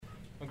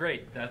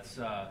Great. That's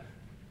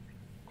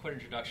quite an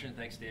introduction.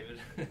 Thanks, David.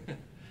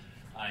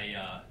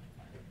 I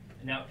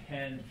now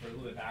Penn, for a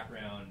little bit of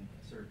background,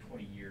 served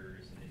 20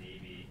 years in the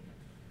Navy,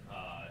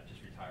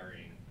 just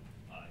retiring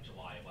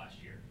July of last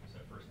year. So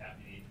first half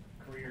of the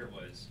career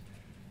was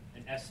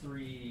an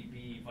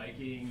S-3B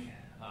Viking,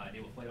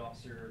 naval flight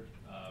officer,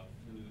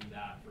 flew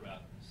that for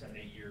about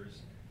 7-8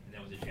 years, and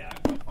then was a JAG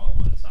for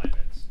follow-on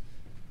assignments.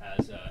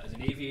 As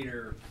an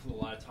aviator, flew a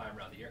lot of time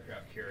around the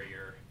aircraft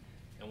carrier,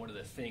 and one of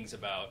the things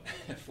about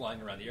flying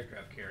around the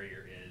aircraft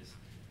carrier is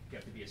you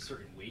have to be a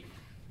certain weight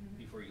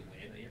before you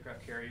land the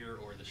aircraft carrier,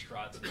 or the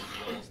struts and the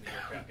wheels and the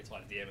aircraft gets a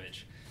lot of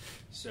damage.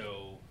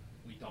 So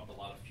we dumped a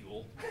lot of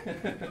fuel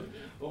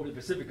over the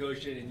Pacific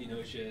Ocean, Indian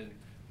Ocean,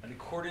 in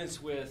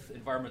accordance with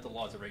environmental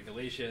laws and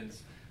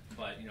regulations.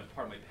 But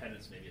part of my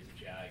penance maybe as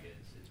a JAG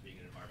is being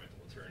an environmental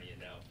attorney and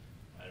now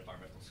an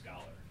environmental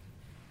scholar.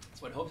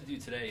 So what I hope to do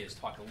today is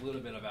talk a little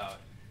bit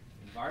about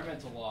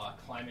environmental law,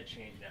 climate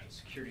change, national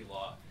security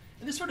law.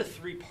 And there's sort of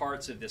three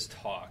parts of this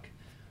talk.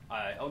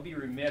 I would be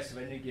remiss if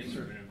I didn't give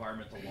sort of an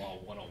environmental law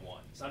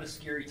 101. It's not a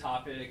scary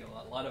topic.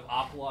 A lot of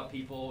OPLA law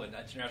people and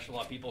international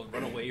law people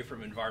run away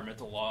from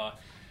environmental law.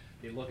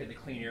 They look at the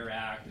Clean Air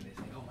Act and they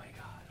think, oh my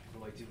God,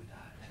 what do I do with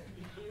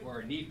that?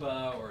 Or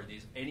NEPA, or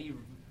any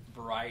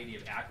variety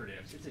of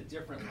acronyms. It's a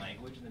different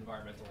language in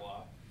environmental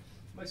law.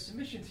 My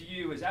submission to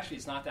you is actually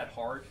it's not that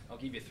hard. I'll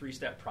give you a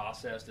 3-step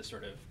process to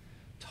sort of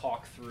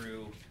talk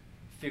through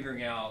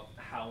figuring out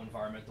how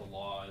environmental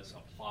laws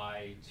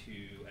apply to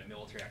a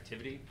military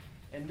activity.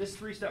 And this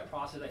 3-step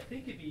process, I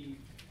think, could be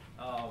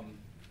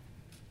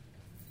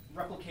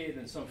replicated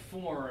in some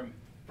form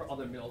for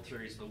other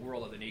militaries of the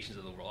world, other nations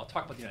of the world. I'll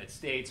talk about the United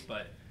States,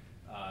 but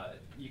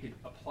you can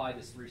apply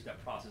this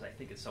 3-step process, I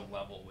think, at some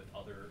level with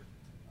other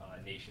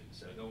nations.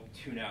 So don't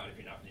tune out if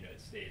you're not from the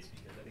United States,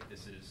 because I think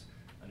this is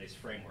a nice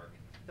framework.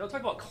 Then I'll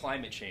talk about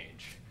climate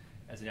change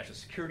as a national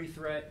security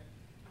threat.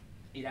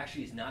 It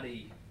actually is not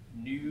a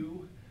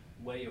new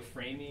way of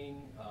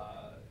framing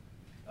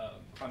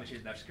climate change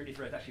as a national security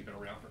threat. It's actually been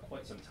around for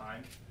quite some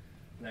time.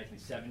 In the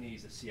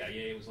 1970s, the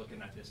CIA was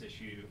looking at this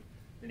issue.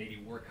 The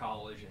Navy War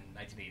College in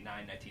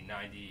 1989,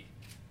 1990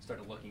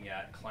 started looking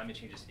at climate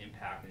change's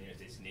impact on the United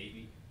States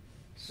Navy.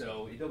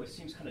 So though it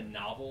seems kind of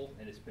novel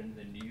and it's been in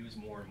the news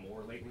more and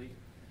more lately,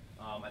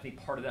 I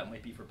think part of that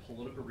might be for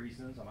political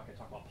reasons. I'm not going to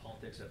talk about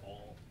politics at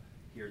all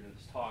here in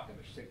this talk. I'm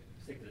going to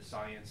stick to the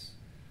science,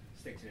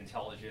 stick to the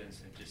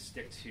intelligence, and just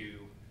stick to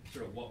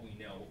sort of what we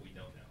know, what we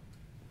don't know.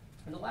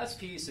 And the last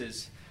piece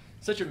is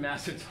such a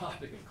massive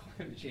topic of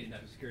climate change and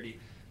national security.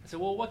 I said,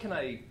 well, what can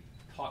I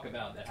talk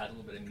about that has a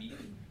little bit of meat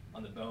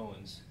on the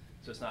bones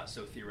so it's not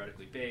so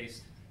theoretically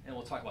based? And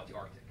we'll talk about the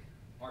Arctic.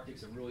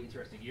 Arctic's a really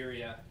interesting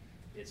area.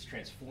 It's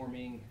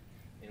transforming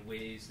in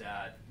ways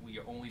that we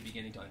are only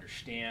beginning to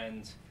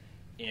understand.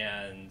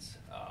 And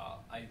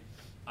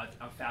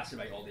I'm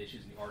fascinated by all the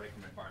issues in the Arctic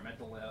from an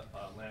environmental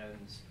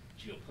lens,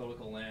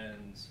 geopolitical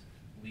lens,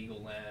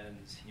 legal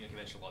lens,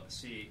 conventional law of the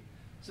sea.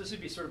 So this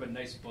would be sort of a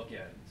nice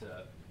bookend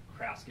to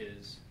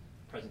Kraska's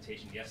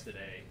presentation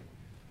yesterday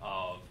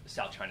of the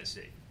South China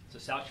Sea. So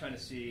South China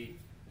Sea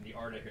and the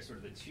Arctic are sort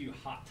of the two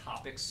hot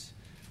topics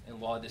in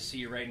law of the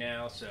sea right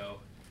now. So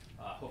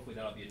hopefully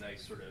that'll be a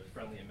nice sort of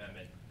friendly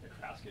amendment to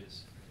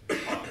Kraska's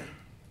talk.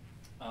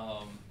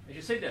 I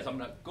should say this, I'm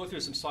going to go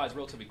through some slides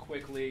relatively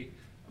quickly,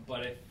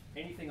 but if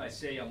anything I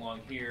say along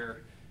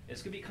here,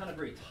 it's going to be kind of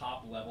very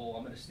top level.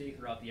 I'm going to stay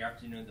throughout the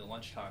afternoon and the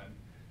lunchtime,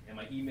 and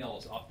my email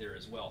is up there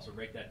as well, so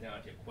write that down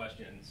if you have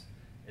questions.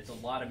 It's a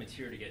lot of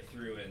material to get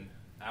through in an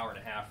hour and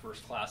a half,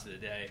 first class of the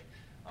day.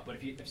 But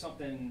if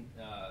something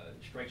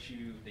strikes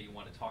you that you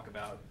want to talk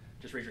about,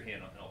 just raise your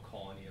hand and I'll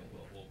call on you, and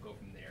we'll go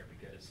from there,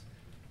 because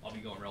I'll be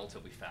going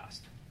relatively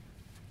fast.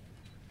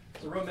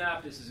 So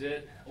roadmap, this is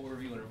it.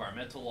 Overview of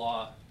environmental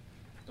law.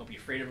 Don't be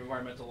afraid of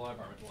environmental law.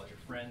 Environmental law is your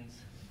friends.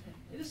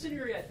 And this is an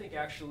area I think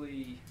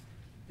actually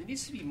there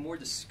needs to be more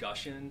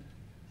discussion.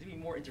 There needs to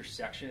be more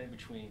intersection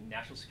between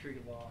national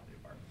security law and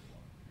environmental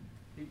law.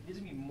 There needs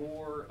to be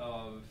more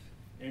of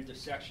an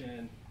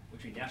intersection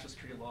between national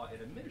security law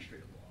and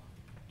administrative law,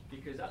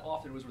 because that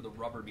often was where the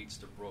rubber meets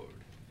the road.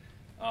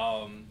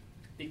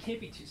 They can't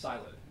be too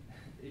siloed.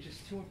 It's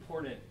just too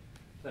important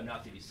for them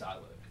not to be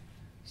siloed.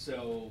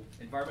 So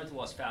environmental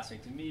law is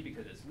fascinating to me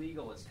because it's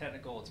legal, it's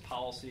technical, it's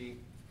policy,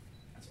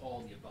 it's all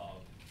of the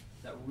above.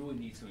 That really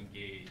needs to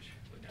engage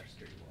with national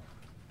security law.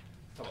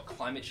 Talk about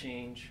climate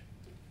change,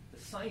 the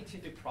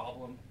scientific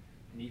problem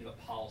in need of a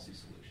policy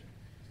solution.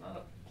 It's not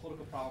a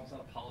political problem, it's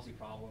not a policy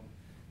problem.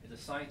 It's a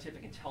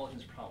scientific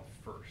intelligence problem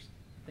first.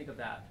 Think of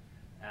that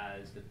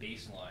as the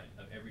baseline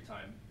of every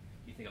time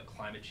you think of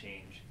climate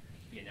change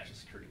via national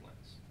security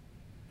lens.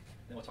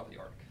 Then we'll talk about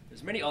the Arctic.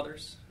 There's many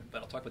others,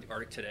 but I'll talk about the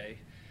Arctic today.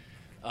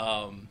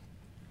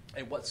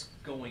 And what's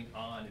going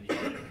on in the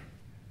Arctic,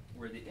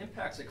 where the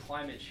impacts of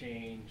climate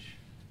change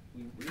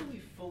we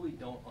really fully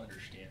don't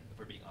understand, if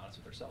we're being honest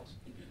with ourselves.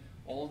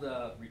 All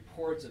the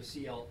reports of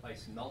sea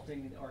ice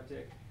melting in the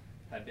Arctic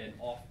have been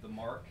off the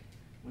mark.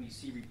 When you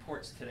see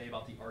reports today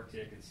about the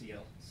Arctic and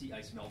sea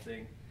ice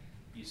melting,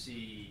 You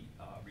see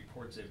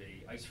reports of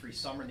a ice-free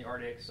summer in the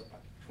Arctic, so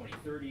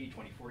 2030,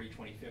 2040,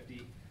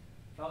 2050.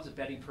 If I was a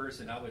betting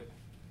person, I would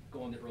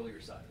go on the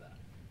earlier side of that,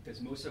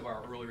 because most of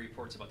our early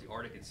reports about the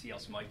Arctic and sea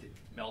ice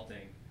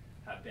melting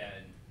have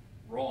been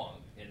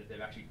wrong, and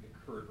they've actually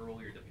occurred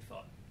earlier than we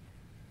thought.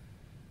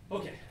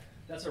 Okay,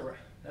 that's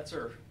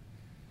our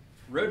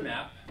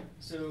roadmap.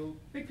 So,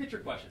 big picture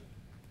question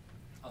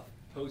I'll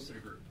pose to the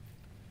group.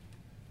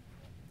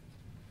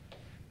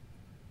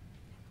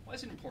 Why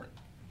is it important?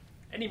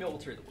 Any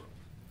military of the world.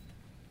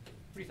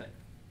 What do you think?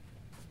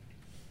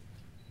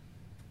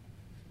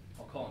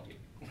 I'll call on you.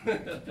 Cause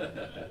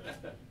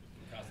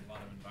a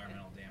lot of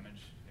environmental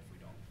damage if we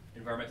don't.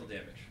 Environmental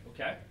damage,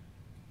 okay.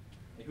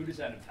 And who does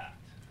that impact?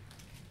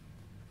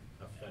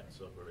 Affects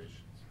operations.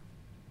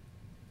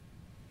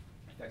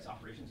 Affects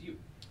operations, you.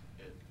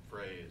 It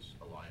frays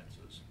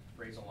alliances.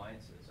 Phrase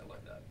alliances, I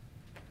like that.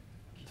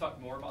 Can you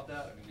talk more about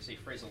that? I mean, we say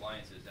phrase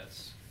alliances,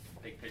 that's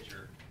big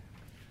picture.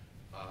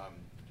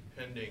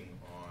 Depending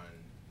on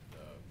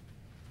the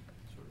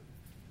sort of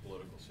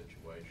political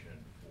situation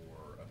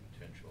for a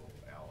potential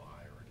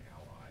ally or an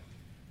ally,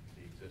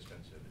 the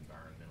existence of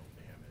environmental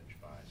damage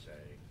by,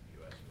 say,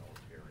 U.S.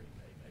 military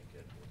may make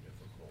it more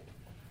difficult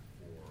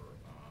for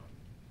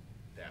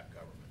that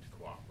government to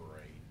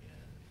cooperate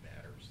in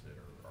matters that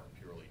are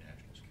purely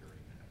national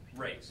security matters.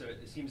 Right, so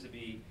it seems to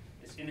be,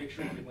 it's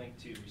inextricably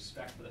linked to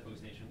respect for the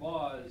host nation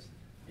laws,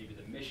 maybe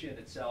the mission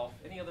itself.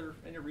 Any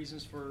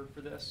reasons for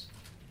this?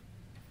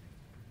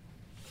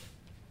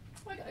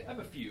 I have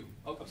a few.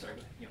 Oh, I'm sorry.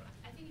 You know.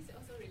 I think it's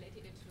also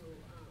related to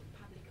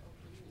public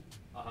opinion.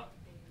 Uh-huh.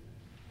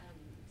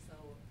 So,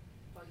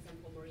 for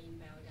example,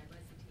 marine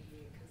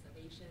biodiversity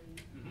conservation,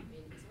 I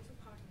mean, it's also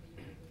part of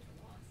the environmental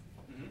laws.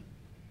 Mm-hmm.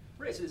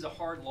 Right, so there's a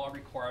hard law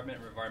requirement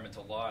in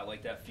environmental law. I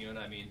like that, Fiona.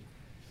 I mean,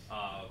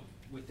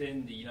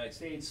 within the United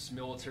States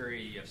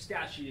military, you have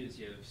statutes,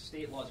 you have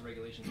state laws and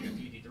regulations, you have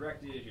DD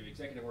directives, you have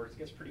executive orders. It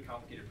gets pretty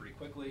complicated pretty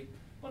quickly.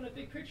 But in the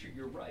big picture,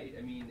 you're right.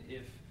 I mean,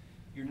 if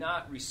you're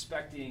not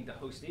respecting the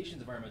host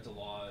nation's environmental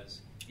laws,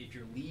 if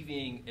you're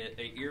leaving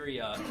an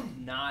area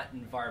not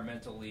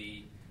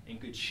environmentally in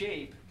good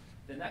shape,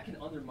 then that can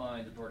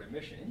undermine the broader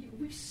mission. And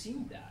we've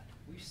seen that.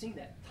 We've seen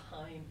that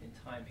time and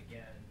time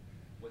again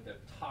with the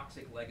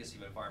toxic legacy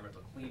of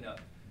environmental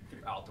cleanup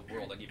throughout the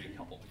world. I'll give you a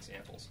couple of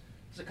examples.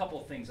 There's a couple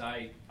of things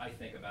I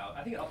think about.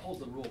 I think it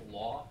upholds the rule of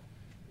law.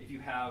 If you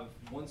have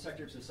one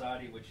sector of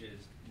society which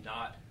is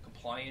not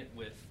compliant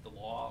with the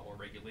law or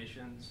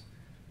regulations,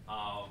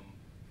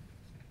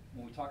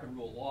 when we talk about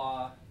rule of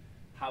law,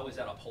 how is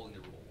that upholding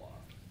the rule of law?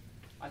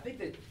 I think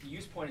that the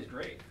use point is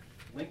great,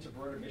 linked to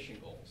broader mission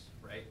goals,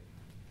 right?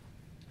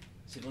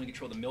 Civilian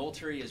control of the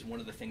military is one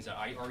of the things that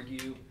I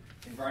argue.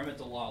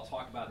 Environmental law, I'll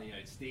talk about in the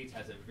United States,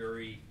 has a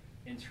very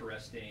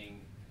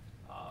interesting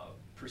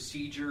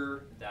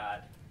procedure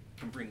that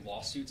can bring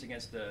lawsuits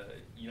against the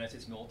United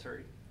States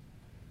military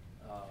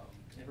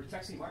and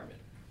protects the environment.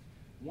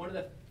 One of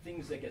the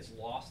things that gets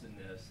lost in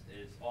this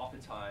is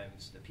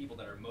oftentimes the people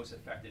that are most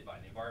affected by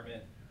the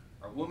environment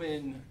are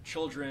women,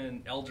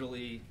 children,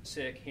 elderly,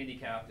 sick,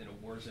 handicapped in a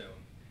war zone.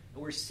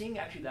 And we're seeing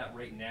actually that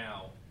right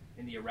now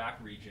in the Iraq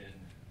region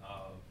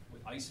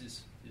with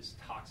ISIS, this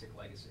toxic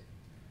legacy.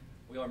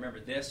 We all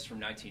remember this from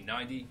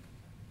 1990.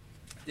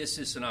 This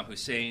is Saddam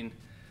Hussein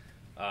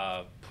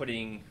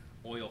putting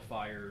oil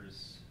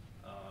fires,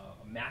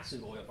 a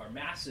massive oil fire,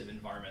 massive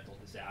environmental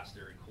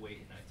disaster in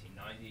Kuwait in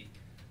 1990.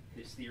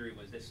 His theory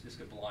was this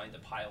could blind the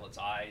pilot's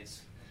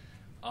eyes.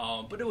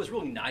 But it was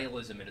really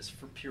nihilism in its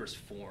purest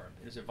form.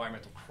 It was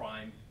environmental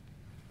crime.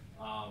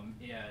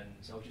 And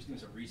so I was just doing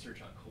some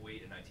research on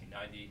Kuwait in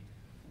 1990.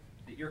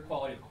 The air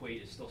quality of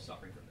Kuwait is still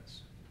suffering from this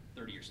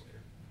 30 years later.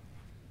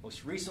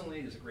 Most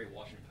recently, there's a great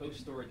Washington Post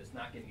story that's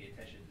not getting the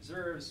attention it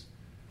deserves.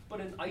 But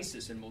in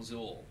ISIS in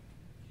Mosul,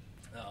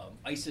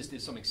 ISIS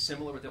did something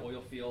similar with the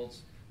oil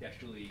fields. They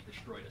actually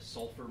destroyed a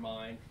sulfur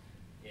mine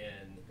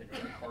in the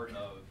northern part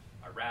of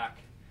Iraq.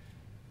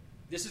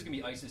 This is going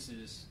to be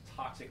ISIS's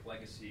toxic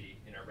legacy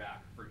in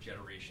Iraq for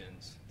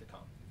generations to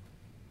come.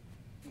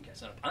 Okay,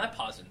 so on a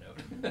positive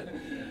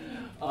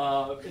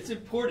note, it's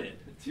important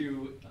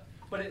to,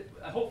 but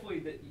hopefully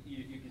that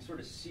you can sort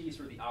of see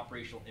sort of the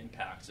operational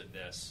impacts of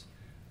this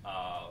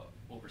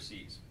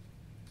overseas.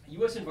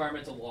 U.S.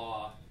 environmental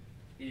law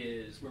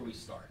is where we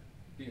start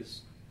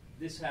because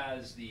this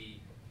has the,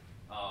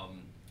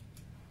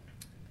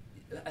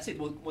 I'd say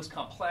the most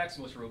complex,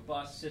 most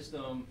robust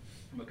system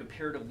from a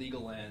comparative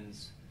legal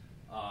lens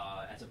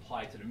as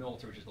applied to the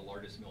military, which is the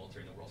largest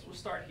military in the world. So we'll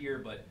start here,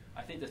 but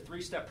I think the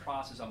three-step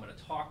process I'm going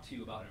to talk to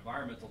you about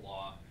environmental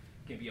law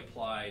can be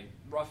applied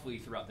roughly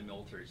throughout the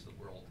militaries of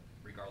the world,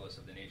 regardless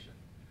of the nation.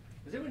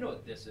 Does anyone know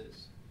what this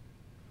is?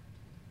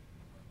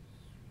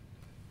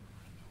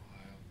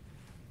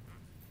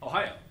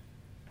 Ohio.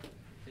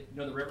 You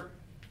know the river?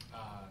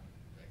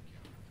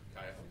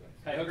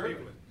 Cuyahoga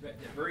River. Yeah,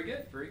 very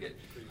good, very good.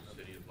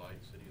 City of Light.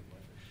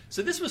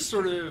 So this was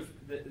sort of,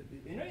 the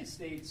United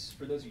States,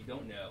 for those of you who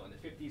don't know, in the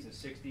 50s and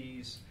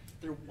 60s,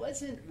 there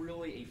wasn't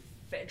really a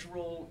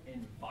federal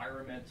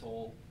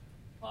environmental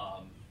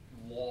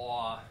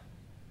law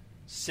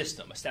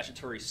system, a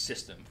statutory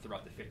system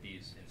throughout the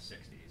 50s and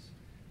 60s.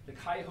 The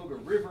Cuyahoga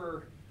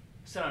River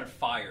set on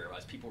fire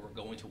as people were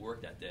going to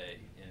work that day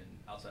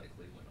outside of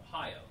Cleveland,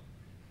 Ohio.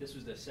 This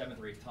was the 7th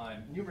or 8th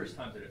time, numerous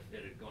times that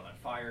it had gone on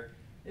fire.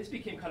 This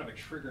became kind of a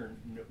trigger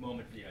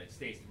moment for the United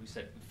States. We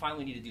said we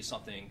finally need to do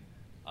something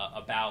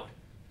about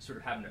sort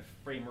of having a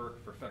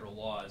framework for federal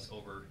laws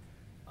over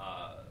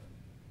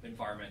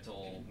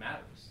environmental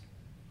matters.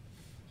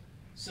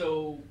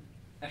 So,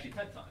 actually,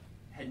 10th time,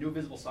 had no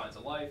visible signs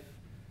of life.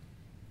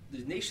 The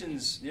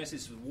United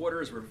States'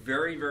 waters were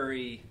very,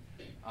 very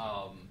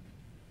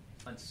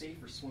unsafe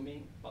for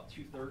swimming. About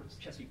 2/3.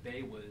 Chesapeake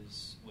Bay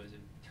was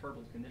in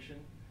terrible condition.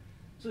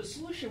 So the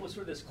solution was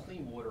sort of this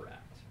Clean Water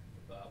Act,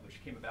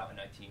 which came about in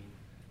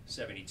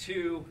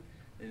 1972.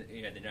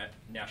 You had the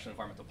National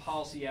Environmental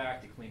Policy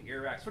Act, the Clean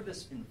Air Act, sort of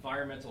this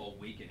environmental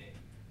awakening,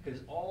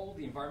 because all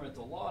the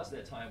environmental laws at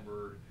that time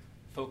were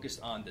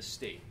focused on the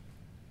state.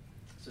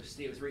 So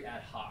state was very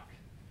ad hoc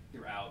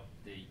throughout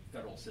the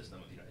federal system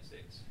of the United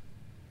States.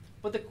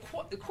 But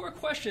the core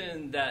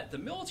question that the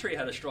military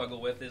had to struggle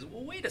with is,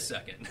 well, wait a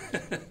second.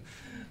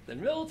 The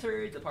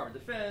military, Department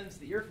of Defense,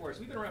 the Air Force,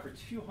 we've been around for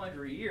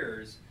 200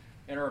 years,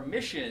 and our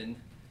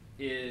mission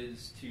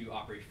is to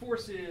operate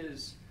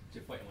forces,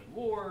 to fight and win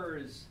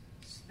wars.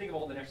 Think of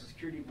all the national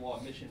security law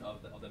mission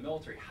of the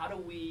military. How do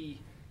we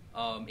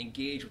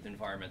engage with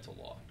environmental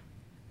law?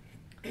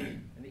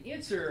 And the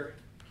answer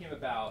came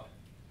about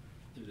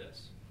through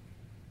this.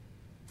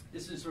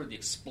 This is sort of the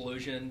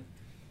explosion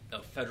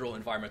of federal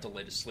environmental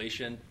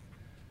legislation.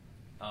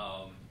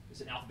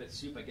 It's an alphabet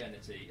soup. Again,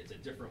 it's a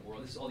different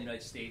world. This is all the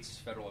United States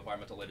federal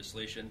environmental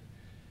legislation.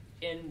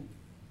 And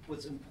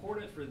what's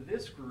important for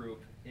this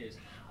group is,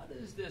 how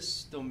does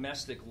this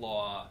domestic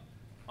law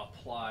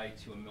apply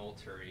to a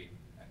military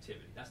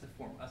activity? That's the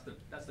form.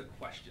 That's the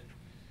question,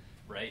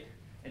 right?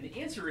 And the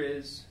answer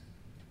is,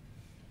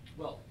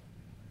 well,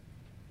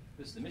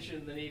 this is the mission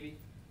of the Navy.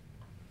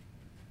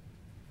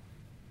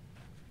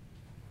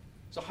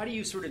 So how do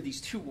you sort of, these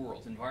two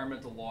worlds,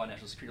 environmental law and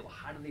national security law,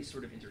 how do they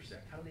sort of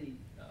intersect? How do they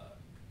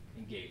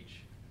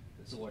engage?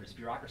 It's the largest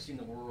bureaucracy in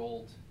the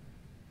world,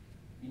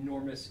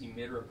 enormous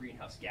emitter of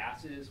greenhouse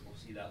gases. We'll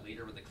see that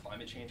later with the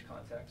climate change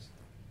context.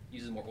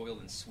 Uses more oil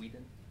than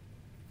Sweden.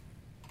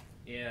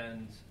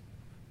 And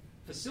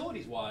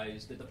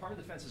facilities-wise, the Department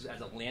of Defense,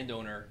 as a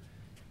landowner,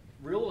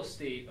 real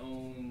estate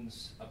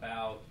owns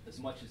about as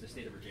much as the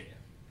state of Virginia.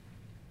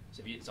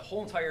 So it's a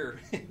whole entire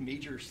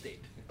major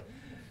state.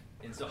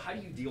 And so how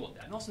do you deal with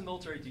that? And also the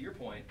military, to your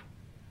point,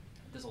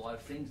 does a lot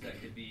of things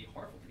that could be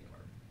harmful to the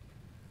environment.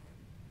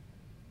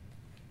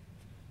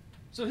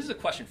 So here's a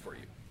question for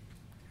you.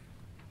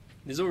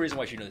 There's no reason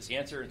why you should know this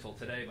answer until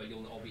today, but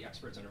you'll all be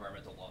experts on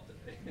environmental law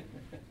today.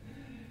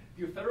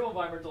 Do federal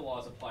environmental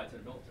laws apply to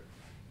the military?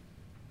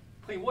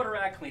 Clean Water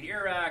Act, Clean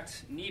Air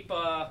Act,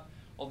 NEPA,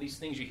 all these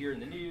things you hear in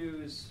the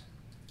news.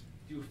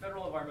 Do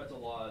federal environmental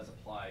laws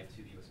apply to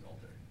the U.S.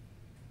 military?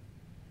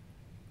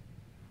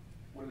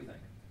 What do we think?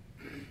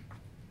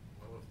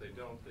 Well, if they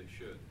don't, they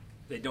should.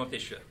 They don't, they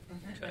should.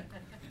 Okay.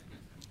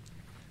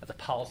 That's a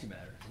policy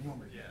matter.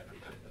 Yeah.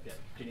 Okay.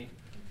 Ginny?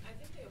 I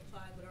think they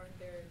apply, but aren't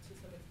there, to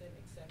some extent,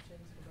 exceptions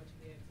for much of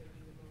the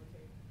activity the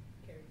military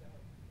carries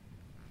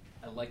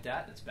out? I like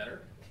that. That's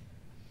better.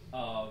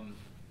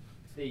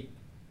 They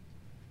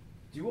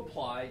do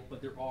apply,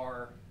 but there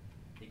are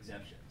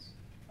exemptions.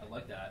 I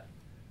like that.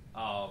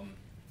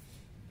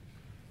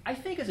 I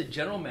think as a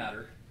general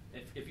matter,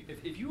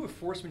 if you were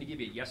forced me to give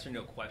you a yes or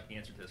no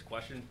answer to this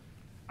question,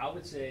 I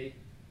would say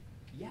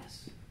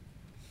yes.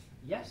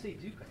 Yes, they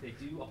do. They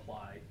do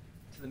apply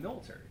to the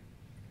military.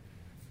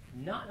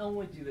 Not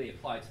only do they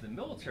apply to the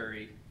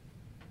military,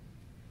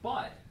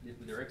 but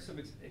there are some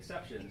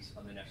exceptions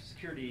on the national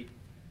security,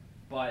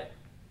 but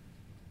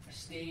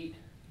state,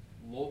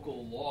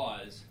 local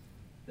laws,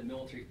 the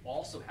military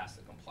also has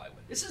to comply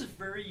with. This is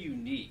very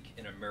unique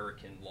in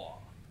American law.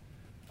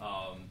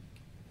 And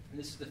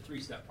this is the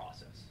three-step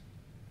process.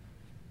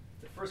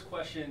 The first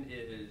question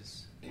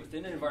is,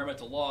 within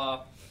environmental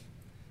law,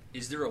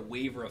 is there a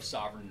waiver of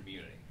sovereign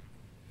immunity?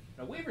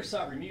 Now, waiver of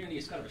sovereign immunity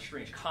is kind of a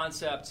strange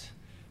concept.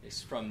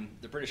 It's from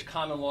the British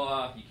common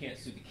law. You can't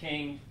sue the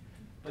king.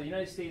 But the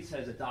United States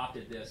has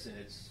adopted this in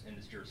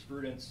its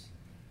jurisprudence.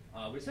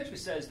 It essentially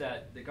says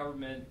that the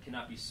government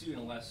cannot be sued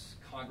unless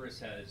Congress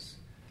has,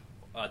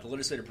 the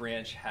legislative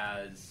branch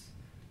has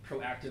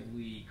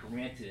proactively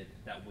granted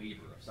that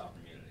waiver of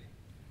sovereign immunity.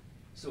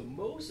 So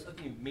most of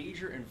the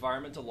major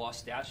environmental law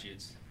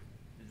statutes,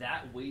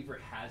 that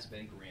waiver has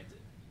been granted.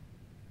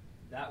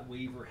 That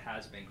waiver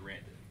has been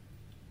granted.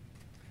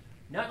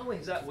 Not only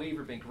has that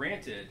waiver been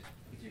granted,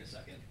 I'll get you in a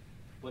second,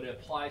 but it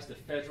applies to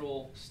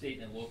federal,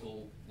 state, and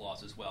local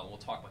laws as well. And we'll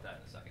talk about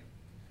that in a second.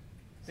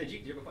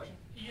 Sanjeev, do you have a question?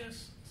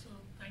 Yes, so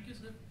thank you,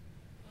 sir.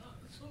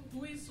 So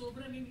who is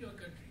sovereign in your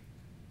country?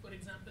 For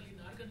example, in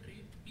our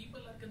country, people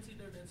are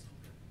considered as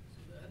sovereign.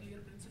 So the earlier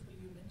principle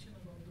you mentioned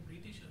about the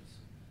Britishers,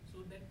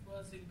 so that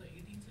was in the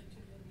 18th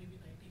century or maybe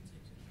 19th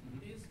century.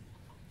 Is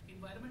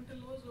environmental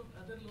laws or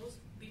other laws,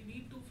 they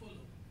need to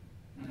follow,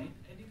 right?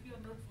 And if you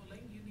are not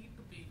following, you need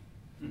to pay.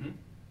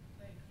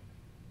 Right?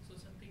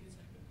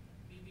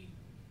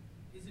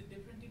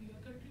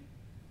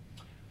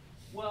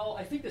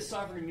 I think that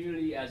sovereign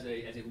immunity as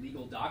a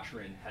legal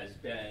doctrine has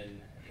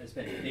been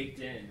baked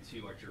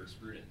into our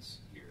jurisprudence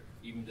here,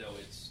 even though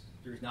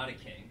there's not a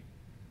king,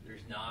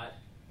 there's not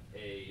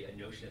a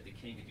notion that the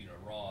king can do no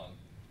wrong,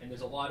 and there's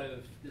a lot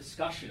of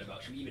discussion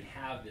about should we even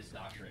have this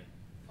doctrine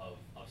of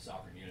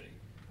sovereign immunity.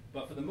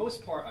 But for the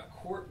most part, a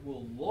court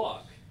will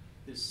look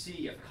to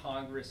see if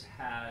Congress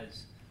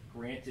has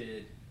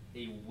granted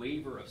a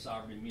waiver of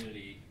sovereign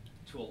immunity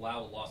to allow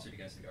a lawsuit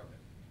against the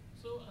government.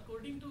 So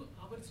according to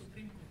our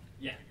Supreme Court,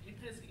 Yeah. it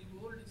has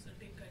evolved a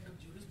certain kind of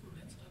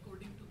jurisprudence.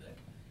 According to that,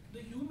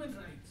 the human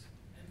rights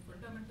and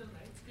fundamental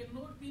rights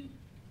cannot be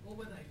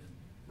overridden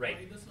Right.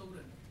 by the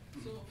sovereign.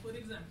 So, for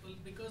example,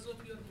 because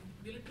of your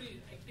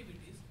military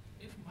activities,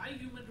 if my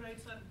human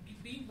rights are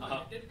being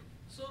violated,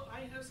 so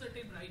I have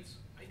certain rights.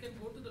 I can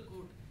go to the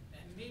court,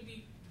 and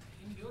maybe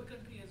in your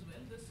country as well,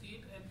 the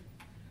state and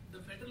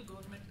the federal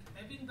government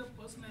having the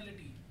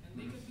personality, and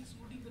they can be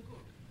sued in the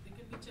court. They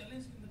can be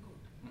challenged in the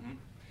court. Mm-hmm.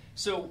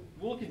 So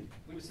we'll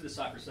move to the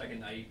side for a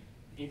second. The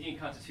Indian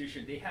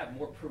Constitution, they have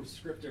more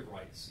prescriptive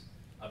rights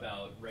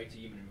about right to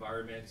human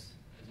environment,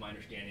 is my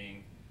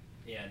understanding,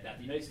 and that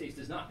the United States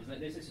does not. The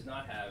United States does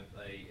not have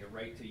a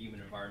right to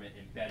human environment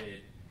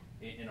embedded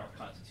in our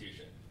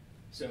Constitution.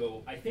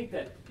 So I think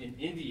that in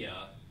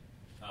India,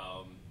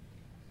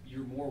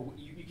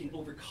 you can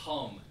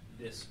overcome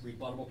this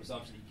rebuttable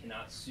presumption that you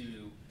cannot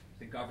sue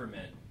the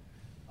government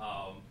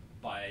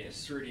by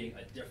asserting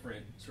a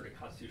different sort of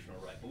constitutional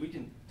right. But we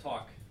can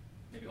talk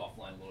maybe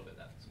offline a little bit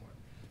that some more.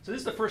 So this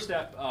is the first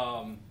step.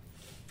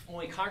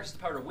 Only Congress has the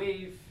power to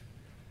waive.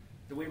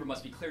 The waiver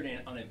must be clear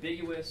and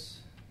unambiguous.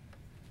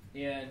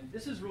 And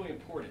this is really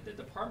important. The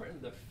Department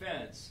of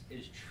Defense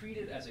is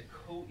treated as a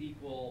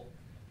co-equal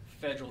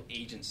federal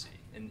agency.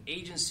 An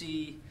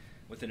agency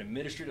with an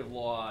administrative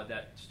law,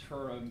 that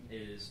term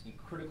is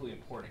critically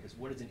important, because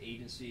what is an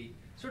agency?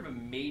 Sort of a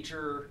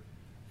major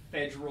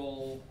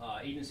federal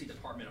agency,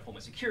 Department of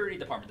Homeland Security,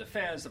 Department of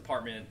Defense,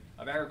 Department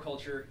of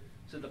Agriculture.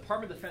 So the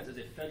Department of Defense as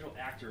a federal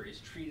actor is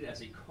treated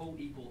as a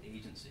co-equal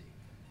agency.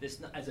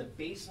 This, as a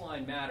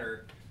baseline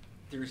matter,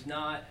 the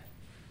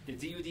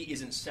DoD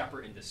isn't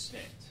separate and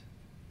distinct.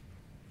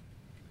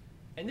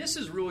 And this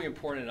is really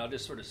important, and I'll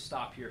just sort of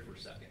stop here for a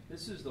second.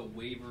 This is the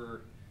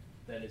waiver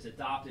that is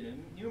adopted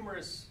in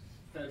numerous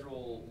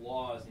federal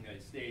laws in the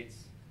United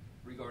States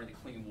regarding the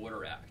Clean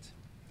Water Act.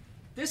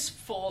 This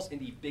falls in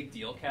the big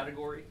deal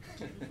category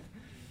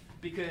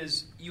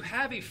because you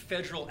have a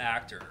federal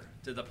actor,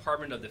 the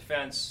Department of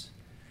Defense,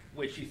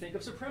 which you think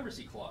of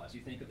Supremacy Clause.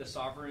 You think of the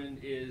sovereign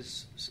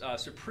is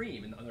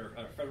supreme under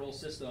a federal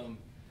system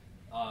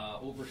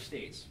over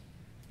states.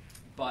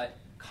 But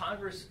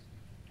Congress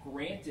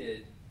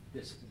granted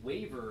this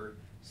waiver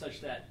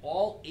such that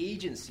all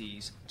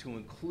agencies, to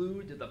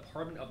include the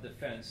Department of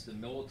Defense, the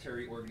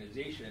military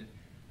organization,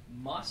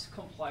 must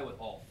comply with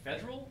all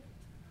federal,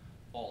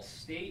 all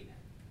state,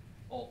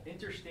 all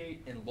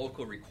interstate, and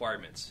local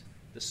requirements.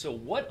 The so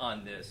what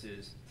on this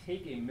is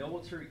take a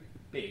military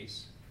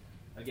base,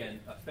 again,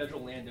 a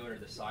federal landowner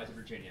the size of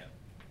Virginia,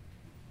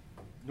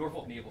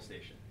 Norfolk Naval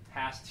Station,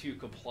 has to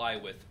comply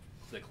with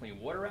the Clean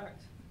Water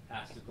Act,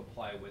 has to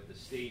comply with the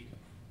state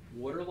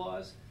water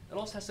laws, it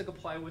also has to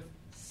comply with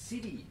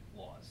city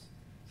laws.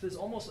 So there's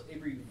almost a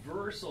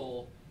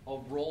reversal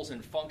of roles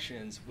and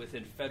functions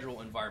within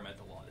federal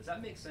environmental law. Does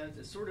that make sense?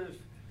 It's sort of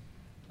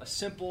a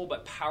simple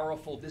but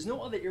powerful, there's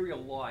no other area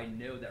of law I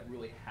know that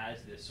really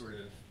has this sort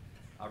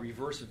of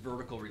reverse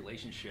vertical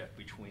relationship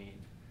between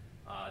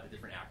the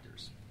different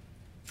actors.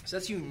 So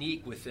that's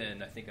unique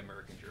within, I think,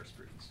 American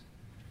jurisprudence.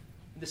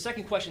 And the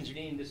second question,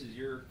 Janine, this is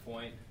your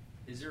point,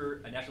 is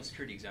there a national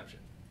security exemption?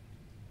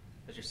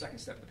 That's your second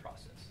step in the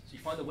process. So you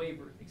find the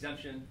waiver,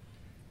 exemption,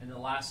 and the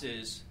last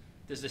is,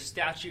 does the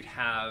statute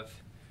have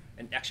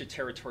an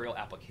extraterritorial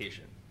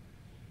application?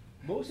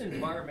 Most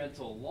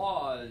environmental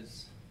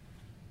laws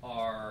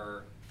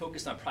are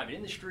focused on private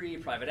industry,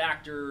 private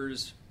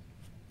actors,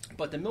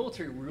 but the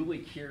military really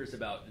cares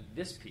about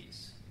this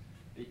piece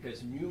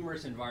because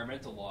numerous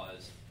environmental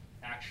laws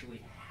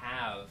actually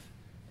have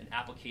an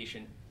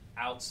application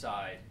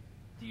outside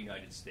the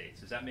United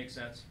States. Does that make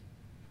sense?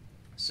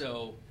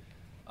 So,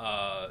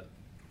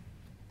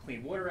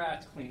 Clean Water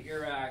Act, Clean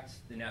Air Act,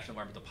 the National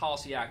Environmental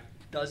Policy Act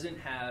doesn't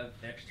have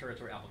an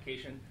extraterritorial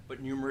application,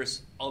 but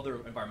numerous other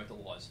environmental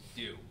laws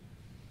do.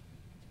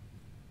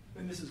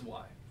 And this is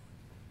why.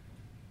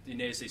 The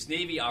United States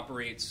Navy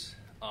operates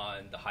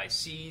on the high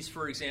seas,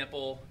 for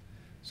example.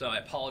 So I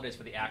apologize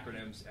for the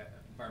acronyms.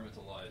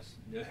 Environmental law is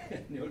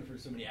known for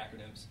so many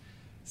acronyms.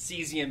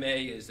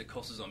 CZMA is the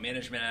Coastal Zone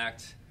Management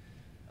Act.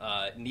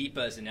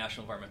 NEPA is the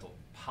National Environmental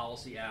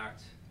Policy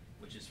Act,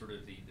 which is sort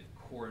of the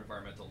core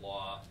environmental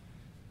law.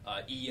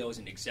 EO is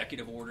an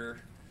executive order.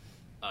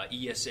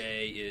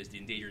 ESA is the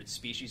Endangered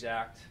Species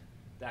Act.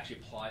 That actually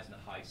applies in the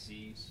high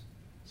seas.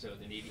 So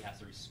the Navy has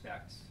to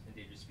respect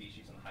endangered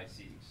species on the high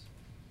seas.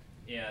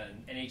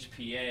 And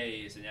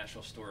NHPA is the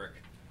National Historic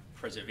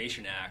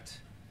Preservation Act,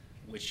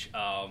 which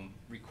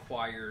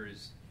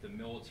requires the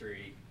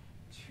military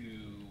to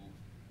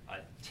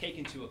take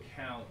into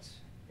account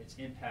its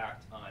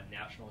impact on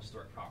National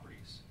Historic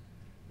Properties.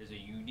 There's a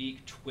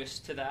unique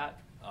twist to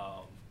that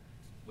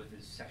with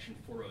this Section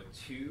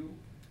 402,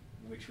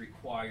 which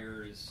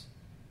requires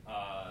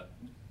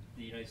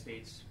the United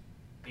States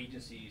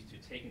agencies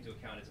to take into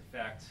account its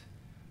effect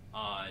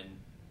on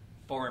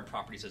foreign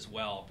properties as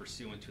well,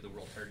 pursuant to the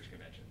World Heritage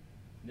Convention.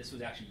 And this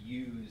was actually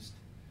used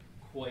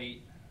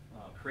quite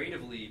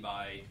creatively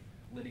by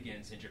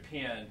litigants in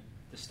Japan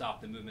to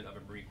stop the movement of a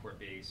Marine Corps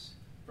base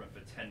from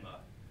Futenma,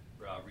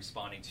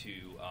 responding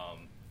to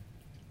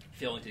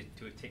failing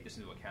to take this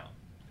into account.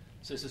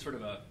 So this is sort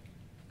of a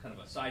kind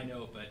of a side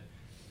note, but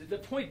the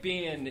point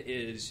being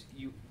is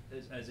you,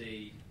 as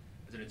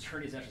an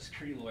attorney, as a national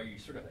security lawyer, you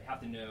sort of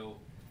have to know,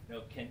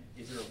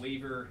 is there a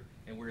waiver,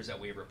 and where does that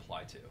waiver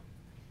apply to?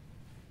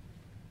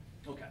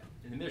 Okay,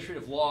 and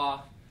administrative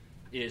law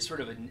is sort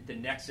of the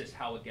nexus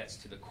how it gets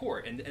to the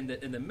court, and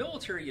the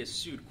military is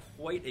sued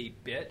quite a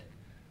bit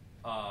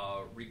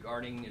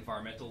regarding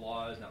environmental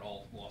laws. Not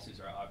all lawsuits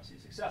are obviously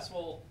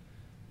successful,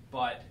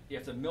 but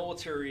if the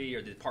military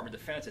or the Department of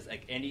Defense, it's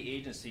like any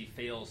agency,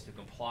 fails to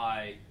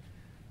comply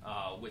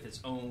with its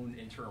own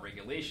internal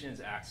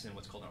regulations, acts in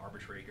what's called an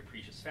arbitrary,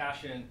 capricious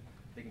fashion,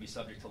 they can be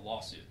subject to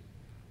lawsuit.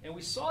 And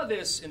we saw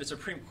this in the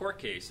Supreme Court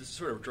case. This is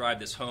sort of drive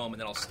this home,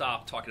 and then I'll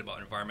stop talking about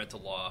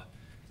environmental law.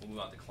 We'll move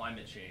on to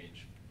climate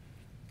change.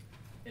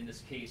 In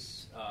this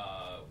case,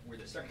 where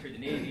the Secretary of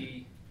the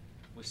Navy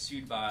was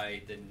sued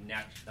by the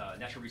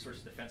Natural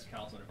Resources Defense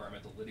Council and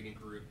Environmental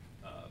Litigant Group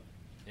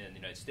in the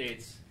United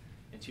States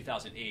in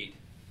 2008.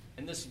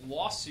 And this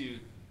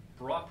lawsuit,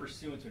 brought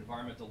pursuant to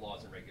environmental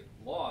laws and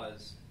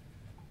laws,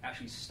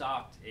 actually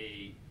stopped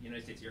a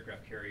United States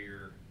aircraft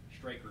carrier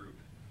strike group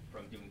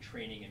from doing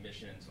training and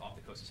missions off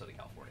the coast of Southern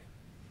California.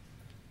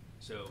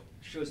 So it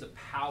shows the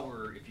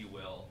power, if you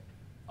will,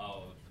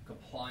 of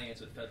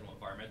compliance with federal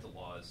environmental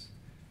laws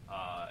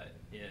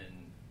in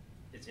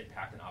its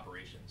impact on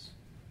operations.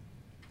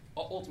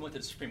 Ultimately, to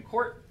the Supreme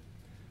Court,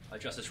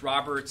 Justice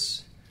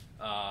Roberts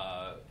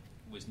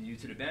was new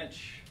to the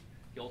bench.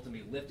 He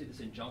ultimately lifted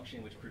this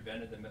injunction, which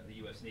prevented the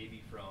U.S.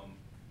 Navy from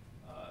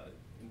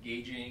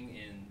engaging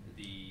in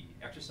the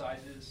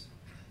exercises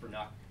for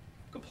not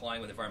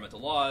complying with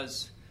environmental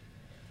laws.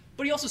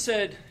 But he also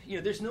said,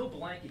 there's no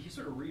blanket. He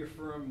sort of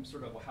reaffirmed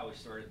sort of how he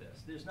started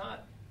this. There's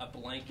not a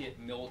blanket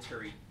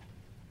military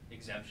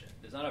exemption.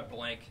 There's not a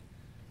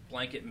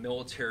blanket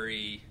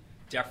military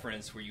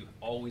deference where you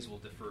always will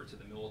defer to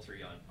the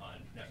military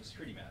on national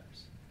security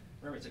matters.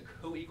 Remember, it's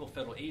a co-equal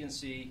federal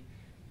agency,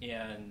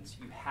 and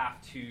you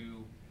have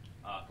to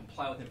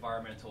comply with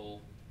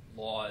environmental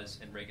laws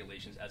and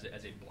regulations as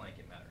a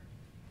blanket matter.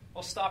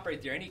 I'll stop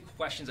right there. Any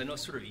questions? I know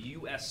it's sort of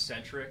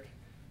U.S.-centric,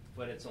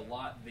 but it's a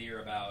lot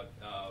there about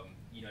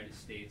United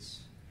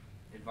States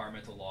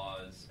environmental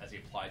laws as they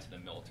apply to the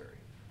military.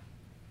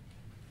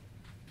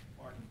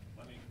 Martin,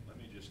 let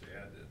me just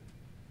add that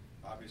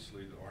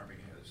obviously the Army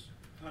has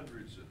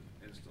hundreds of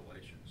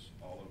installations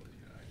all over the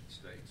United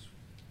States.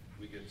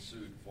 We get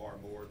sued far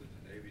more than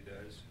the Navy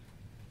does.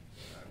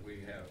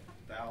 We have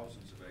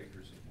thousands of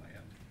acres of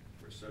land.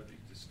 We're subject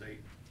to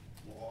state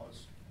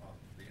laws on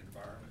the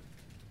environment.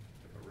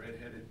 If a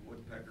red-headed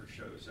woodpecker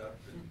shows up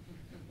in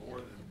more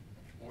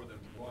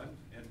than one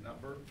in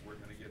number, we're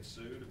going to get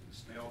sued. If the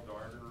snail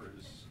darter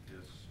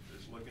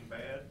is looking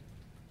bad,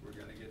 we're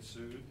going to get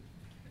sued.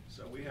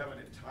 So we have an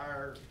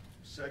entire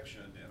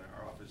section in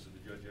our Office of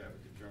the Judge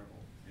Advocate General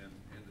in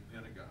the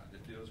Pentagon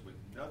that deals with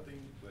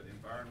nothing but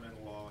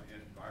environmental law and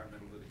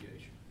environmental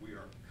litigation. We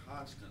are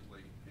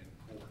constantly in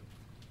court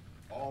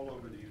all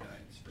over the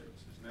United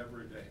States. There's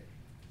never a day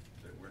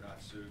that we're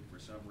not sued for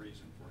some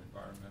reason for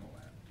environmental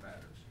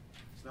matters.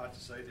 It's not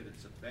to say that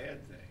it's a bad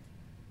thing,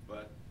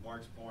 but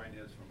Mark's point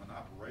is, from an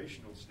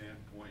operational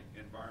standpoint,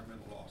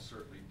 environmental law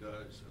certainly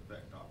does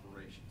affect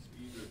operations,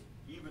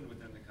 even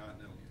within the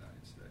continental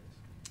United States.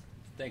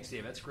 Thanks,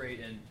 Dave. That's great.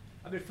 And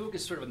I've been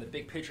focused sort of on the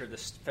big picture of the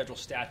federal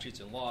statutes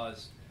and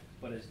laws,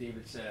 but as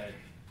David said,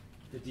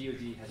 the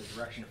DoD has a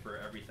direction for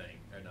everything,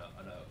 and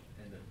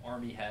the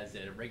Army has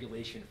a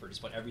regulation for just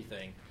about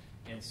everything.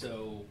 And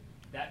so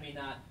that may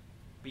not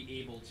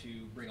be able to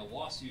bring a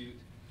lawsuit,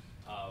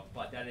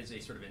 but that is a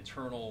sort of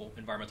internal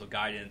environmental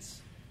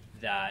guidance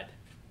that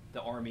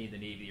the Army, the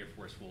Navy, the Air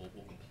Force will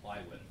comply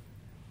with.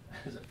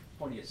 As a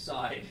funny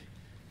aside,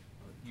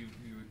 you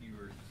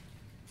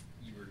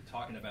were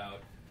talking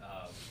about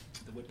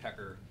the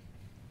woodpecker.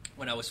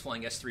 When I was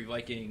flying S-3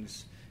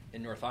 Vikings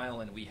in North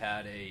Island, we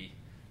had a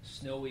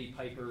snowy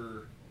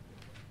piper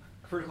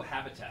critical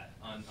habitat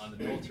on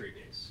the military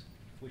base,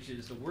 which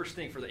is the worst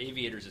thing for the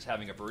aviators is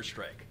having a bird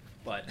strike.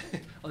 But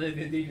under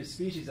the Endangered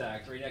Species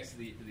Act, right next to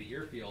the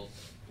airfield,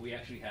 we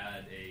actually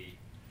had a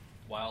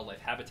wildlife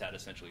habitat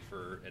essentially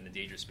for an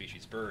endangered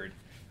species bird,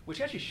 which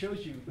actually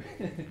shows you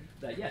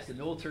that yes, the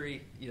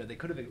military, they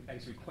could have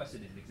actually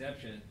requested an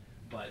exemption,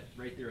 but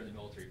right there in the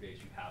military base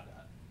you have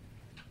that.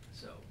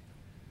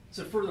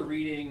 So further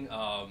reading,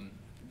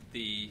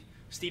 the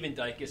Stephen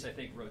Dykes, I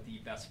think, wrote the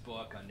best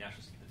book on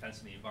national defense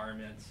and the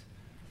environment.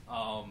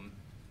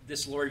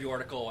 This law review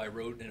article I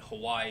wrote in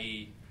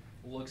Hawaii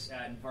looks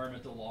at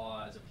environmental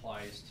law as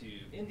applies to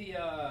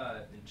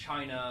India and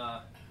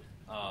China,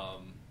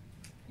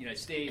 United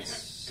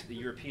States, the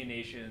European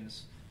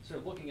nations, sort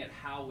of looking at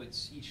how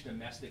each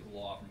domestic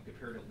law from a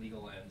comparative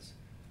legal lens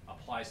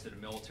applies to the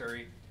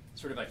military.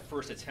 Sort of my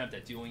first attempt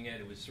at doing it,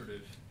 it was sort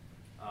of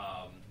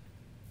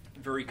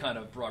very kind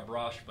of broad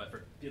brush, but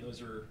for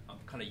those are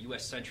kind of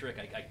U.S.-centric.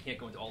 I can't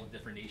go into all the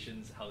different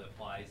nations, how that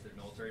applies to the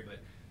military, but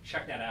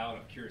check that out.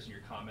 I'm curious in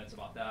your comments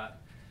about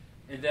that.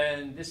 And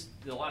then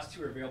the last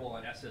two are available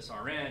on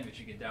SSRN, which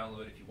you can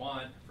download if you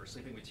want for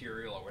sleeping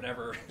material or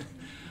whatever.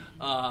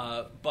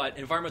 But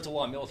environmental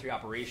law and military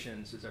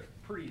operations is a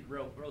pretty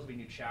relatively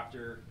new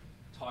chapter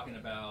talking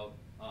about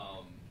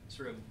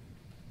sort of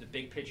the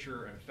big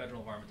picture of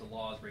federal environmental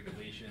laws,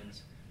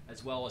 regulations,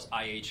 as well as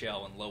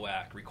IHL and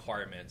LOAC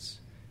requirements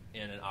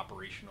in an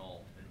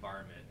operational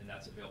environment, and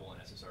that's available on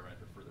SSRN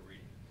for further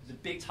reading. It's a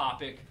big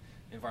topic,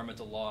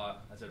 environmental law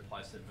as it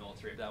applies to the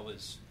military. That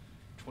was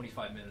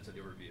 25 minutes of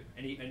the overview.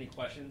 Any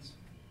questions?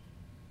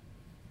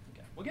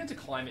 Okay. We'll get into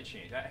climate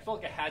change. I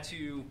felt like I had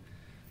to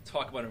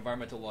talk about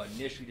environmental law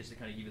initially just to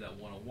kind of give you that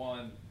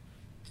 101.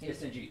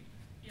 Yes, NG.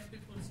 Yeah,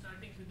 before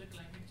starting with the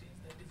climate change,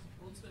 that is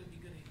also a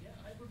bigger area.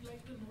 I would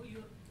like to know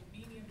your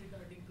opinion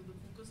regarding to the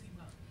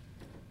Fukushima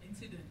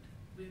incident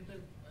where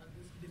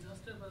this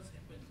disaster was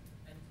happened,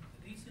 and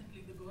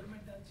recently the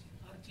government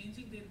are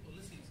changing their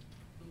policies.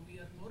 So we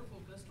are more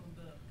focused on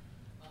the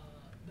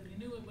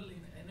renewable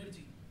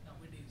energy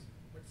nowadays.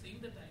 But same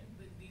the time,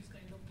 these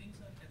kind of things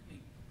are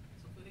happening.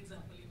 So for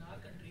example, in our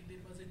country,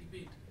 there was a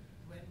debate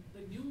when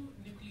the new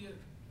nuclear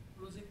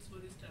projects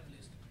were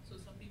established. So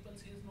some people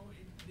say, no,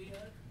 they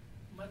are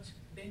much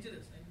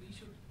dangerous and we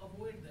should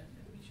avoid them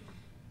and we should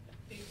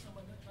take some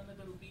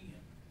another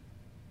opinion.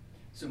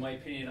 So my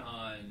opinion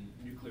on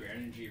nuclear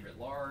energy writ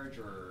large,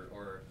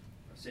 or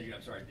Sanjay,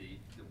 I'm sorry,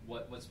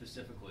 what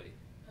specifically?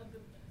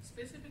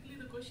 Specifically,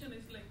 the question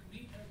is like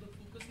we have the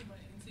Fukushima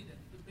incident,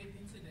 the big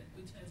incident,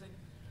 which has a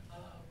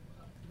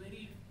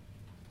very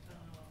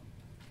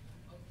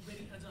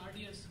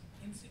hazardous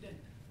incident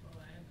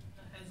and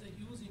has a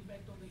huge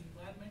impact on the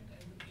environment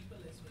and the people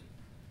as well.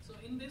 So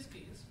in this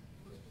case,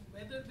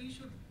 whether we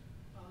should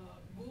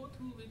go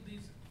through with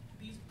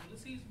these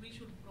policies, we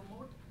should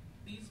promote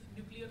these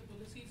nuclear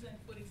policies, and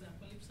for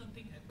example, if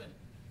something happened,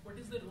 what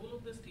is the role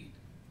of the state?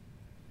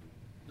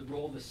 The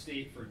role of the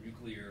state for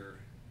nuclear,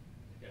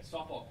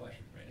 softball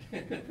question,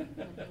 right?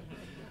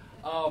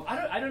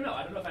 I don't know.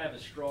 I don't know if I have a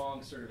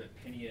strong sort of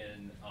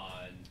opinion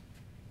on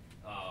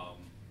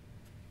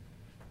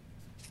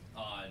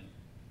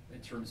in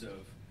terms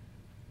of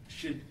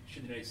should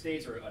the United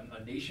States or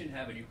a nation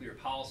have a nuclear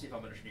policy, if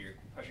I'm understanding your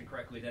question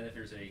correctly. Then if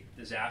there's a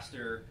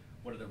disaster,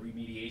 what are the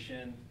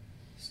remediation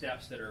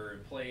steps that are in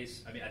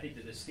place? I mean, I think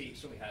that the state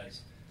certainly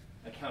has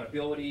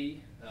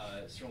accountability.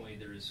 Certainly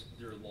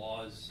there are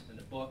laws in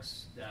the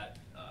books that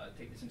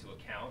take this into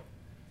account.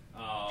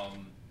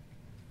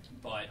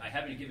 But I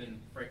haven't given,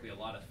 frankly, a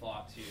lot of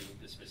thought to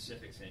the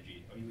specifics,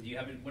 NG. I mean, do you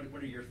have?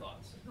 What are your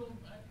thoughts? So,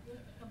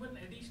 one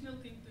additional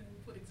thing,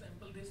 for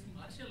example, this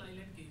Marshall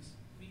Island case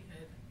we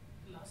had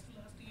last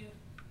year.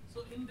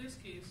 So, in this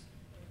case,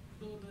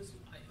 though this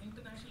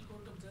International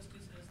Court of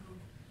Justice has not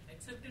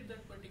accepted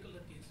that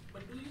particular case,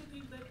 but do you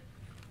think that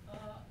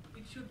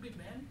it should be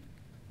banned,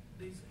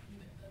 the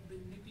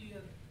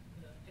nuclear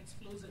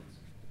explosions?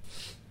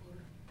 Or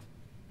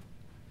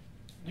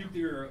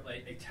nuclear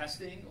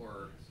testing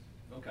or?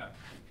 Okay.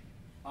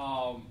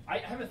 I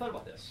haven't thought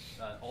about this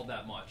all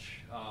that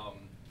much.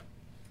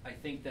 I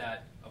think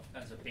that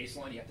as a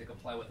baseline, you have to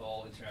comply with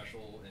all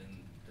international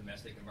and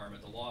domestic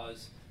environmental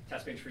laws,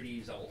 test ban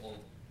treaties,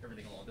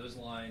 everything along those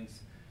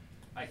lines.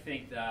 I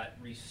think that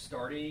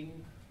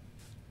restarting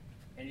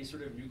any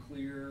sort of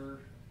nuclear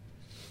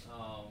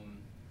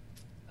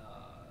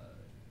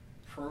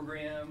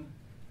program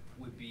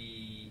would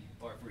be,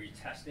 or for your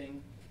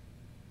testing,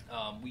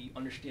 we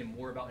understand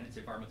more about its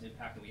environmental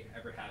impact than we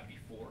ever have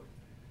before.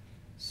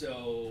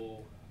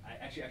 So,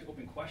 actually, an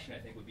open question I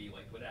think would be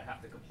like, would I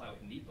have to comply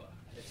with NEPA?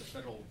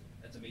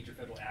 That's a major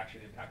federal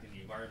action impacting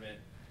the environment.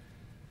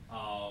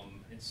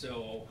 And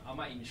so, I'm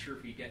not even sure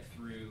if we get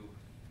through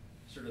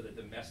sort of the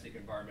domestic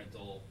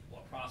environmental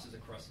law process.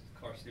 Of course,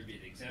 there'd be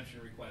an exemption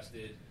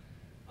requested.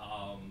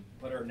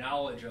 But our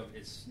knowledge of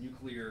its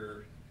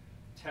nuclear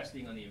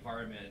testing on the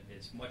environment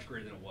is much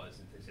greater than it was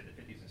in, say, the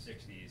 50s and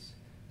 60s.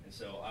 And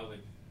so,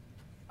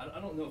 I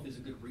don't know if there's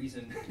a good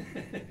reason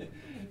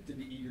to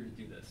be eager to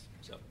do this.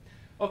 So,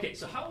 okay.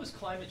 So, how is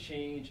climate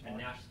change and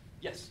national?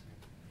 Yes.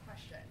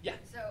 Question. Yeah.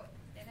 So,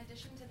 in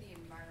addition to the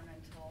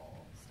environmental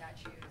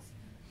statutes,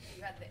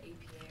 you had the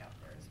APA out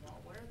there as well.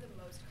 What are the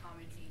most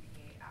common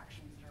APA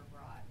actions that are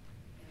brought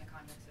in the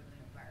context of the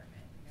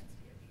environment against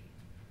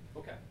DOD?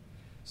 Okay.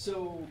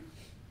 So,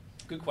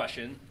 good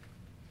question.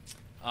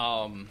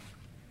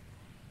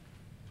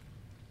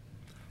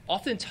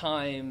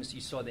 Oftentimes, you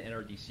saw the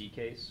NRDC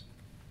case.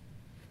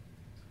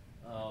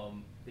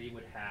 They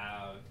would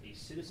have a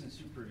citizen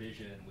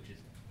supervision, which is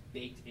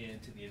baked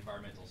into the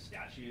environmental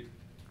statute.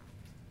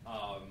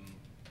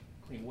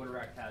 Clean Water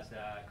Act has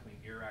that. Clean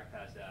Air Act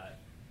has that.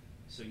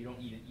 so you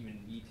don't even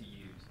need to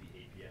use the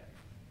APA.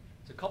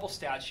 So a couple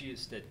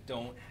statutes that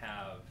don't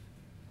have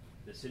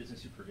the citizen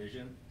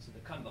supervision, so the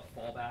kind of the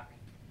fallback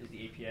is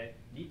the APA.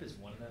 NEPA is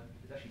one of them.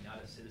 There's actually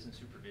not a citizen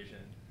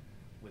supervision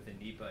within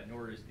NEPA,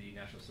 nor is the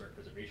National Historic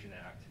Preservation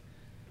Act.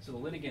 So the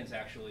litigants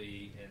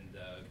actually, in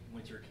the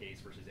Winter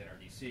case versus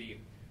NRDC,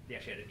 they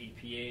actually had an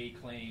APA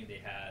claim,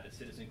 they had a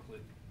citizen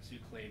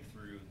suit claim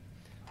through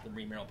the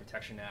Marine Mammal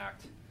Protection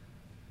Act.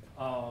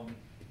 So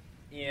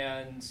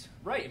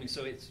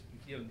it's,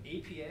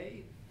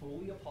 APA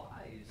fully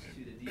applies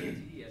to the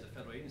DOT as a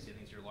federal agency. I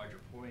think it's your larger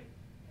point,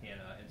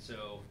 Hannah. And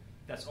so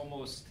that's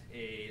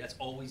that's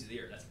always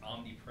there. That's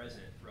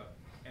omnipresent for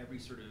every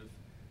sort of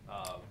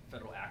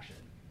federal action.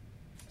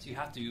 So you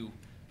have to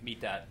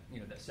meet that,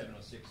 that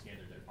 706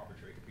 standard, that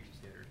arbitrary capricious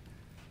standard.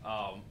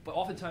 But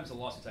oftentimes the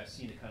lawsuits I've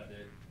seen,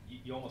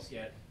 you almost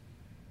get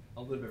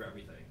a little bit of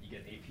everything. You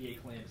get an APA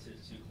claim, a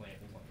citizen suit claim,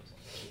 things like those.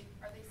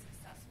 Are they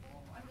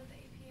successful under the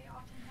APA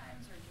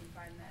oftentimes, or do you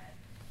find that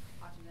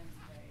oftentimes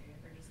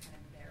they're just kind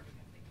of there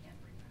because they can't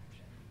bring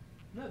action?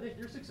 No,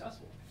 they're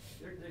successful.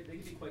 They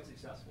can be quite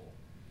successful.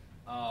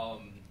 I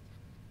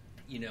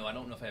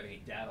don't know if I have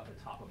any data off the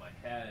top of my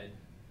head,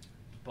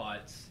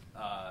 but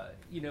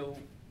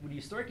when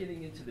you start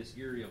getting into this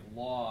area of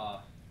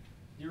law,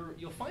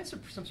 you'll find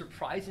some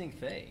surprising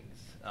things.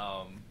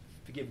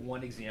 To give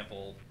one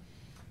example,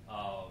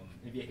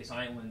 in Vieques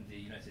Island, the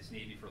United States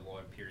Navy for a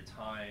long period of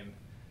time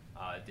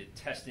did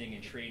testing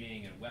and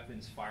training and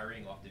weapons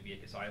firing off the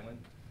Vieques Island.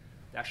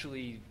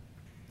 Actually,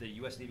 the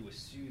U.S. Navy was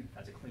sued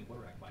as a Clean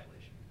Water Act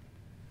violation,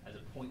 as a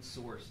point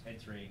source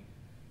entering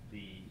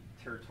the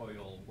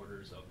territorial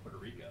waters of Puerto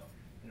Rico,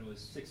 and it was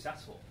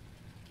successful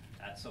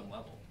at some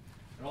level.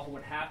 And often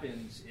what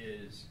happens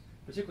is,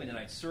 particularly in the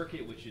Ninth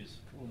Circuit, which is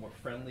a little more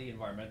friendly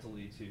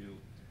environmentally to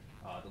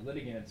the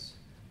litigants,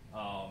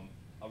 a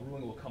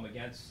ruling will come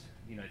against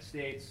the United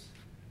States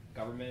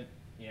government,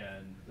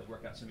 and they'll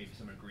work out maybe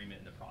some agreement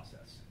in the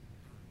process.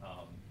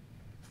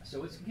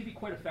 So it can be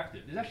quite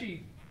effective. There's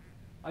actually,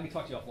 I can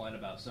talk to you offline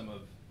about some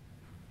of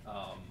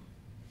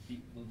the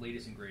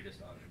latest and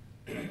greatest on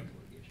environmental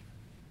litigation.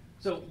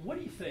 So what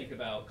do you think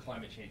about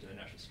climate change and the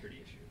national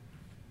security issue?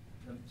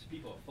 Some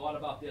people have thought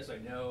about this, I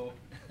know.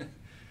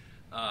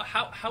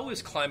 How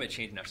is climate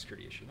change a national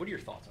security issue? What are your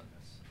thoughts on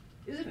this?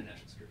 Is it a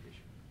national security issue?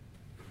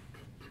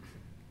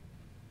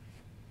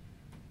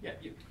 Yeah,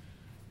 you.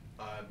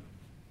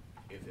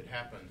 If it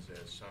happens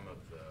as some of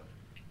the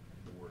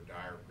more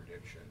dire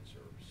predictions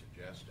are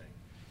suggesting,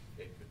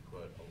 it could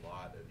put a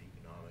lot of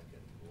economic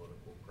and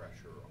political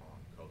pressure on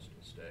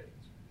coastal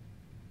states.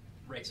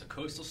 Right, so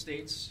coastal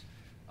states,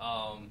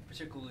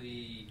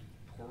 particularly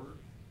poorer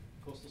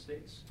coastal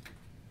states.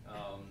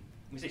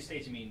 When we say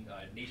states, you mean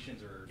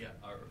nations or...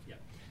 Yeah.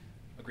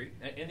 Agreed.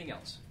 Anything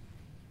else?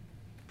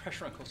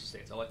 Pressure on coastal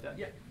states. I like that.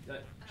 Yeah.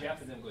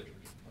 Jeff, and then we'll go to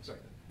Georgia. I'm sorry.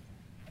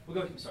 We'll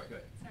go. Sorry. Go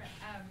ahead. Sorry.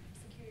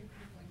 Security of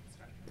critical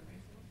infrastructure and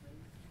resources.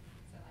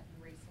 So like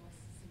resource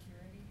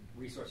security.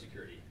 Resource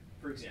security,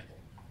 for example.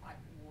 Like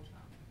water.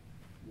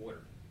 Water.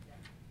 Yeah.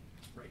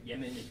 Right.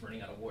 Yemen is running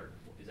out of water.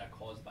 Is that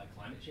caused by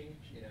climate change?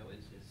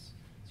 Is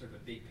sort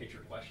of a big picture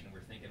question, and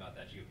we're thinking about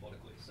that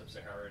geopolitically.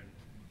 Sub-Saharan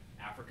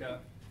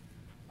Africa.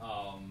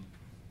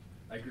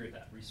 I agree with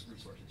that.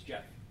 Resources.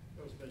 Jeff.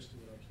 That was basically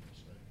what I was going to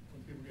say.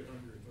 When people get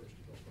hungry and thirsty,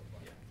 they'll start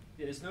buying.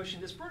 Yeah.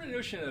 This broader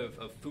notion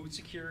of food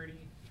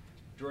security.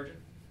 Georgia?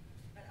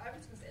 I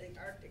was going to say the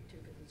Arctic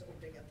too, because it's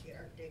opening up the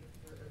Arctic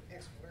for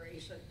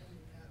exploration and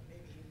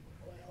maybe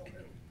oil or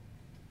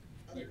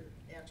other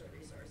natural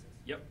resources.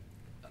 Yep.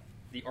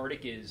 The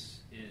Arctic is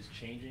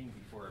changing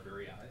before our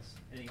very eyes.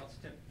 Anything else,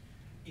 Tim?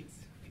 It's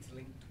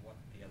linked to what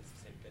the others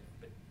said,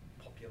 but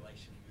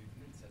population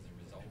movements as a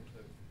result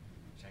of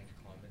changed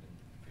climate and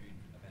food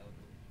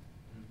availability.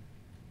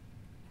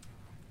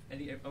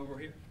 Any over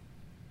here?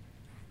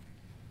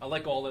 I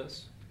like all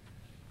those.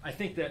 I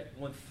think that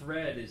one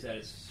thread is that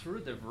it's sort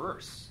of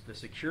diverse, the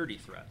security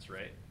threats,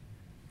 right?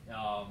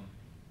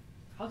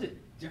 How's it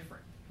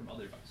different from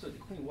other? So the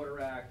Clean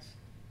Water Act,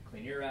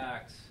 Clean Air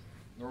Act,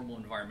 normal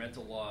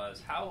environmental laws.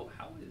 How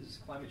is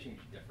climate change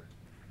different?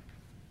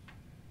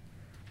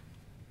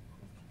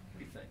 What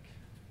do you think?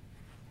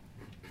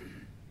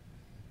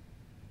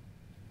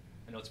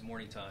 I know it's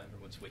morning time.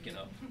 Everyone's waking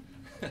up.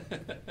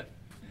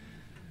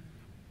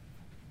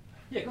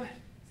 Yeah, go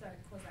ahead. So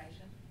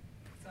causation.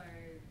 So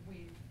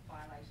with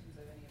violations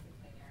of any of the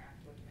Clean Air Act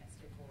or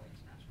domestic or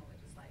international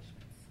legislation,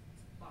 it's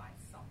by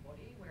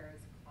somebody, whereas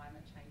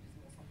climate change is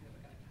more something that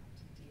we're going to have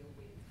to deal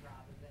with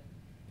rather than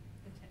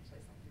potentially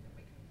something that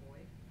we can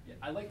avoid. Yeah,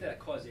 I like that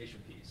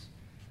causation piece.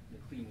 In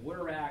the Clean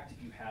Water Act,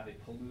 if you have a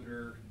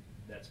polluter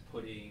that's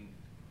putting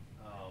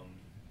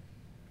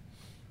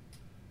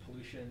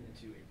pollution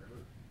into a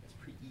river, it's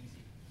pretty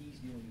easy. He's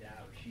doing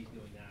that or she's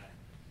doing that.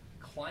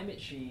 Climate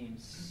change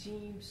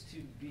seems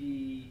to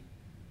be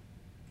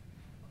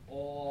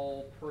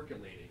all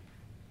percolating,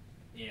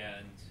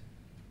 and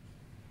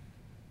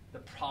the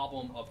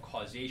problem of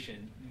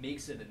causation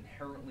makes it an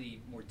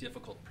inherently more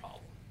difficult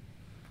problem.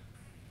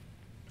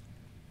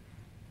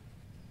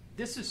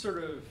 This is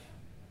sort of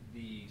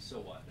the so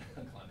what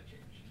on climate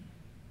change.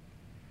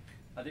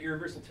 The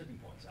irreversible tipping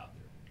points out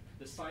there.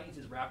 The science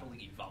is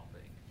rapidly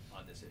evolving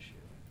on this issue.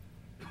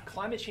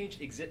 Climate change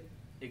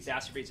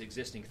exacerbates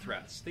existing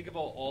threats. Think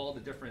about all the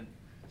different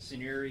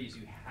scenarios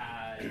you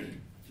had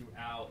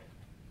throughout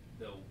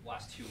the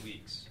last 2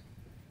 weeks.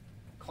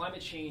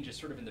 Climate change is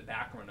sort of in the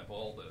background of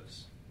all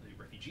those. The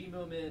refugee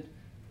movement,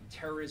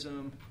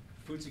 terrorism,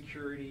 food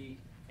security,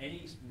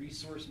 any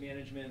resource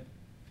management.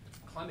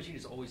 Climate change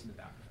is always in the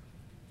background.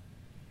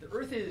 The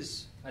Earth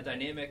is a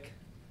dynamic,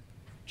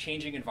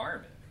 changing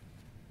environment.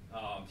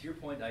 To your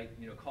point,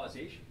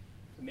 causation.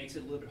 It makes it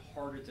a little bit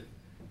harder to.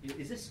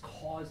 Is this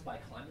caused by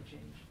climate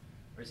change,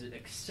 or is it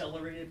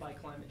accelerated by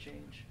climate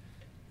change?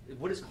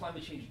 What is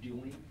climate change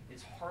doing?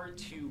 It's hard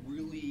to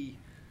really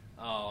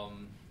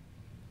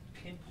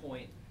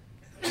pinpoint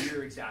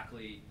where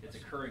exactly it's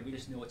occurring. We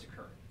just know it's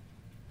occurring.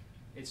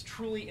 It's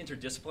truly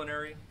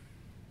interdisciplinary.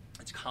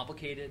 It's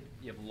complicated.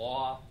 You have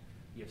law,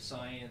 you have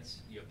science,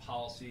 you have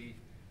policy.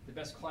 The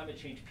best climate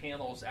change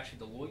panel is actually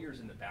the lawyers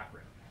in the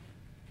background,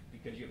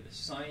 because you have the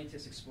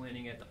scientists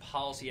explaining it, the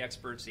policy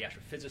experts, the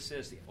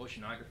astrophysicists, the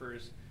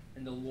oceanographers,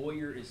 and the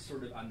lawyer is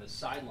sort of on the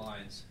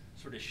sidelines,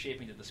 sort of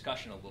shaping the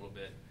discussion a little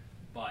bit.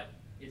 But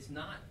it's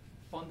not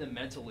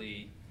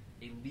fundamentally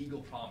a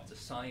legal problem. It's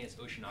a science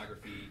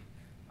oceanography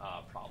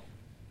problem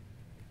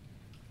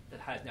that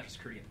has national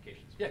security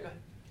implications. Yeah, go ahead.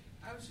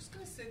 I was just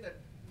going to say that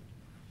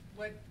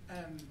what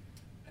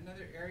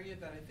another area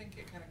that I think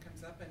it kind of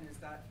comes up in is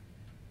that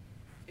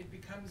it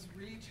becomes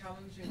really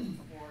challenging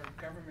for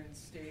governments,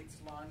 states,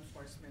 law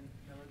enforcement,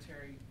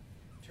 military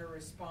to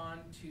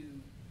respond to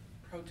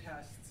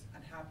protests,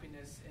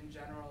 unhappiness in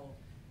general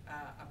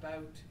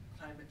about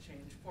climate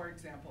change. For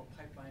example,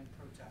 pipeline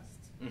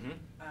protests. Mm-hmm.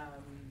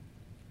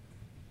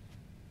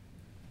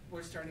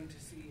 We're starting to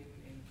see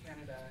in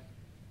Canada,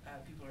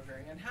 people are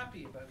very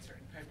unhappy about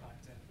certain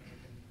pipelines that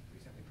have been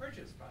recently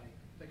purchased by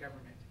the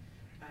government.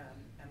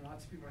 And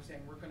lots of people are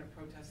saying, we're going to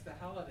protest the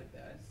hell out of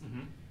this.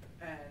 Mm-hmm.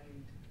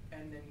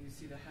 And then you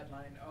see the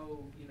headline,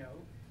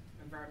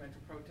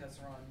 environmental protests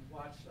are on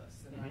watch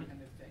lists and that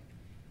kind of thing.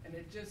 And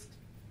it just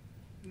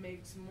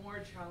makes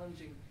more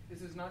challenging.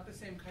 This is not the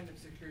same kind of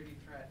security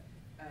threat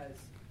as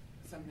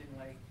something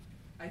like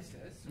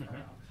ISIS or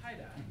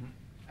Al-Qaeda.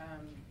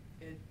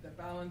 The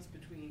balance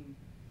between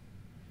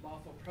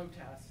lawful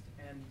protest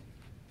and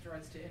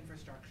threats to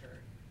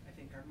infrastructure, I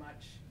think, are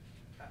much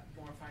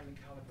more finely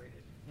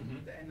calibrated.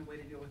 And the way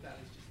to deal with that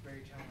is just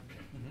very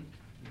challenging.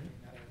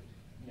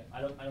 Yeah,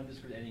 I don't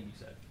disagree with anything you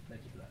said.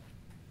 Thank you for that.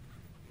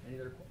 Any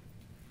other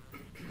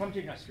questions? Climate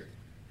change, not security.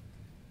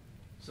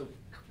 So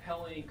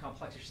compelling,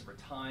 complex issues over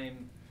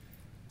time.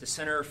 The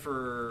Center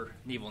for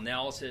Naval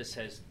Analysis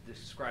has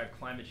described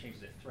climate change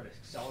as a threat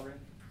accelerant,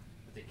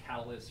 as a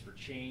catalyst for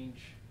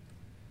change.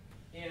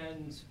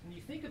 And when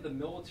you think of the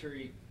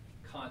military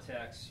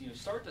context,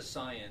 start the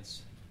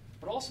science,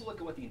 but also look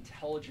at what the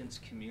intelligence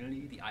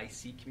community, the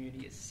IC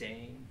community, is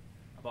saying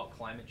about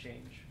climate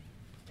change.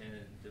 And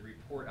the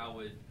report I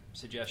would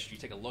suggest you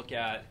take a look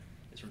at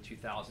is from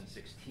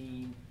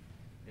 2016.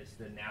 It's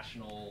the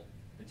National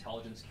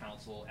Intelligence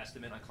Council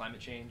estimate on climate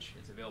change.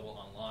 It's available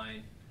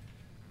online.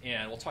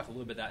 And we'll talk a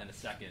little bit about that in a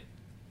second.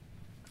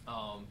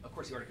 Of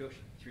course, the Arctic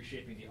Ocean. It's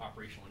reshaping the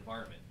operational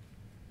environment.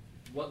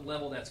 What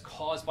level that's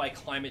caused by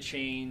climate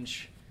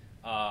change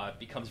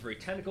becomes very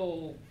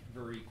technical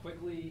very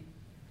quickly,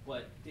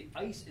 but the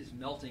ice is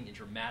melting in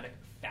dramatic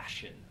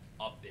fashion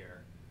up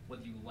there,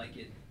 whether you like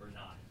it or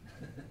not.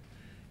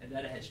 And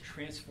that it has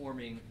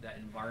transforming that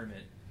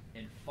environment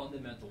in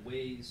fundamental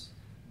ways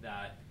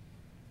that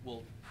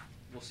we'll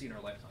see in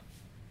our lifetime.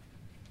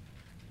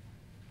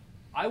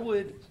 I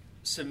would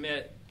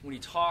submit, when you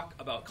talk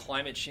about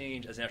climate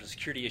change as a national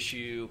security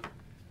issue,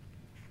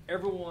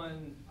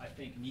 everyone, I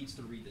think, needs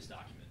to read this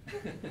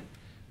document.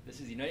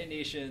 This is the United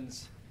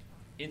Nations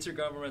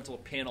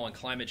Intergovernmental Panel on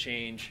Climate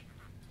Change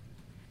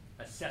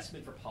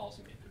Assessment for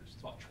Policymakers. It's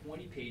about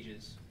 20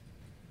 pages.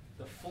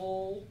 The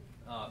full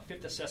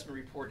fifth assessment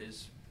report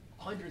is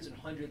hundreds and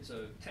hundreds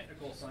of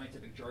technical,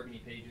 scientific,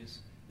 jargony pages.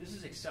 This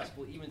is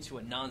accessible even to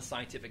a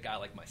non-scientific guy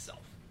like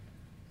myself.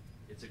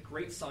 It's a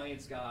great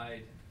science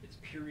guide. It's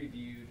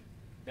peer-reviewed,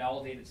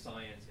 validated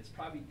science. It's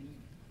probably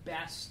the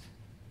best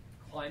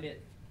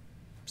climate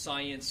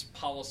science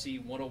policy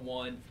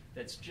 101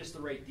 that's just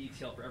the right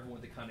detail for everyone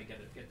to kind of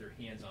get their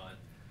hands on,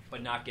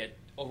 but not get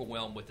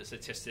overwhelmed with the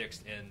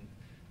statistics and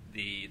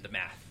the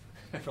math,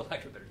 for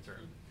lack of a better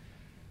term.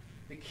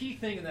 The key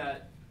thing in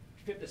that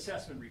fifth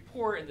assessment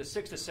report and the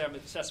sixth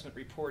assessment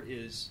report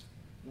is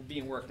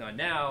being worked on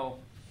now.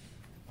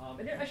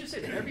 And I should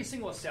say that every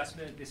single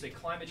assessment, they say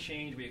climate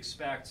change, we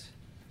expect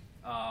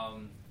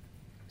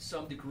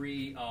some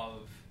degree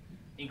of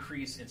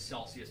increase in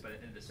Celsius by the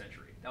end of the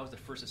century. That was the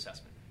first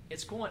assessment.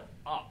 It's going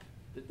up.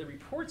 The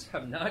reports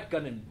have not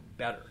gotten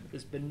better.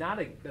 It's been been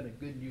a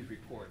good news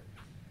report.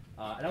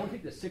 And I don't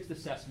think the sixth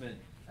assessment,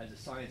 as the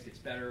science gets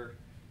better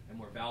and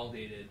more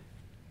validated,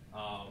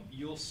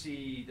 you'll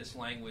see this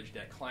language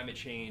that climate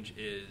change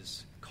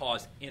is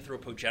caused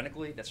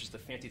anthropogenically. That's just a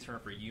fancy term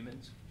for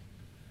humans.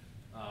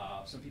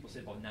 Some people say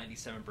about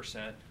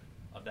 97%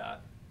 of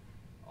that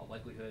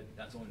likelihood.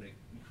 That's only to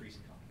increase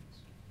in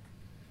confidence.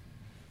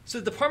 So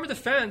the Department of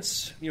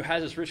Defense,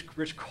 has this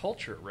rich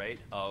culture, right,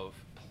 of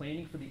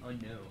planning for the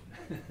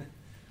unknown,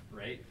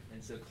 right?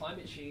 And so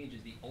climate change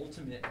is the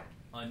ultimate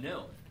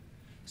unknown.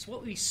 So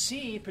what we've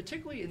seen,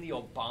 particularly in the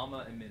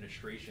Obama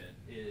administration,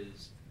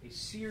 is a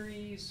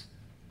series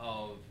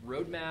of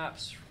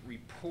roadmaps,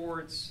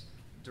 reports,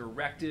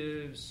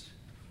 directives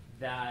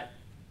that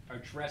are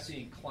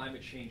addressing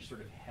climate change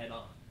sort of head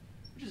on,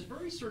 which is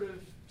very sort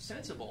of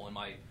sensible in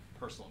my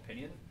personal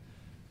opinion.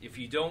 If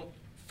you don't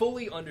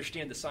fully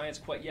understand the science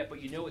quite yet, but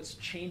it's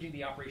changing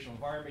the operational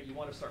environment, you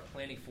want to start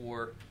planning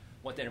for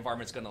what that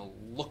environment's going to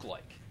look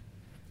like.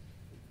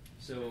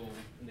 So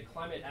in the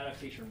Climate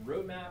Adaptation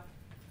Roadmap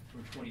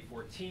from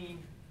 2014,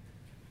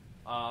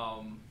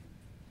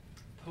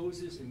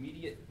 poses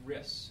immediate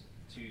risks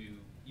to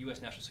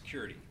U.S. national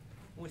security.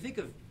 When we think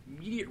of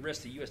immediate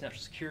risks to U.S.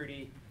 national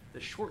security, the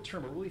short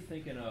term, we're really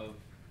thinking of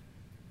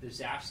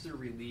disaster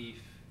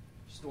relief,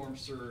 storm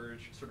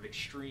surge, sort of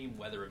extreme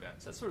weather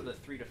events. That's sort of the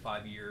 3 to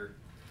 5 year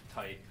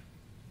type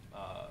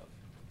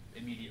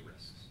immediate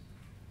risks.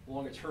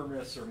 Longer term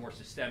risks are more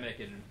systemic,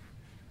 and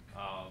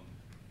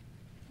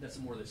that's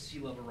more the sea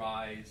level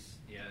rise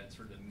and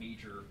sort of the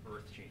major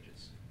earth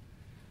changes.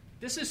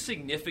 This is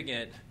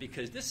significant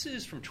because this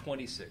is from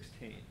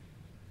 2016.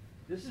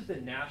 This is the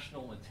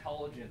National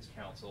Intelligence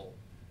Council,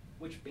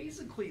 which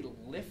basically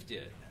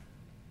lifted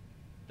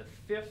the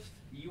 5th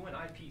UN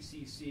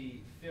IPCC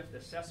 5th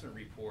assessment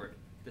report,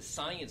 the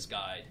science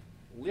guide,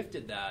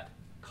 lifted that,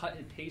 cut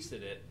and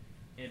pasted it,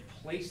 and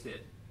placed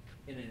it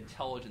in an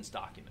intelligence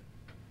document.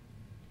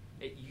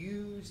 It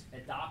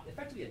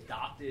effectively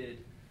adopted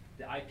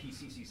the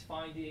IPCC's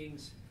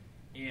findings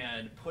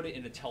and put it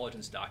in an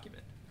intelligence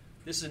document.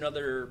 This is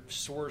another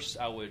source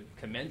I would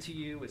commend to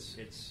you.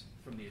 It's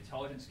from the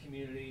intelligence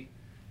community.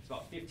 It's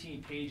about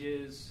 15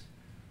 pages.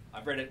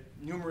 I've read it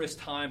numerous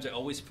times. I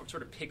always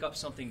sort of pick up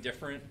something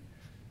different.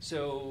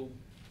 So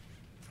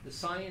the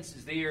science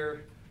is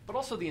there, but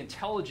also the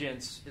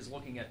intelligence is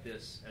looking at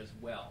this as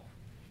well.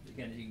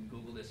 Again, you can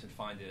Google this and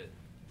find it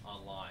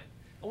online.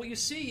 And what you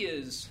see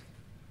is,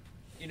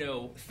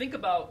 think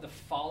about the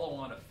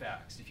follow-on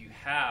effects. If you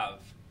have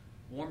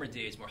warmer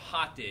days, more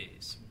hot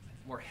days,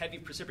 more heavy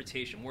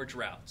precipitation, more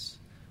droughts,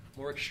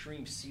 more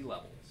extreme sea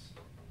levels,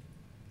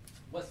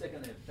 what's that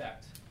going to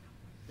affect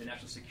the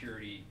national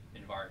security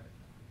environment?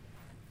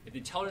 If the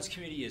intelligence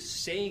community is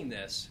saying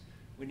this,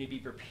 we need to be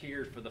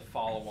prepared for the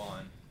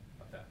follow-on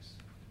effects.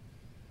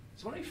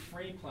 So when I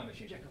frame climate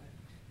change, go ahead.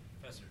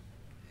 Professor,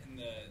 in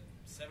the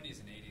 70s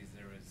and 80s,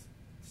 there was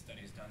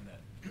studies done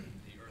that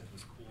the Earth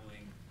was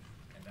cooling,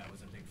 and that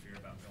was a big fear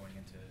about going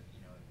into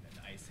an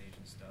ice age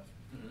and stuff.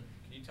 Mm-hmm.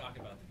 Can you talk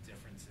about the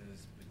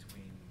differences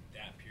between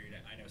that period?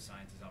 I know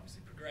science has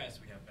obviously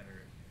progressed. We have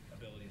better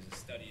abilities to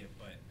study it,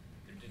 but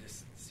there did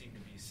seem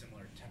to be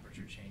similar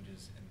temperature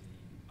changes in the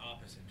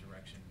opposite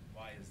direction.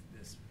 Why is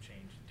this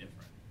change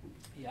different?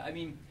 Yeah,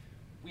 we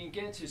can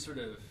get into sort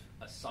of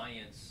a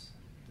science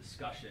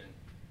discussion.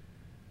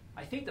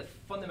 I think the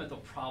fundamental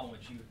problem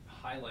which you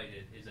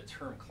highlighted is the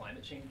term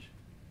climate change.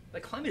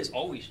 Like, climate is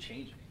always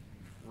changing,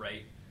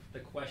 right? The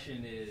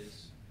question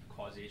is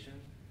causation,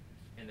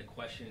 and the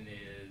question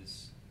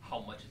is how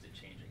much is it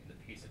changing, and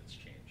the pace of its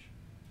change.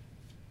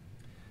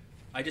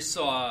 I just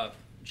saw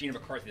Gina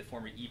McCarthy, the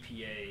former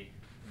EPA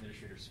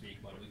administrator, speak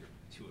about a week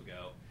or two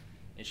ago,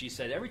 and she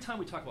said every time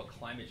we talk about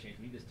climate change,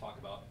 we need to talk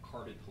about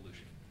carbon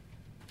pollution,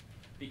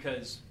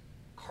 because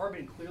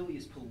carbon clearly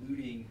is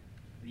polluting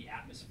the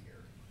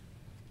atmosphere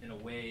in a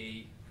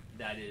way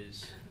that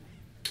is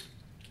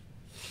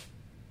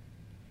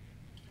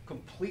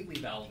completely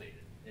validated.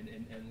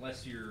 And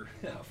unless you're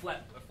a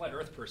flat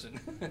Earth person,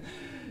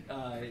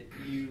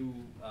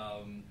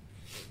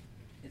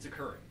 it's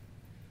occurring.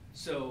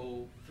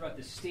 So throughout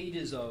the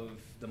stages of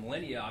the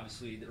millennia,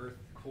 obviously the Earth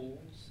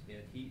cools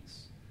and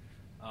heats.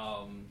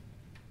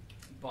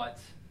 But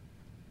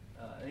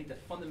I think the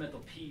fundamental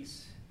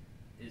piece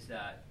is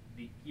that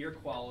the air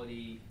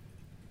quality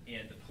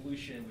and the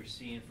pollution we're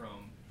seeing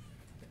from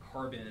the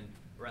carbon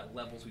are at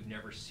levels we've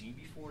never seen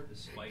before,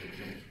 despite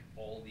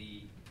all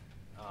the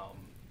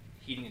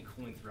heating and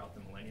cooling throughout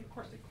the millennium. Of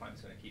course, the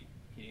climate's going to keep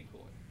heating and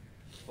cooling.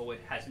 But what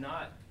has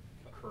not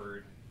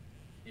occurred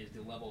is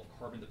the level of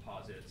carbon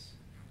deposits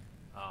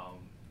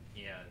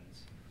and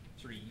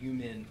sort of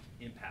human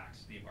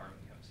impacts to the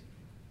environment we haven't seen.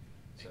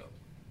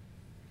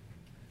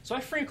 So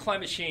I frame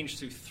climate change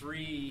through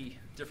 3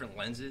 different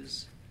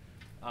lenses.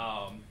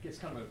 It's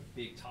kind of a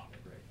big topic,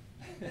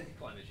 right?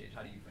 Climate change,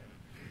 how do you frame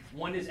it?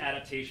 One is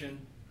adaptation,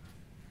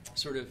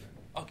 sort of.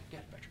 Oh, yeah,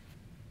 Patrick.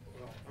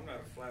 Well, I'm not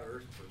a flat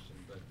Earth person,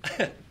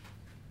 but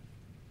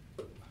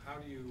how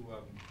do you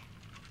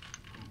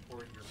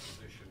comport your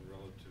position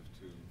relative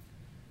to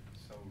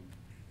some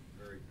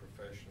very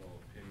professional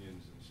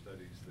opinions and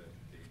studies that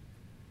the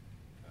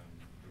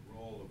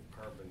role of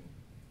carbon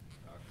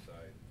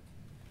dioxide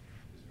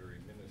is very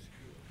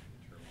minuscule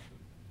in terms of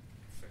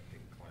affecting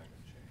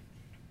climate change?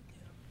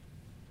 Yeah.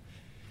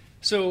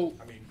 So,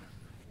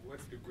 what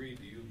degree degree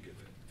do you give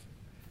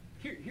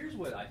it? Here's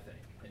what I think,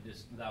 and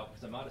just without,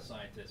 because I'm not a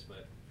scientist,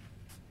 but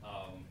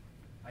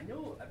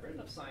I've read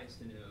enough science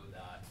to know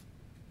that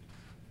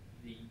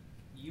the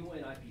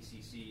UN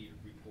IPCC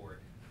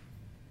report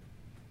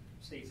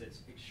states that it's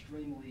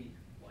extremely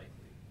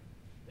likely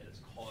that it's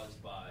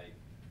caused by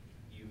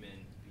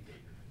human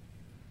behavior.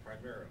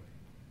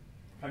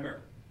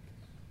 Primarily.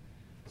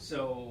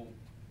 So.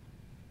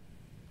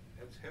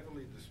 That's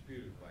heavily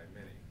disputed by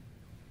many.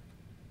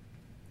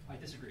 I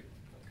disagree.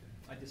 Okay.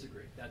 I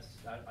disagree. I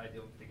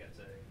don't think that's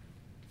a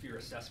fair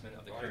assessment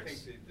of the Well, current. I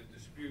think the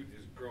dispute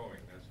is growing.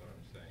 That's what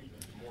I'm saying.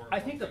 There's more and I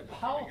more think the people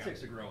coming politics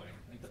out. are growing.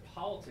 I think the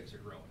politics are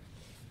growing,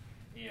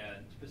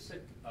 and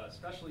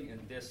especially in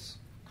this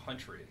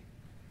country.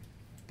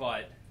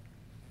 But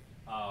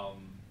I'll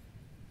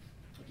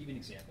give you an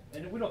example.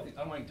 And we don't.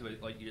 I don't want to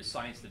do a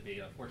science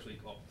debate. Unfortunately,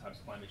 oftentimes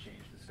climate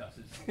change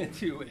discusses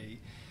into a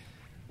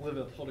little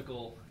bit of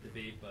political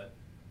debate. But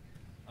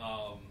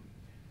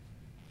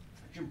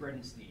Jim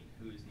Bridenstine,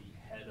 who is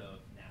the head of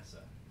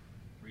NASA,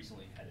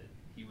 recently headed.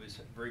 He was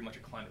very much a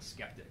climate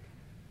skeptic.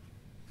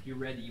 He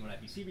read the UN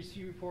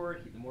IPCC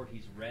report. The more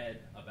he's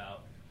read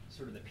about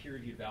sort of the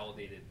peer-reviewed,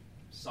 validated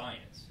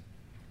science,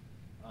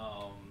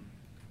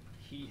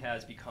 he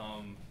has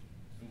become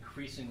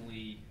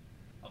increasingly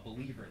a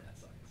believer in that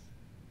science.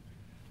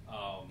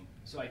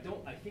 So I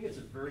think it's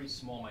a very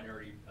small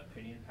minority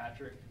opinion,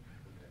 Patrick,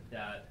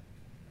 that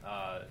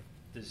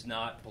does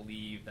not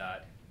believe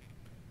that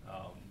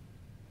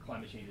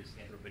climate change is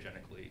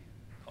anthropogenically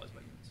caused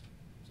by humans.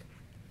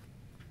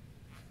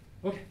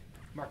 So. Okay,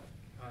 Mark.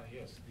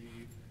 Yes,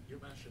 you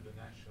mentioned the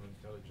National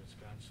Intelligence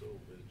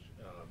Council, which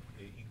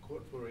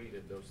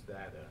incorporated those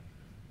data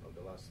of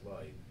the last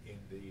slide in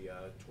the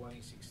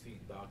 2016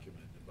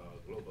 document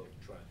about global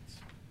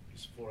trends.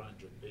 It's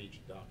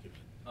 400-page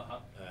document,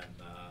 and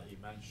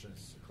it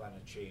mentions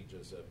climate change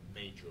as a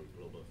major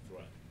global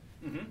threat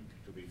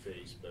to be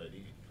faced, but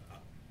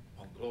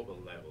on global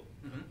level,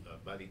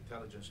 by the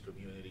intelligence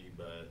community,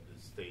 by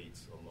the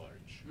states at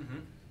large.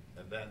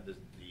 And then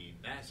the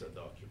NASA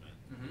document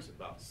is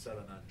about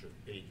 700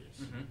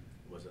 pages.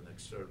 It was an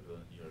excerpt of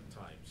the New York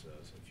Times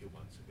a few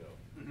months ago.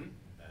 And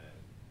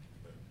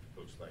it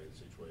looks like the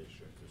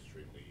situation is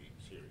extremely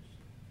serious.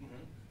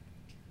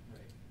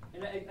 Right.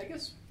 And I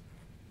guess,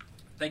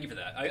 thank you for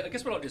that. I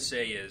guess what I'll just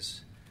say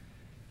is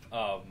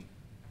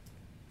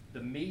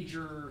the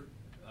major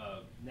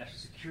national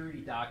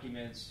security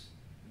documents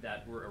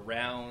that were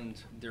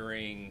around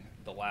during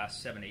the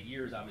last 7-8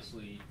 years,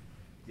 obviously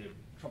the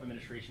Trump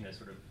administration has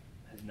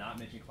not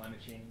mentioned climate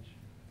change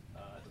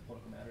as a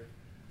political matter.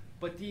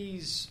 But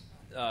these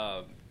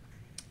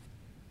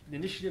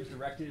initiatives,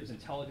 directives,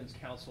 intelligence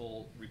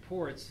council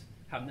reports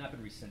have not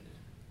been rescinded,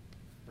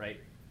 right,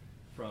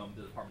 from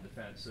the Department of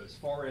Defense. So as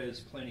far as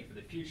planning for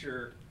the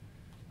future,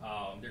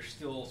 they're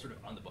still sort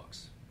of on the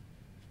books.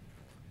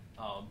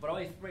 But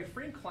when I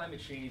frame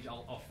climate change,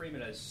 I'll frame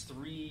it as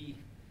three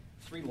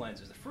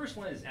lenses. The first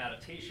one is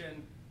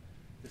adaptation.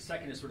 The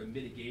second is sort of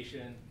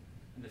mitigation.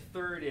 And the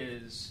third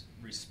is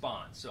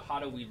response. So how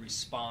do we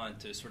respond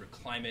to sort of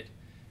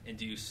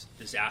climate-induced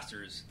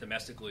disasters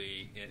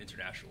domestically and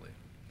internationally?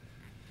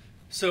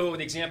 So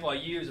the example I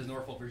use is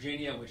Norfolk,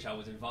 Virginia, which I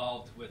was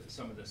involved with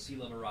some of the sea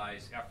level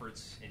rise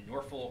efforts in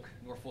Norfolk.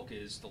 Norfolk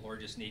is the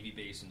largest Navy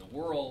base in the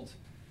world.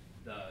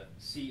 The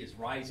sea is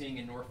rising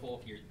in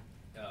Norfolk.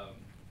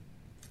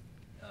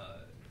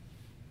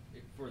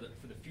 For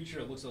the future,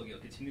 it looks like it'll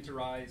continue to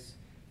rise,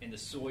 and the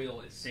soil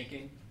is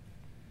sinking.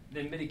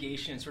 Then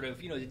mitigation,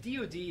 the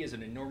DoD is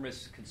an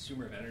enormous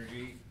consumer of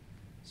energy,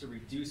 so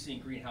reducing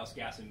greenhouse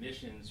gas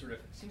emissions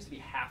seems to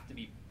have to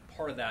be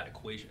part of that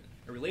equation.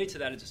 And related to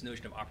that is this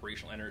notion of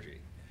operational energy.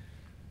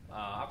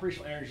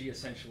 Operational energy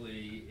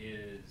essentially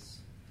is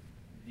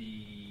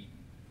the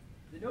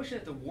notion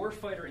that the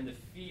warfighter in the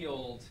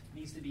field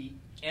needs to be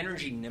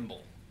energy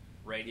nimble,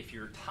 right? If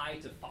you're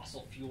tied to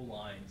fossil fuel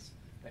lines,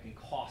 that can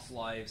cost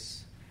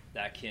lives,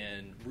 that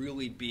can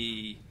really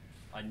be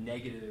a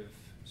negative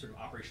sort of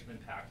operational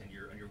impact on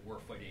your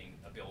warfighting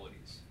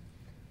abilities.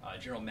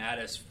 General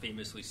Mattis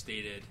famously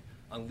stated,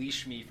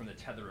 "Unleash me from the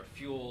tether of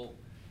fuel,"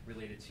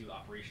 related to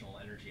operational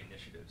energy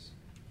initiatives.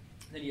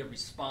 And then you have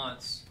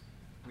response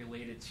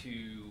related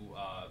to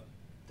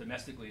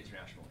domestically,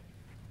 internationally.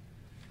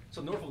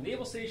 So Norfolk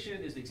Naval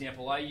Station is the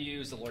example I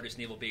use, the largest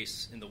naval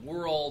base in the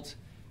world.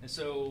 And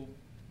so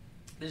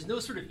there's no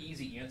sort of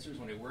easy answers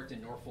when I worked in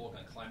Norfolk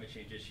on climate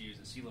change issues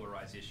and sea level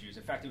rise issues.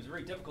 In fact, it was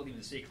very difficult even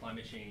to say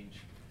climate change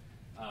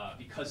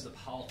because of the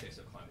politics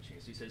of climate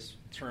change. So he says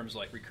terms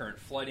like recurrent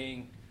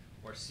flooding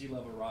or sea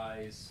level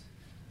rise.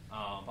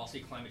 I'll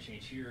say climate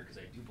change here because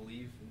I do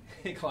believe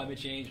in climate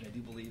change and I do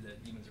believe that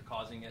humans are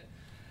causing it.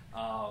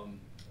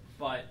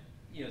 But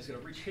it's got a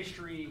rich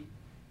history.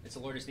 It's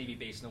the largest Navy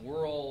base in the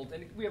world,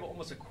 and we have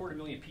almost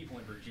 250,000 people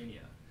in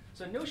Virginia.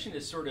 So the notion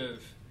is sort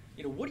of,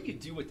 what do you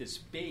do with this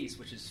base,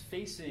 which is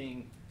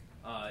facing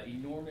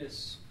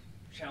enormous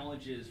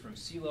challenges from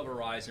sea level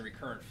rise and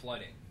recurrent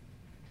flooding?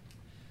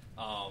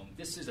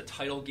 This is a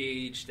tidal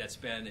gauge that's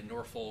been in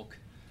Norfolk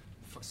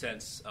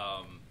since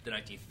the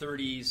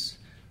 1930s.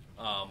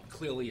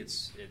 Clearly,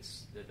 it's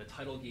the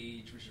tidal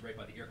gauge, which is right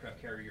by the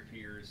aircraft carrier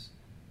piers,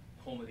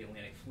 home of the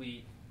Atlantic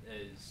Fleet,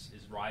 is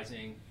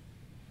rising,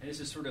 and this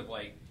is sort of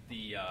like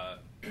the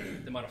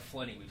amount of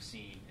flooding we've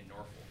seen in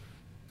Norfolk.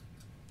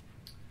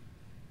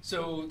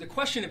 So the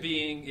question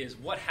being is,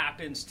 what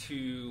happens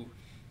to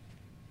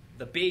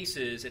the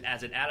bases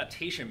as an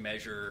adaptation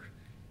measure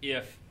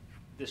if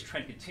this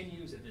trend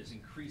continues, if there's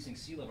increasing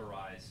sea level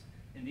rise,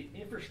 and the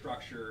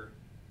infrastructure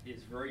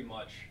is very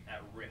much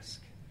at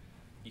risk.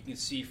 You can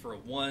see for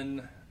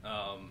one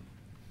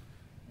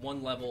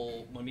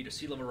level, 1 meter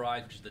sea level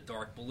rise, which is the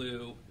dark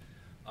blue.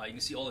 You can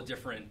see all the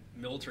different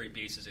military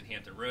bases in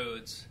Hampton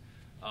Roads,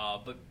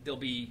 but they'll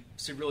be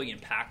severely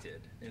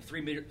impacted. And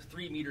 3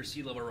 meter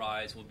sea level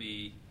rise will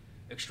be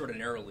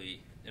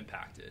extraordinarily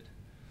impacted.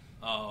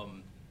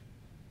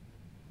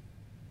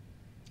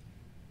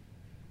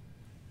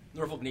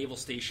 Norfolk Naval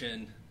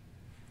Station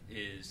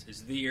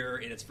is there,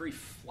 and it's very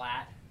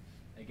flat.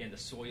 Again, the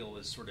soil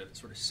is sort of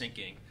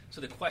sinking.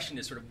 So the question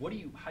is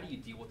how do you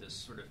deal with this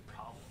sort of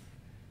problem?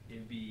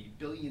 It'd be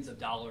billions of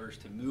dollars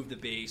to move the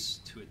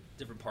base to a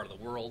different part of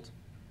the world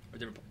or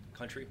different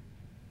country.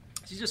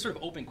 So these are sort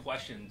of open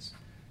questions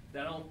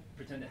that I don't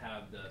pretend to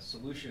have the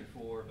solution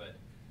for, but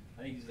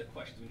I think these are the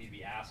questions we need to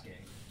be asking.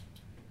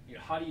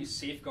 How do you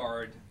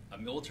safeguard a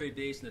military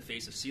base in the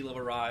face of sea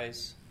level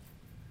rise?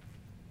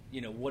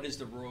 What is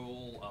the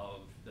role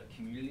of the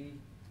community?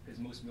 Because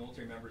most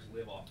military members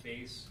live off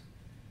base.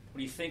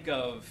 When you think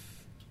of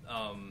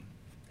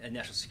a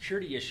national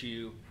security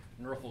issue,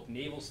 Norfolk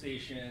Naval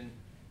Station,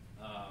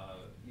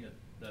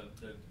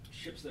 the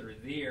ships that are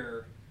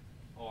there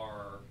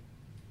are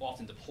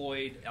often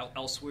deployed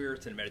elsewhere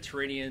to the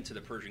Mediterranean, to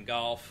the Persian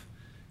Gulf.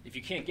 If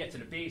you can't get to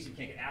the base, you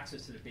can't get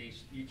access to the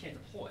base, you can't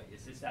deploy.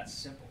 It's that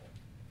simple.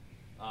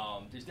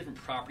 There's different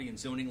property and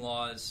zoning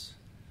laws.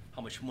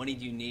 How much money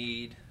do you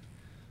need?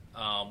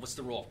 What's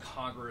the role of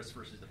Congress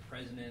versus the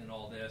president and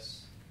all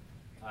this?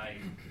 I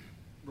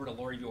wrote a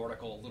law review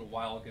article a little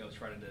while ago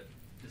trying to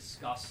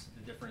discuss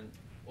the different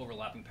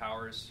overlapping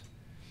powers.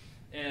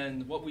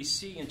 And what we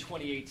see in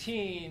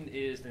 2018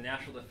 is the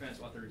National Defense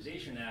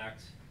Authorization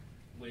Act,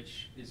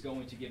 which is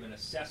going to give an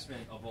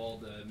assessment of all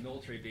the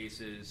military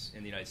bases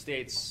in the United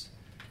States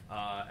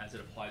as it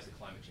applies to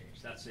climate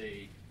change. That's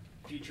a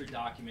future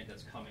document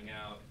that's coming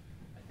out,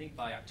 I think,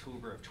 by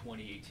October of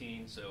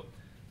 2018. So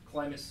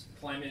climate,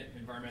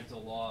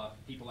 environmental law,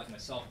 people like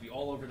myself will be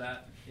all over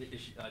that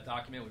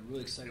document. We're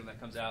really excited when that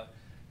comes out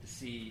to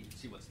see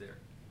what's there.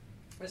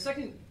 The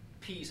second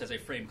piece, as I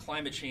frame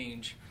climate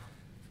change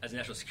as a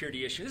national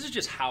security issue, this is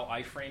just how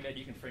I frame it.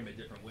 You can frame it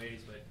different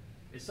ways, but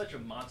it's such a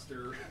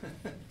monster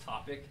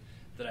topic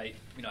that I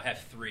have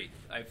three.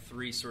 I have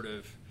three sort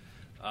of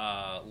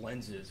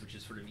lenses, which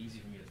is sort of easy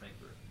for me to think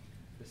through.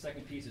 The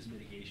second piece is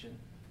mitigation.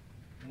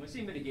 And when we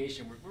say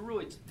mitigation, we're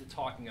really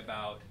talking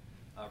about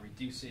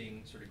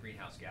reducing sort of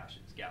greenhouse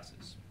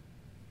gases.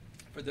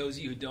 For those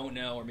of you who don't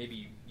know, or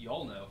maybe you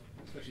all know,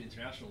 especially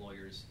international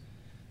lawyers,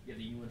 you have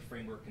the UN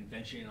Framework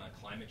Convention on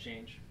Climate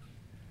Change.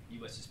 The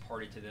U.S. is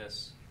party to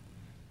this.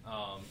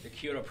 The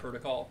Kyoto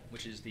Protocol,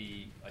 which is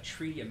a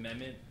treaty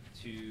amendment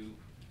to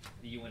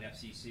the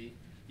UNFCCC.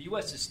 The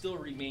U.S. has still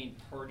remained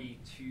party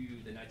to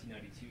the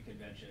 1992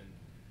 convention.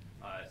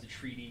 It's a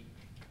treaty.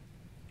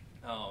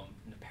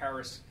 The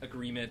Paris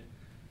Agreement,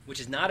 which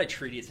is not a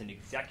treaty, it's an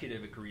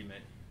executive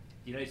agreement.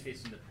 The United States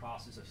is in the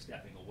process of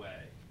stepping away.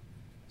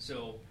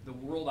 So the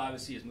world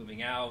obviously is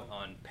moving out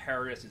on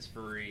Paris. It's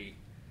very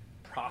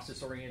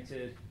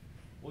process-oriented.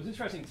 What was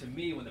interesting to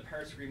me when the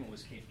Paris Agreement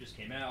just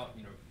came out,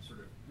 sort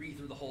of read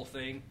through the whole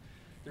thing,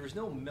 there was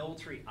no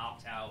military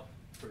opt-out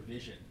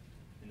provision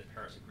in the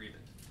Paris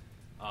Agreement.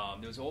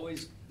 There was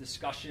always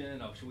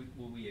discussion of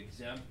will we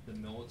exempt the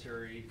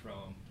military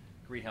from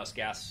greenhouse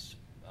gas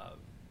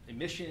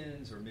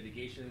emissions or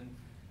mitigation,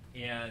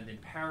 and in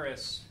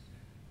Paris,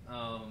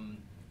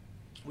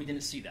 we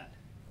didn't see that.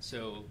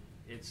 So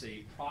it's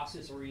a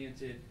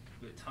process-oriented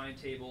with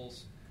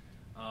timetables,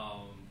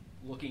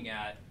 looking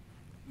at,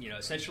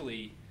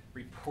 essentially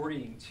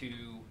reporting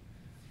to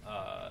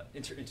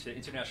into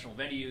international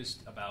venues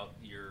about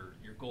your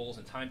goals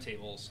and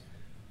timetables.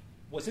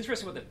 What's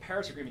interesting about the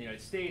Paris Agreement in the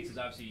United States is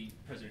obviously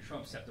President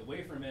Trump stepped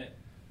away from it,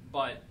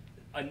 but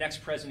a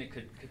next president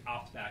could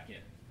opt back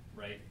in,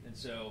 right? And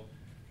so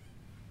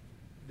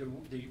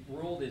the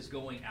world is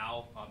going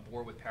out on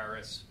board with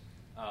Paris.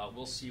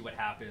 We'll see what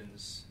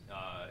happens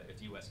if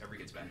the U.S. ever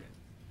gets back in.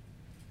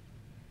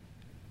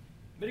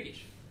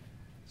 Mitigation.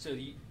 So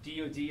the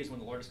DoD is one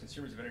of the largest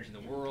consumers of energy in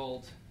the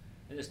world.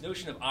 And this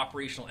notion of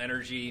operational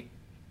energy,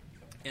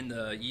 in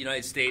the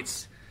United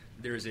States,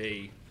 there's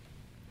a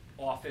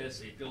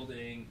office, a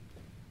building,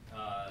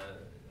 a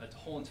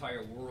whole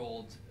entire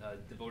world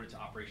devoted to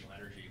operational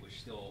energy, which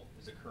still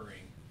is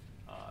occurring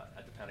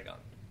at the Pentagon.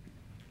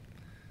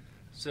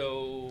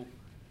 So,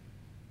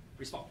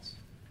 response.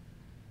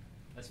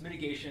 That's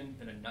mitigation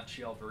in a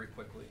nutshell very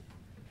quickly.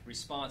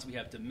 Response, we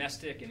have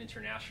domestic and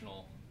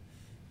international.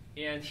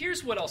 And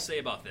here's what I'll say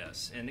about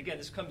this. And again,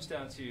 this comes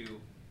down to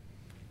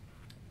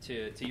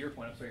your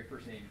point, I'm sorry, your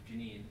first name,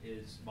 Janine,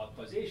 is about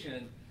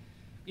causation.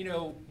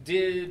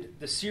 did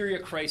the Syria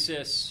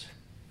crisis,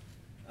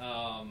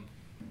 was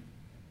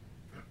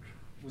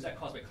that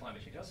caused by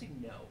climate change? I would say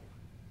no.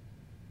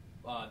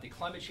 Did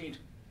climate change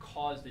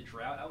cause the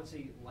drought? I would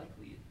say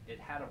likely it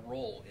had a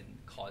role in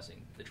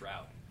causing the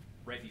drought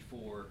right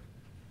before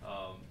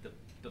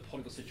the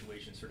political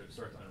situation sort of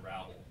started to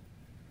unravel.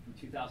 From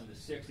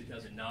 2006 to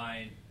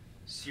 2009,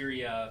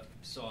 Syria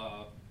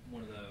saw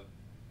one of the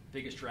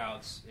biggest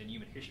droughts in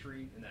human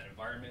history in that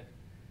environment.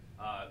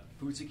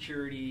 Food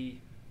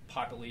security,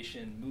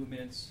 population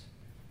movements,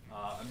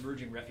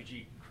 emerging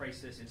refugee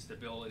crisis,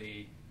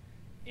 instability,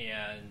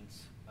 and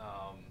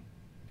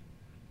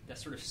that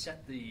sort of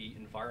set the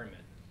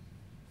environment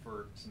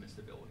for some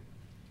instability.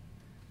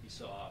 We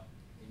saw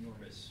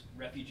enormous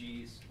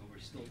refugees, who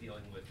we're still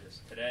dealing with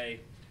this today.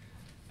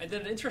 And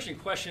then an interesting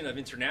question of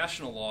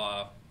international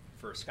law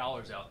for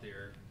scholars out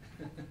there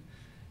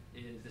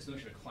is this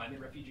notion of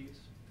climate refugees,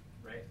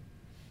 right?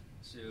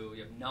 So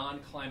you have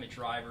non-climate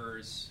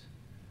drivers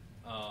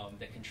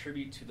that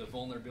contribute to the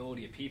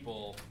vulnerability of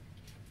people.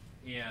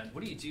 And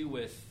what do you do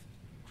with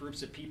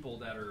groups of people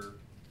that are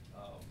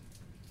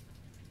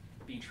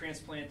being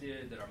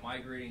transplanted, that are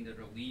migrating, that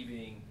are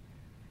leaving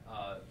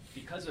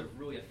because of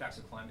really effects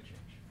of climate change?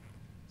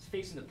 It's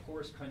facing the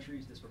poorest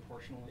countries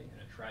disproportionately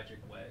in a tragic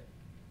way.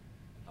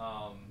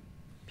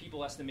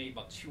 People estimate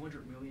about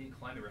 200 million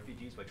climate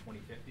refugees by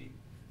 2050.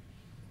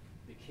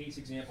 The case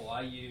example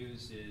I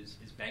use is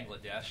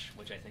Bangladesh,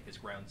 which I think is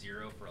ground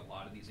zero for a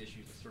lot of these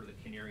issues. It's sort of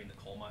the canary in the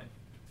coal mine.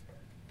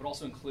 But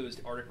also includes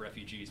the Arctic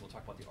refugees. We'll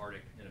talk about the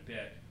Arctic in a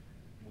bit,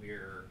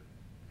 where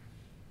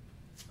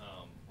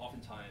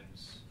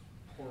oftentimes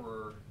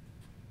poorer,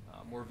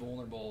 more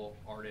vulnerable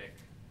Arctic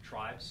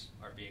tribes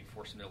are being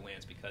forced into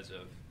lands because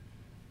of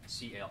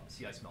sea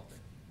ice melting.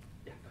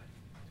 Yeah, go ahead.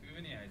 Do we have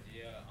any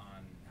idea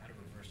on how to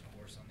reverse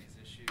course on these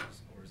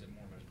issues, or is it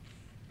more of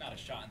not a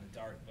shot in the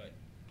dark, but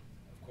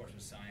of course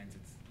with science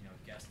it's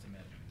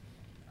guesstimate.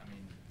 I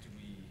mean, do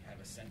we have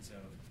a sense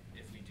of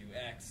if we do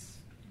X,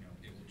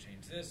 it will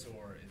change this,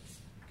 or it's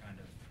kind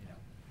of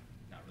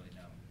not really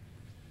known?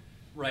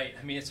 Right.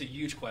 I mean, it's a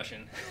huge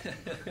question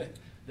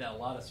that a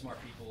lot of smart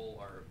people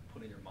are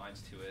putting their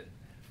minds to it.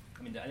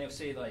 I mean, I would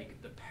say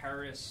like the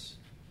Paris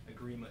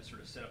Agreement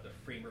sort of set up the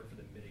framework for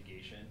the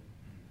mitigation,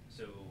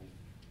 so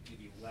you'd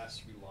be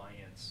less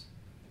reliance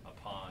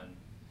upon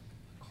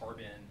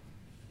carbon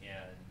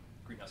and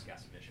greenhouse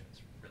gas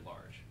emissions writ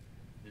large.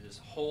 There's this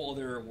whole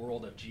other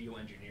world of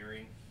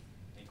geoengineering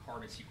and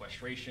carbon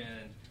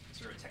sequestration,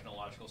 sort of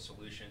technological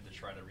solution to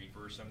try to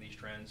reverse some of these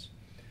trends.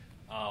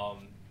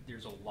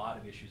 There's a lot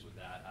of issues with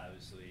that,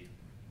 obviously,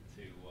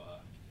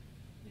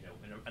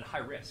 and high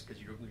risk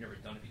because we've never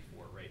done it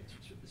before, right?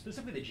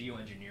 Specifically the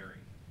geoengineering.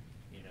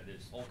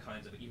 There's all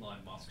kinds of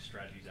Elon Musk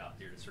strategies out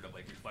there to sort of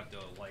like reflect a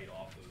light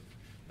off of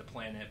the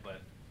planet,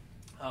 but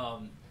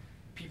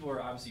people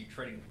are obviously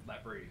treading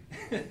that very,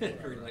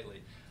 very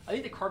lightly. I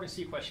think the carbon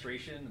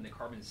sequestration and the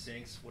carbon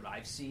sinks, what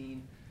I've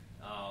seen,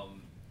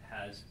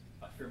 has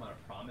a fair amount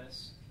of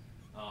promise,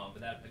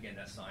 but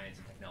that science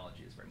and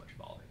technology is very much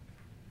evolving.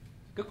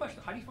 Good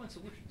question. How do you find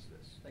solutions to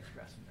this? Thanks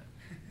for asking that.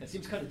 It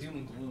seems kind of doom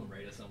and gloom,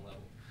 right, at some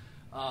level.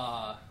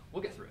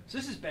 We'll get through it. So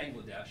this is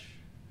Bangladesh.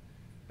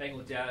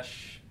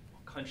 Bangladesh, a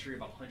country of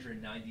about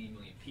 190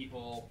 million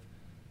people.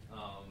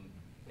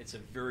 It's a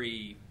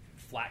very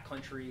flat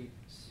country.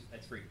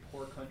 It's a very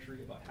poor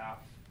country. About half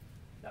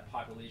that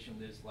population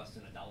lives less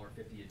than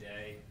 $1.50 a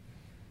day.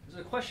 So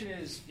the question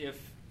is,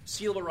 if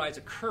sea level rise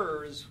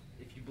occurs,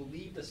 if you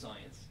believe the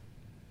science,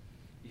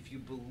 if you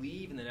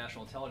believe in the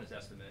National Intelligence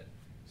Estimate,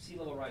 sea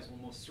level rise will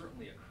most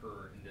certainly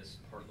occur in this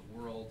part of the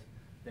world.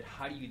 Then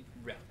how do you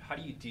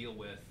deal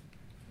with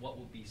what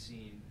will be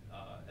seen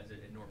as an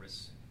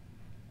enormous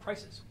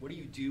crisis? What do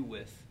you do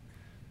with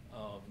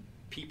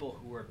people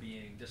who are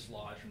being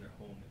dislodged from their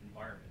home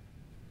environment?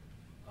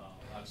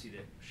 Obviously,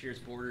 that shares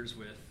borders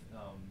with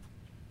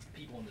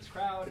people in this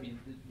crowd. I mean,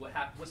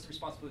 what's the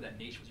responsibility of that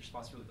nation? What's the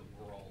responsibility of the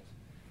world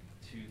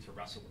to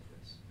wrestle with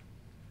this?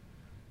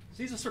 So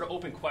these are sort of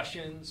open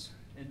questions,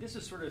 and this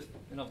is sort of,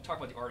 and I'll talk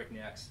about the Arctic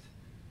next.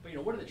 But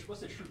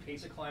what's the true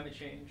pace of climate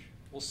change?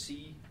 We'll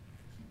see.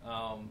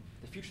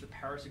 The future of the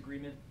Paris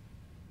Agreement.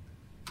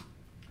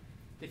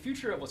 The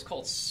future of what's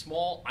called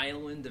small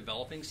island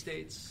developing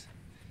states.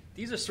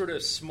 These are sort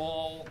of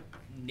small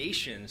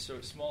nations,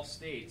 so small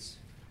states,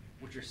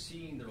 which are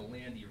seeing their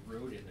land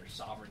eroded, their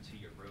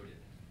sovereignty eroded.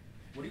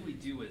 What do we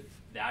do with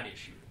that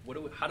issue?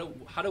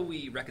 How do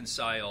we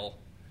reconcile?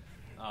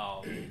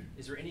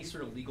 Is there any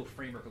sort of legal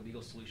framework or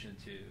legal solution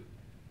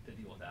to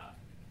deal with that?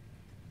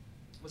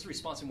 What's the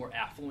response of more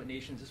affluent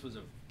nations? This was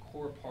a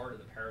core part of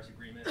the Paris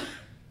Agreement,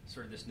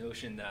 sort of this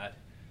notion that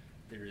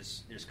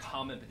there's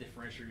common but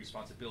differentiated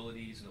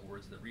responsibilities, in the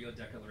words of the Rio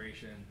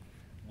Declaration,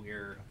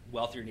 where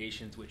wealthier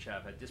nations, which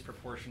have a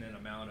disproportionate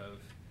amount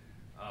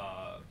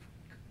of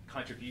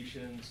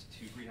contributions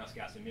to greenhouse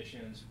gas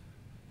emissions,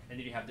 and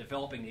then you have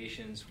developing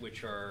nations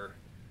which are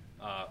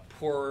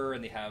poorer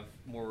and they have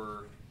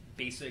more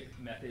basic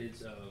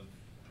methods of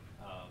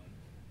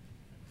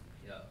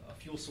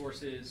fuel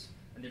sources,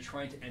 and they're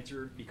trying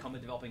to become a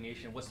developing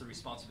nation. What's the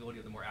responsibility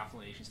of the more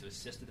affluent nations to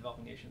assist the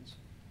developing nations?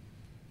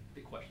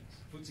 Big questions.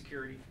 Food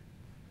security.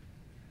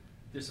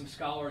 There's some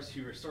scholars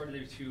who are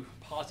starting to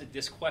posit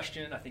this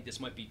question. I think this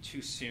might be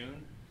too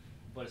soon,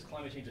 but is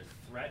climate change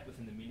a threat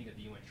within the meaning of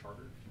the UN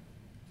Charter?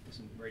 There's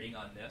some writing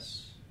on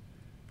this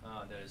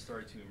that has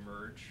started to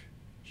emerge,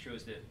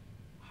 shows that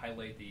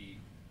highlight the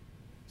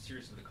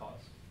seriousness of the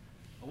cause.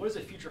 What does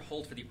the future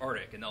hold for the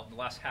Arctic? And the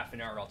last half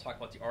an hour, I'll talk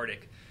about the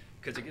Arctic,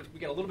 because we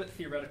get a little bit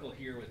theoretical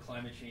here with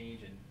climate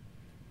change and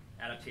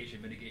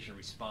adaptation, mitigation,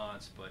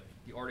 response, but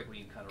the Arctic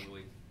we can kind of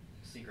really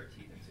sink our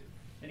teeth into.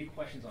 Any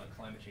questions on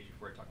climate change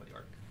before I talk about the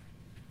Arctic?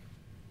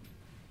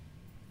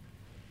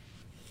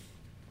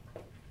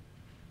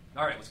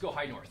 All right, let's go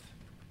high north.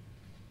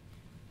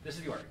 This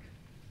is the Arctic.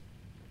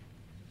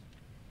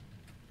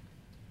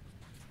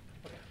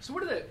 Okay, so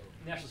what are the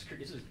national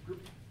security, this is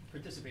group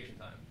participation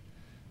time.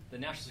 The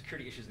national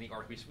security issues in the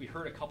Arctic. We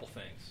heard a couple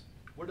things.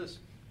 What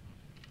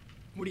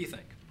do you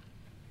think?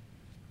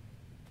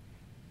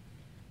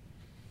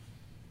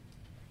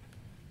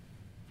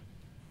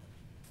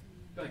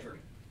 Go ahead,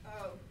 Jordan.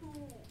 Who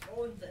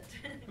owns it?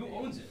 Who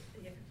owns it?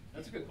 Yeah.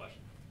 That's a good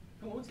question.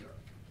 Who owns the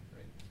Arctic?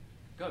 Right.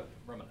 Go ahead,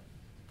 Ramana.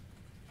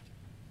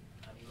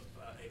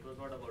 It was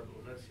not about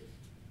ownership.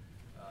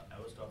 I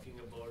was talking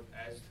about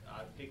as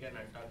Arctic and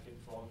Antarctic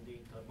form the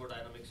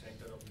thermodynamic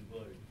center of the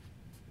world,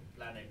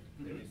 planet.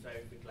 They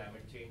decide the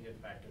climate change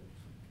and patterns.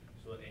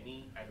 So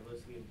any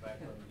adversely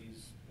impact on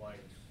these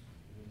points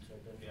will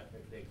certainly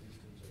affect the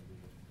existence of the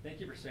world. Thank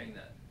you for saying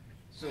that.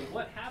 So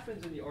what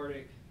happens in the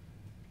Arctic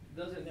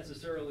doesn't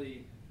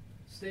necessarily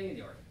stay in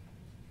the Arctic.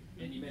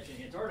 And you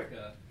mentioned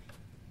Antarctica.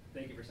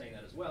 Thank you for saying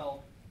that as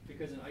well,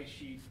 because an ice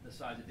sheet the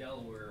size of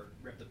Delaware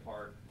ripped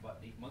apart about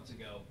 8 months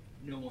ago.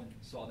 No one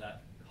saw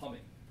that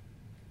coming.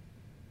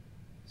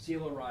 Sea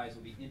level rise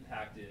will be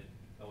impacted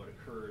by what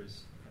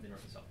occurs in the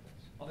North and South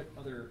Poles.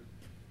 Other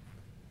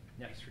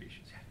next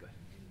traditions. Yeah, go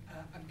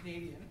ahead. I'm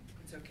Canadian,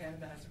 and so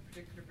Canada has a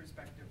particular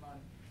perspective on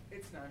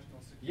its national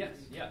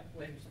security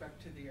with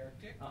respect to the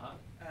Arctic.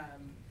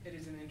 It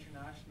is an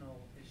international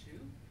issue.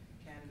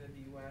 Canada,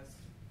 the U.S.,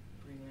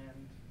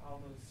 Greenland, all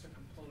those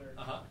circumpolar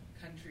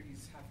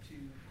countries have to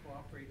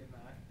cooperate in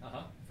that.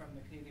 From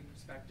the Canadian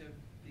perspective,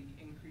 the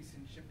increase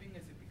in shipping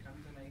as it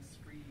becomes an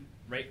ice-free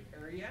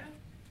area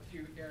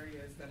through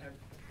areas that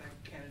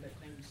Canada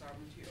claims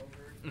sovereignty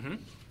over,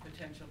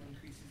 potential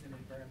increases in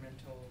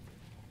environmental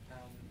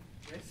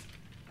risk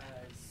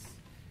as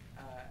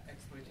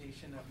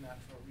exploitation of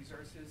natural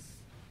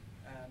resources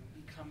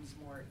becomes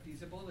more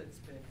feasible. It's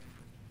been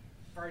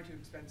far too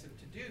expensive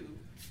to do,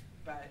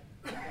 but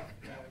if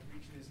the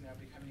region is now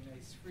becoming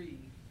ice-free,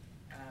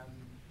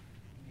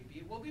 maybe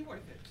it will be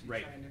worth it to try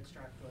and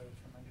extract oil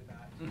from under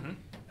that ocean.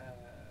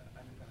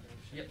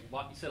 Yep,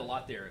 you said a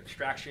lot there.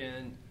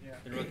 Extraction,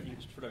 the north, you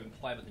sort of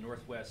imply with the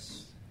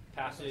Northwest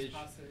Passage,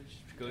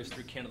 which goes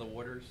through Canada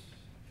waters.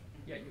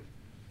 Yeah, you.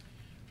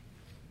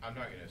 I'm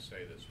not going to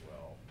say this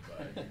well,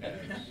 but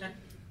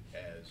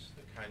as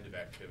the kind of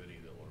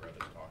activity that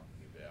Loretta's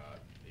talking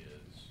about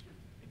is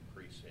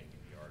increasing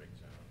in the Arctic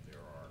zone, there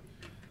are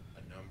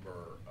a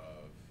number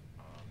of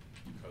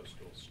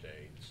coastal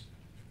states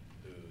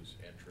whose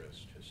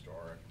interests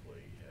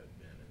historically have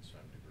been in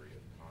some degree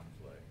of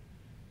conflict,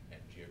 and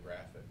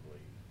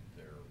geographically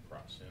their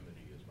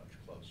proximity is much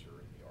closer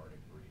in the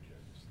Arctic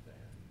regions than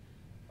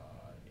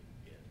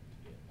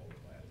in polar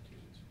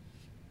latitudes.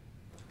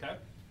 Okay.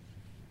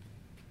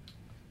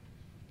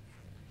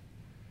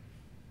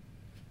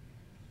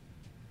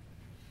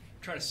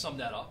 Trying to sum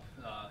that up.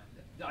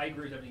 I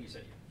agree with everything you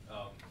said here.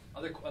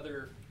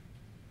 Other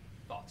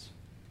thoughts?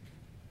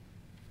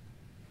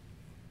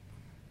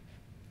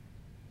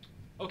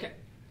 Okay.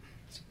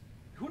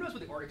 Who knows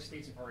what the Arctic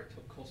states and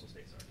Arctic coastal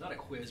states are? It's not a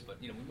quiz,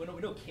 but we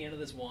know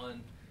Canada's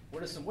one.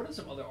 What are some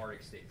other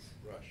Arctic states?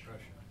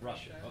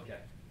 Russia. Okay.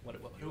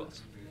 Who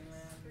else?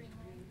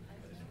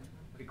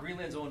 Okay,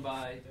 Greenland's owned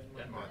by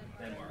Denmark.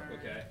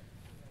 Okay.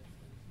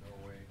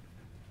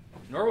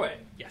 Norway.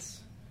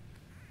 Yes.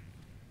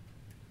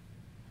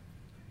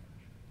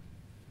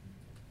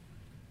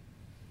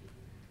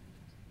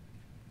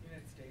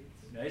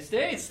 United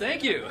States,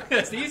 thank you.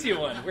 That's the easy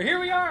one. Here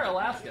we are,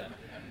 Alaska.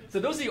 So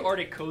those are the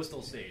Arctic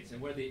coastal states,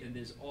 and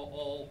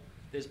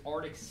there's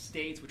Arctic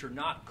states which are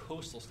not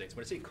coastal states.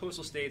 When I say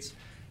coastal states,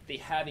 they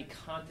have a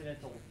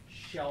continental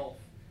shelf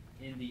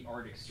in the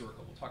Arctic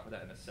Circle. We'll talk about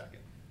that in a second.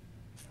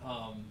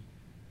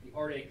 The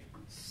Arctic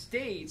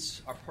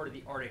states are part of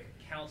the Arctic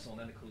Council,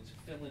 and that includes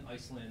Finland,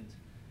 Iceland,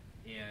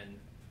 and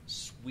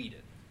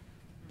Sweden.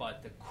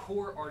 But the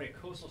core Arctic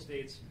coastal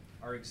states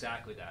are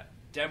exactly that.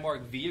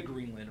 Denmark via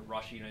Greenland,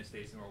 Russia, United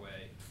States,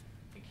 Norway,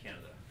 and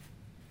Canada.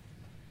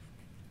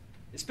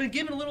 It's been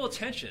given a little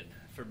attention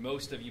for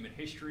most of human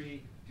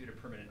history due to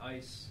permanent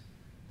ice.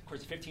 Of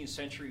course, the 15th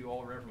century, you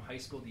all remember from high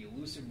school, the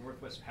elusive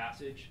Northwest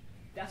Passage.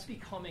 That's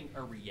becoming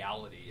a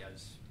reality,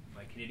 as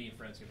my Canadian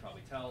friends can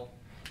probably tell.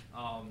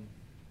 A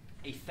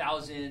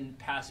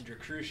 1,000-passenger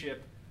cruise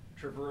ship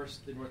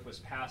traversed the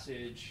Northwest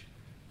Passage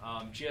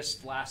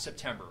just last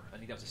September. I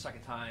think that was the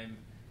second time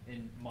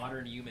in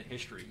modern human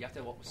history. You have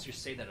to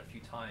just say that a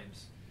few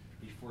times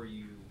before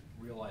you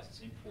realize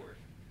its import.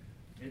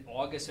 In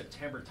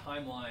August-September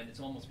timeline, it's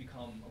almost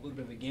become a little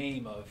bit of a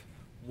game of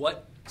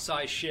what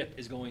size ship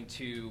is going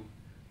to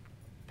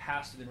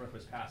pass through the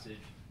Northwest Passage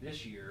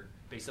this year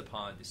based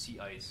upon the sea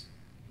ice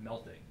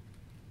melting.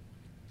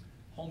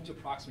 Home to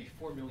approximately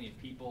 4 million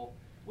people,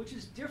 which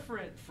is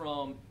different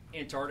from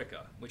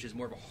Antarctica, which is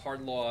more of a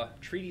hard law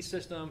treaty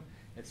system.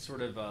 It's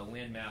sort of a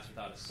landmass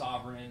without a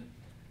sovereign.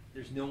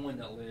 There's no one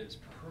that lives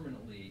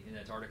permanently in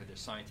Antarctica. There's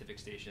scientific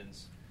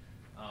stations,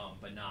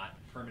 but not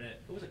permanent.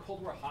 It was a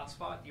Cold War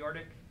hotspot, the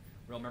Arctic.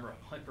 We all remember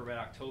Hunt for Red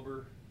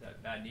October,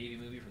 that bad Navy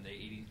movie from the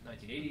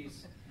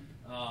 1980s.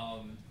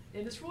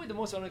 And it's really the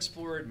most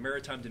unexplored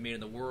maritime domain in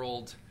the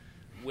world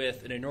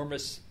with an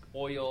enormous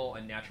oil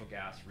and natural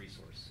gas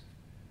resource.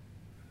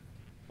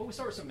 But we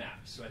start with some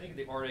maps. So I think in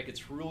the Arctic,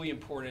 it's really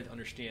important to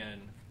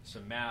understand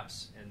some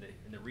maps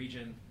in the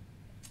region.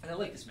 And I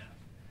like this map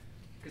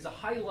because it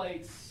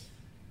highlights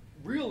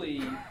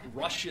really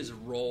Russia's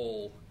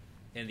role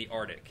in the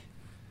Arctic.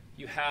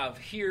 You have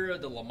here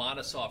the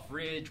Lomonosov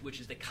Ridge, which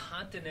is the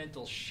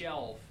continental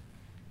shelf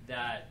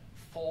that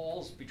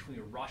falls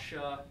between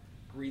Russia,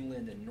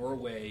 Greenland, and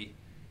Norway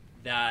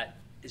that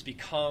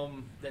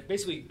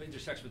basically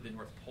intersects with the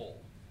North Pole.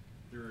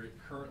 There are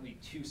currently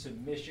 2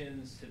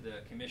 submissions to the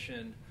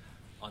Commission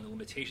on the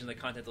limitation of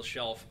the continental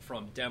shelf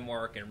from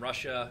Denmark and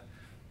Russia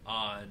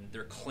on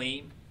their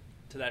claim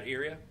to that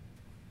area.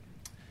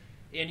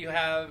 And you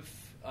have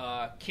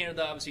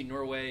Canada, obviously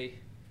Norway.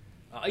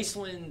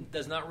 Iceland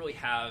does not really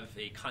have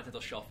a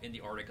continental shelf in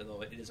the Arctic,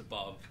 although it is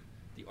above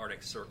the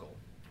Arctic Circle.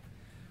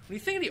 When you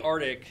think of the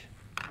Arctic,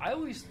 I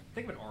always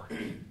think of an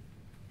orange.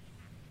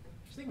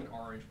 Just think of an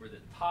orange where the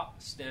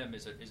top stem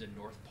is a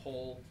North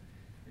Pole,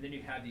 and then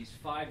you have these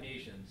 5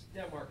 nations,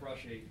 Denmark,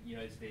 Russia,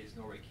 United States,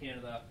 Norway,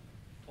 Canada,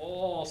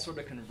 all sort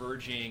of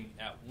converging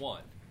at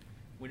one.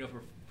 We know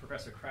from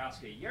Professor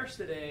Kraske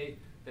yesterday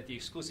that the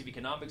exclusive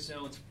economic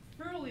zone's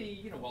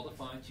fairly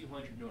well-defined,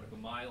 200 nautical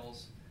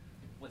miles.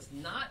 What's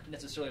not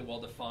necessarily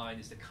well-defined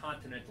is the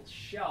continental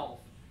shelf,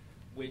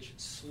 which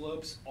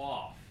slopes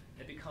off.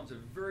 It becomes a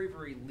very,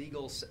 very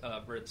legal,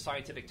 very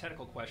scientific,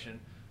 technical question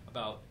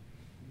about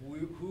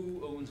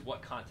who owns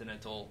what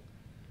continental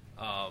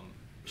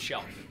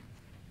shelf.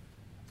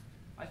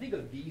 I think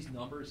of these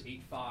numbers,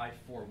 8, 5,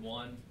 4,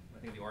 1, I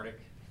think of the Arctic.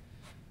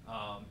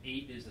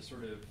 8 is the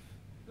sort of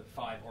the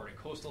 5 Arctic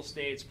coastal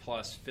states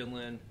plus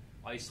Finland,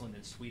 Iceland,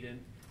 and Sweden.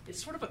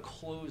 It's sort of a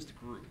closed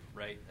group,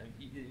 right?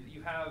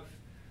 You have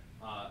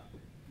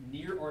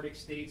near Arctic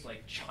states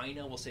like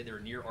China will say they're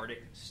a near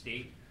Arctic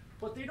state,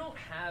 but they don't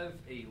have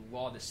a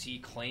law of the sea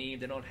claim.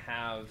 They don't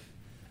have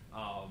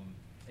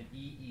an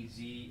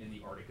EEZ in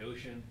the Arctic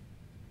Ocean.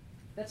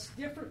 That's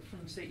different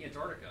from, say,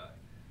 Antarctica,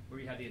 where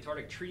you have the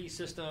Antarctic Treaty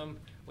System,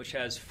 which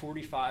has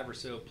 45 or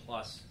so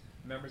plus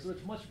members. So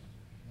it's a much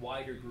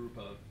wider group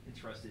of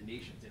interested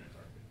nations in Antarctica.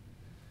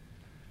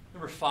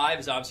 Number 5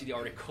 is obviously the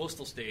Arctic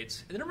coastal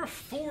states. And the number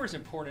 4 is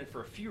important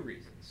for a few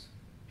reasons.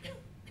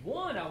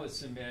 One, I would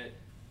submit,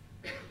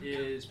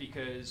 is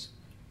because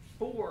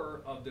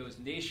 4 of those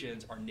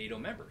nations are NATO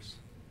members.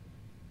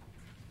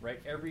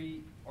 Right?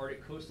 Every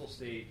Arctic coastal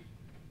state,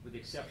 with the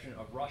exception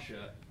of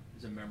Russia,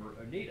 is a member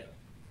of NATO.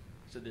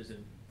 So there's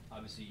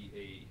obviously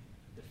a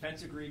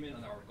defense agreement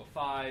on Article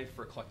 5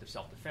 for collective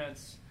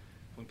self-defense.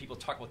 When people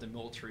talk about the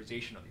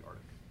militarization of the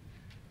Arctic,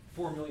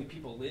 4 million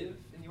people live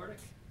in the Arctic.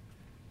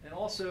 And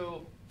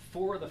also,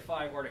 4 of the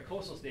 5 Arctic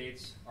coastal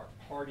states are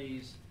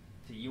parties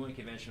to the UN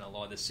Convention on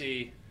Law of the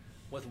Sea,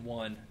 with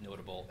one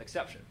notable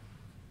exception: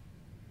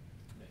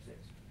 the United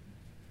States.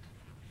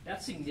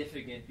 That's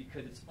significant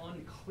because it's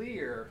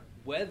unclear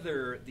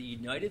whether the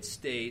United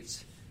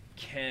States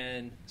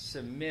can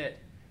submit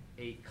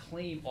a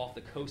claim off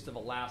the coast of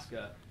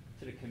Alaska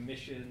to the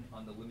Commission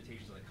on the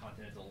Limitations on the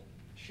Continental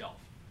Shelf.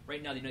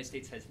 Right now, the United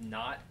States has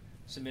not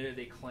submitted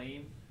a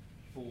claim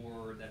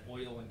for that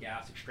oil and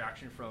gas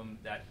extraction from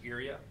that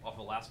area off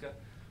Alaska,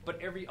 but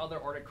every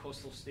other Arctic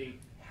coastal state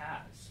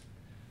has.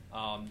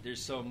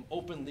 There's some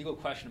open legal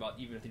question about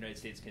even if the United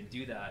States can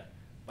do that,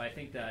 but I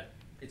think that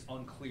it's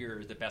unclear,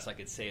 is the best I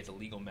could say. It's a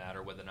legal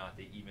matter whether or not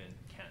they even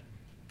can.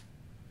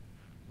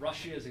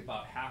 Russia is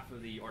about half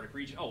of the Arctic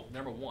region. Oh,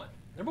 number 1.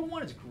 Number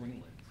 1 is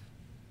Greenland.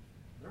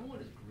 Number 1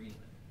 is Greenland.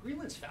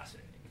 Greenland's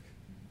fascinating.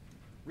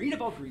 Read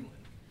about Greenland.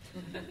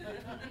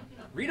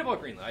 Read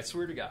about Greenland, I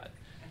swear to God.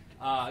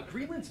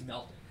 Greenland's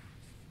melting.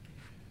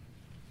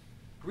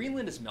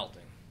 Greenland is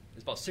melting.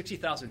 There's about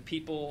 60,000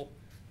 people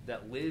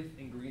that live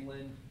in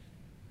Greenland.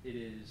 It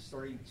is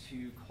starting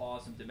to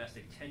cause some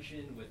domestic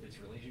tension with its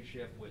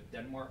relationship with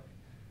Denmark.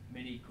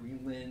 Many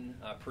Greenland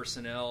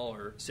personnel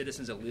or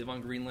citizens that live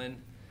on Greenland,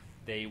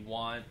 they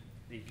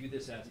view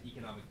this as an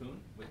economic boon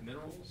with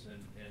minerals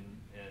and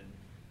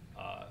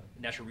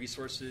natural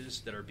resources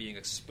that are being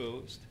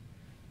exposed.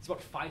 It's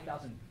about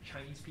 5,000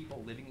 Chinese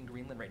people living in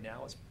Greenland right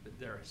now.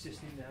 They're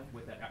assisting them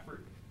with that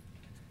effort.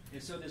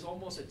 And so there's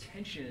almost a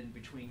tension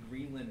between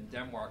Greenland and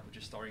Denmark, which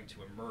is starting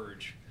to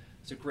emerge.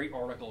 It's a great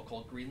article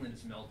called "Greenland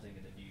is Melting"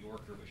 in the New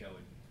Yorker, which I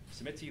would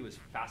submit to you is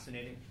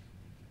fascinating.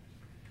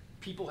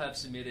 People have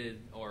submitted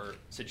or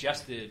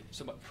suggested,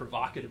 somewhat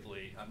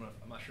provocatively, I'm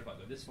not sure if I'll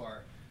go this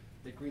far,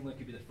 that Greenland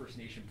could be the first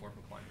nation born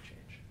from climate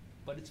change.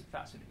 But it's a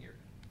fascinating area.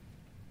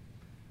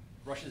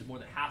 Russia is more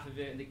than half of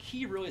it, and the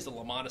key really is the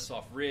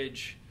Lomonosov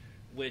Ridge,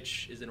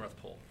 which is the North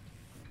Pole.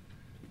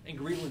 And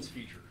Greenland's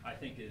future, I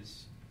think,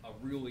 is a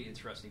really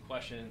interesting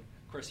question.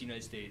 Of course, the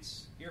United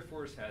States Air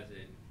Force has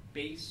a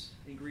base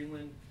in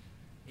Greenland,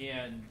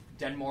 and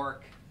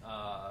Denmark,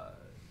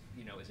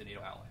 is a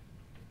NATO ally.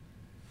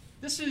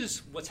 This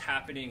is what's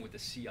happening with the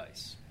sea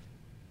ice.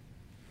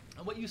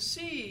 And what you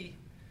see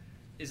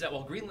is that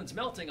while Greenland's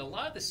melting, a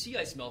lot of the sea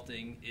ice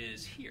melting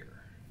is here,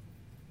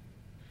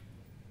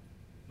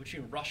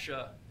 between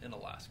Russia and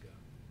Alaska.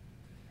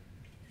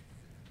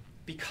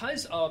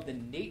 Because of the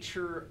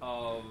nature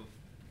of,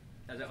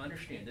 as I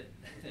understand it,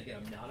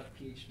 again, I'm not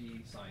a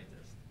PhD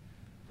scientist,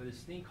 but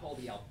this thing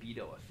called the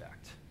albedo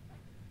effect,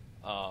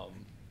 a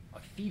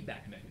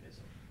feedback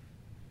mechanism,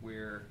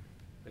 where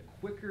the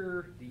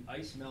quicker the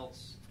ice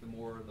melts, the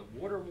more the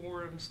water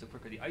warms, the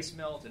quicker the ice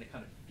melts, and it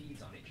kind of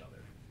feeds on each other.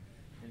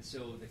 And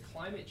so the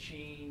climate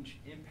change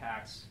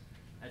impacts,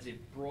 as a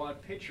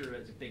broad picture,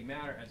 as a big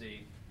matter, as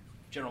a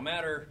general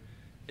matter,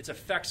 its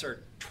effects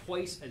are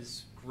twice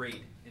as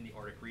great in the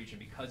Arctic region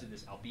because of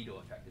this albedo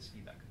effect, this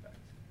feedback effect.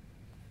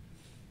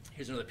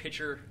 Here's another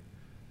picture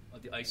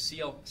of the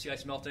sea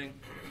ice melting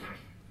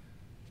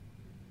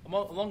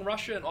along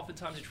Russia and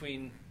oftentimes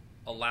between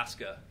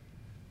Alaska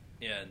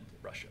and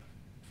Russia.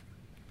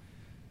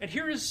 And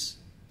here is,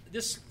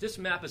 this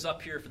map is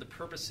up here for the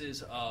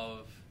purposes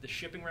of the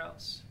shipping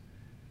routes.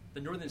 The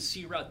Northern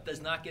Sea Route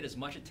does not get as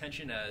much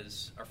attention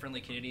as our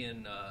friendly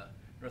Canadian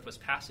Northwest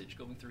Passage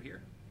going through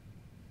here.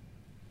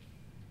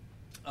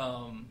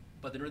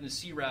 But the Northern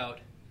Sea Route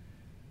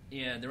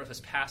and the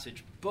Northwest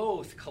Passage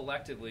both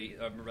collectively,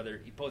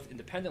 both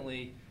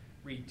independently,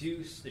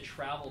 reduce the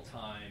travel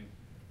time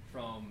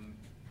from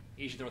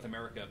Asia to North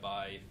America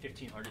by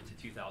 1,500 to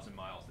 2,000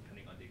 miles,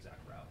 depending on the exact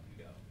route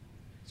you go.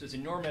 So it's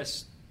an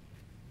enormous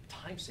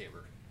time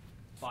saver.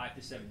 5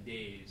 to 7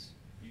 days,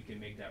 you can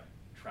make that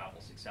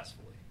travel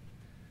successfully.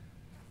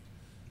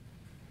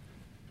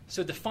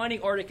 So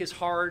defining Arctic is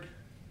hard.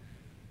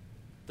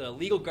 The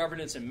legal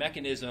governance and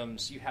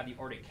mechanisms, you have the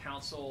Arctic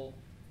Council,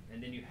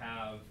 and then you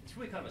have, it's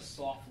really kind of a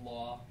soft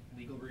law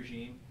legal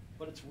regime,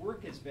 but its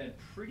work has been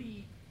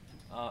pretty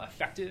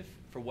effective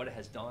for what it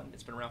has done.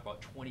 It's been around for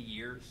about 20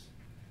 years.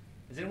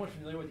 Is anyone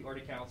familiar with the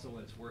Arctic Council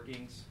and its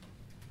workings?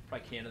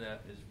 Probably Canada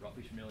is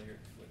roughly familiar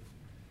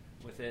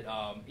with it.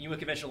 UN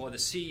Convention on Law of the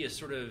Sea is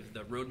sort of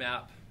the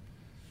roadmap.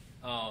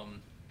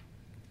 And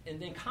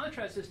then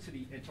contrast this to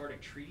the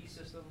Antarctic Treaty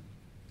System,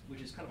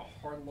 which is kind of a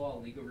hard law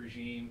legal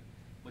regime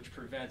which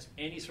prevents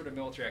any sort of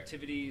military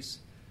activities.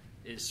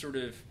 It sort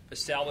of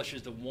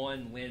establishes the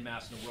one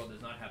landmass in the world that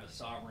does not have a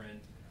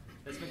sovereign.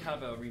 That's been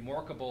kind of a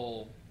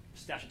remarkable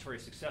statutory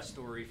success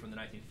story from the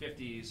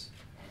 1950s.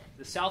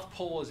 The South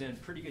Pole is in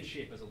pretty good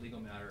shape as a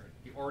legal matter.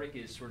 The Arctic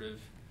is sort of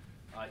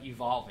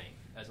evolving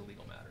as a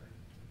legal matter.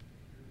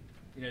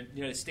 The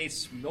United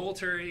States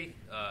military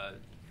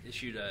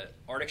issued an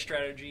Arctic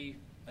strategy,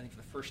 I think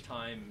for the first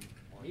time,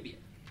 or maybe,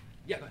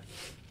 yeah, go ahead.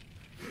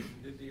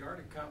 Did the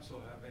Arctic Council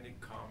have any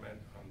comment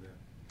on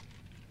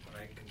what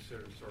I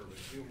consider sort of a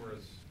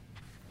humorous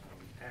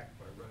act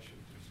by Russia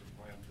to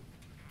supplant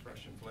the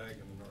Russian flag in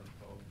the North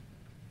Pole,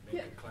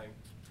 make a claim?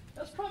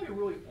 That's probably a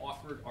really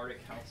awkward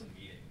Arctic Council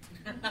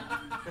meeting.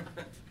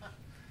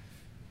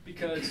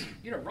 Because,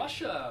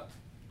 Russia,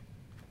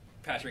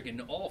 Patrick,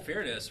 in all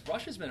fairness,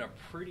 Russia's been a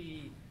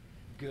pretty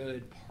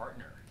good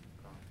partner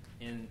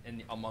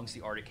amongst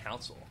the Arctic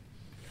Council.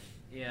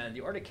 And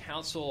the Arctic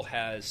Council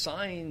has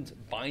signed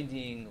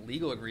binding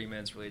legal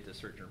agreements related to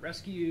search and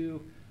rescue,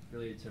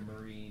 related to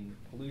marine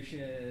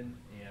pollution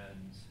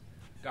and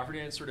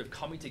governance sort of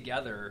coming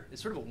together.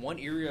 It's sort of one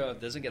area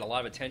that doesn't get a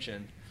lot of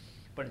attention.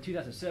 But in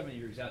 2007,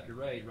 you're exactly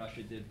right,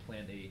 Russia did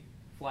plant a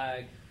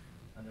flag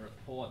on the North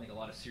Pole. I think a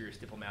lot of serious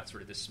diplomats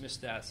sort of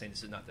dismissed that, saying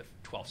this is not the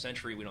 12th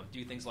century, we don't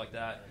do things like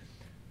that.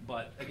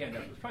 But again,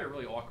 it was probably a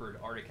really awkward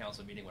Arctic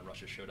Council meeting when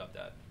Russia showed up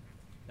that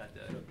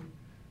day.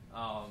 Yeah,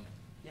 go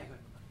ahead.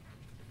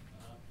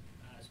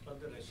 As per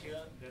the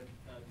Russia, it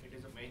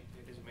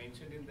is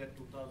mentioned in the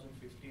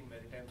 2015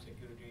 Maritime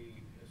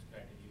Security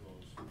Strategy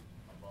also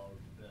about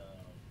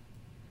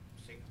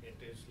it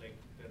is like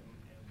the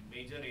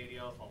major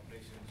area of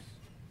operations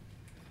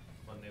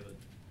for naval.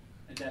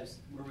 And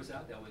where was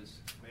that? That was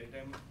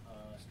Maritime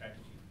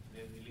Strategy.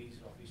 They released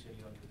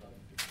officially on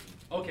 2015.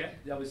 Okay,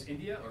 that was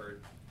India or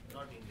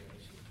not India,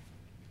 Russia.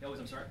 That was,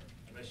 I'm sorry?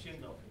 Russian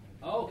document.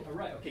 Oh,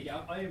 right. Okay,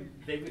 yeah, I am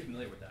vaguely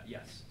familiar with that.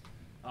 Yes.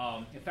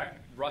 In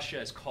fact, Russia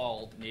has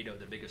called NATO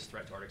the biggest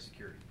threat to Arctic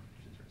security,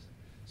 which is interesting.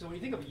 So when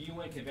you think of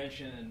UN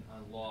Convention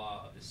on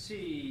Law of the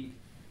Sea,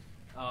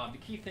 the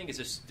key thing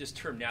is this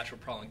term natural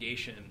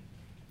prolongation.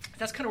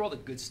 That's kind of where all the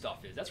good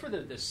stuff is. That's where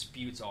the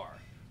disputes are.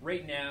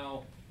 Right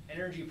now,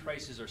 energy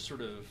prices are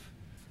sort of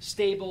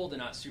stable. They're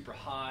not super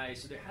high.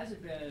 So there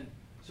hasn't been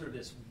sort of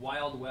this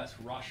Wild West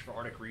rush for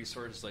Arctic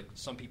resources like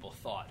some people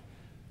thought.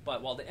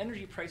 But while the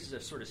energy prices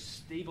have sort of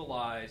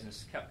stabilized and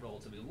kept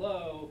relatively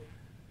low,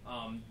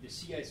 the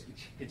sea ice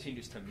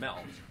continues to melt.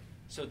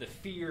 So the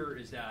fear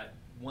is that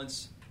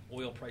once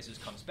oil prices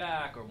comes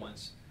back, or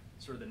once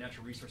sort of the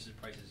natural resources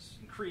prices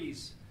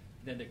increase,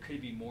 then there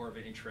could be more of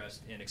an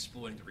interest in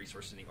exploiting the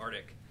resources in the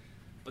Arctic.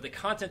 But the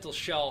continental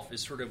shelf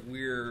is sort of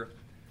where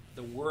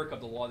the work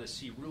of the Law of the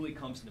Sea really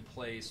comes into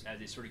place, as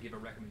they sort of give a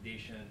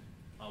recommendation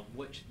of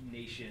which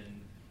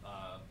nation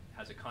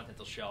has a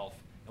continental shelf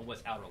and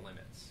what's outer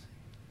limits.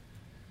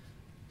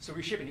 So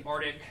reshaping the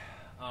Arctic,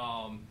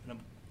 and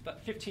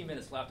about 15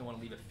 minutes left. I want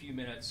to leave a few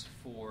minutes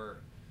for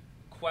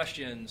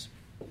questions.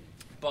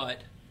 But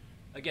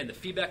again, the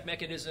feedback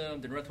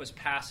mechanism, the Northwest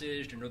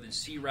Passage, the Northern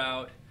Sea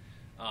Route,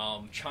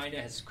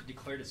 China has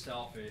declared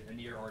itself a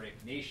near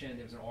Arctic nation.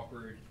 There was an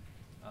awkward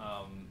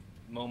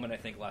moment, I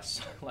think,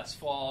 last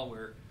fall,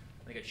 where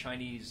I think a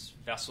Chinese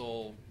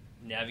vessel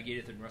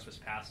navigated through the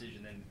Northwest Passage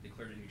and then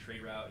declared a new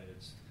trade route. And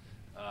it's,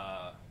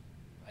 I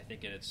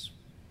think, in its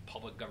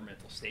public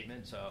governmental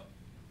statement. So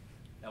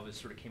that was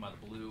sort of came out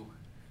of the blue.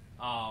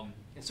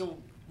 And so,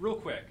 real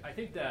quick, I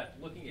think that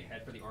looking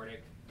ahead for the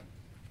Arctic,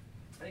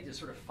 I think there's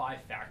sort of 5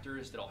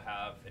 factors that'll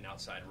have an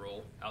outsized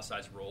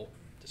role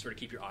to sort of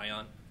keep your eye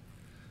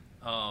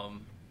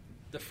on.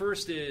 The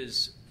first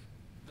is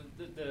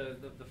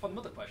the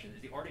fundamental question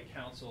is the Arctic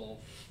Council,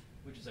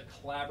 which is a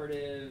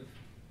collaborative,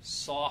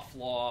 soft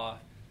law,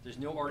 there's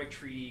no Arctic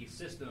Treaty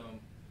system,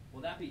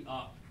 will that be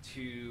up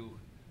to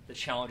the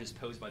challenges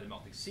posed by the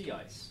melting sea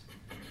ice?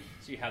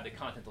 So you have the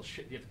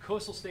you have the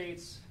coastal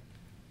states,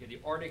 you have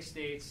the Arctic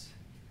states,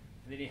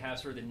 and then you have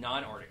sort of the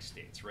non-Arctic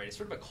states, right? It's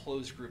sort of a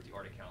closed group, the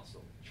Arctic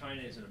Council.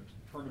 China is in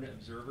a permanent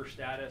observer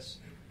status,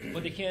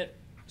 but they can't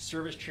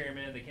serve as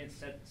chairman, they can't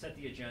set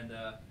the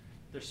agenda.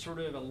 They're sort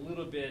of a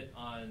little bit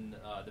on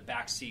the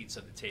back seats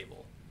of the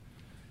table.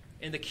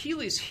 And the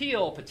Achilles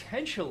heel,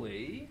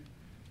 potentially,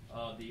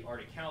 of the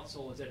Arctic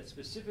Council is that it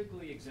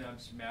specifically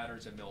exempts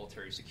matters of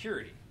military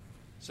security.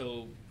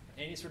 So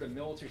any sort of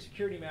military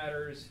security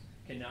matters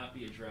cannot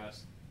be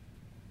addressed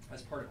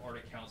as part of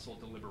Arctic Council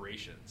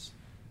deliberations.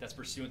 That's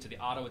pursuant to the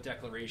Ottawa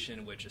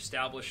Declaration, which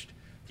established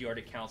the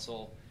Arctic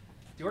Council.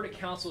 The Arctic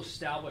Council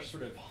established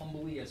sort of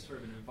humbly as sort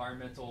of an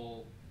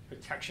environmental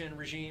protection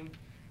regime.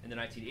 In the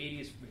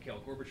 1980s,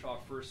 Mikhail Gorbachev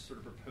first sort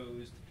of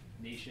proposed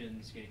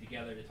nations getting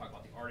together to talk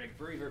about the Arctic.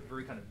 Very, very,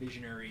 very kind of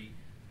visionary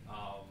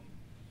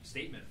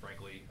statement,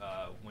 frankly,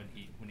 when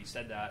he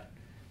said that.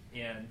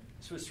 And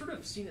so it's sort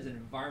of seen as an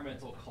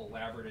environmental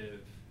collaborative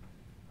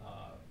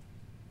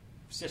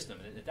system.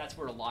 And that's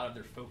where a lot of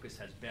their focus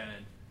has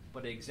been.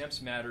 But it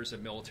exempts matters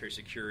of military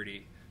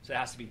security, so it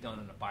has to be done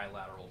on a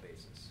bilateral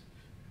basis.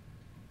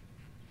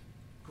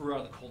 Grew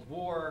out of the Cold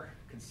War,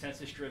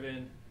 consensus-driven,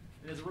 and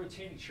there's a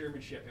rotating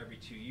chairmanship every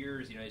 2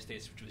 years. The United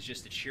States, which was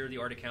just the chair of the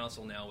Arctic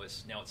Council, now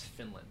it's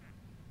Finland.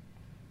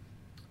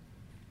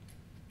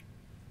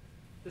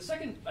 The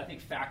second, I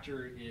think,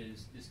 factor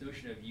is this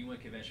notion of UN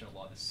Convention on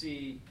Law of the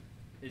Sea,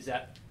 is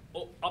that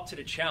up to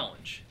the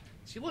challenge.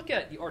 So you look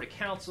at the Arctic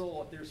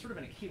Council, there's sort of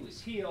an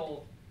Achilles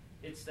heel.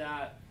 It's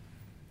that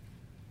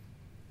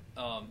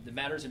the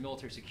matters of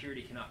military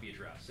security cannot be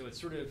addressed. So it's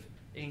sort of,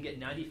 it can get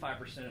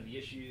 95% of the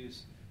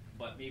issues,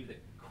 but maybe the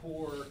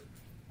core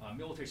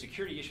military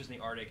security issues in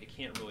the Arctic it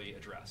can't really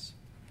address.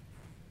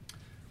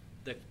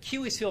 The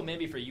Achilles heel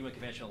maybe for UN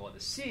Convention on Law of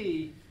the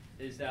Sea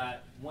is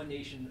that one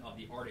nation of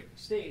the Arctic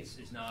states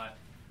is not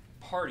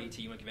party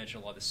to UN Convention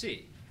on Law of the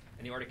Sea.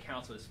 And the Arctic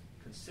Council has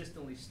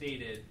consistently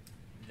stated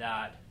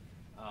that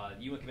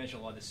the UN Convention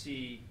on Law of the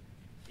Sea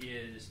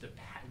is the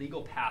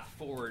legal path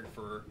forward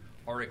for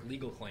Arctic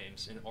legal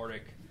claims in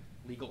Arctic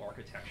legal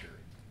architecture.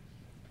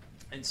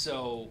 And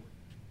so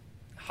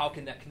how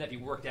can that be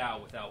worked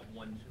out without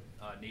one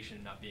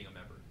nation not being a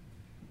member?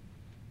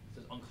 It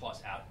says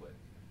UNCLOS adequate.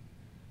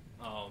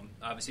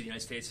 Obviously, the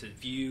United States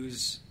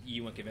views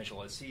UN Convention on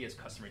Law of the Sea as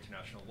customary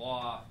international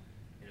law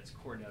in its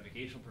core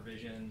navigational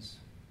provisions.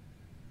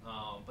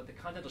 But the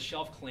continental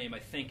shelf claim, I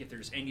think, if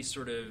there's any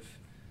sort of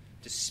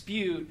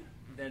dispute,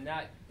 then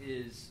that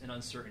is an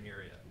uncertain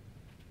area.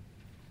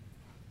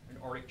 An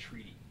Arctic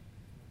treaty.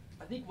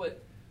 I think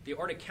what the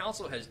Arctic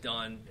Council has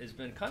done has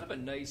been kind of a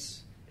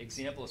nice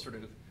example of sort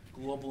of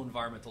global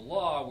environmental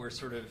law where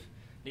sort of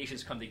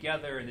nations come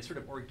together and they sort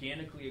of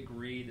organically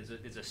agree.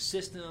 There's a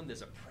system,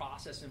 there's a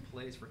process in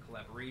place for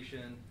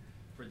collaboration,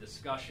 for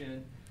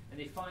discussion, and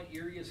they find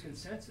areas of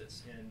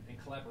consensus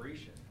and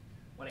collaboration.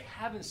 What I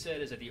haven't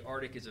said is that the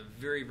Arctic is a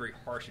very, very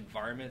harsh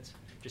environment.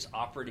 Just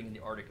operating in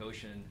the Arctic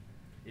Ocean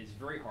is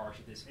very harsh.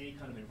 If there's any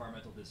kind of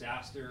environmental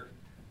disaster,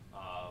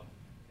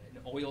 an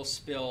oil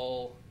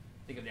spill,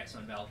 think of the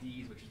Exxon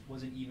Valdez, which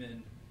wasn't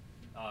even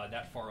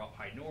that far up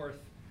high north,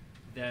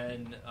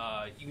 then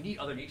you need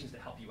other nations to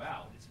help you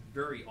out. It's a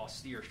very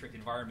austere, strict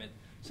environment.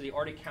 So the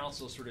Arctic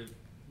Council sort of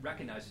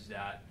recognizes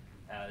that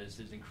as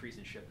there's an increase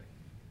in shipping.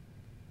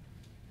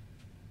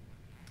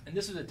 And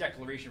this is a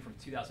declaration from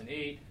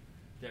 2008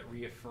 that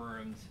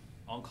reaffirmed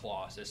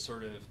UNCLOS as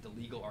sort of the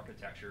legal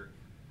architecture,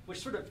 which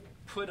sort of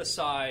put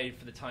aside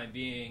for the time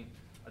being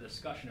a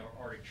discussion of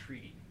Arctic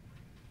treaty.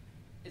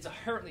 it's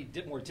inherently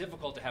more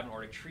difficult to have an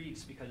Arctic treaty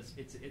just because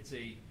it's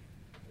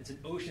an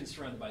ocean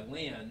surrounded by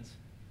land,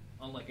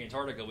 unlike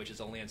Antarctica, which is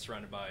a land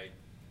surrounded by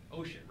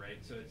ocean, right?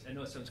 So I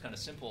know it sounds kind of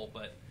simple,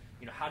 but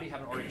how do you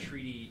have an Arctic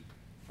treaty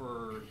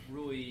for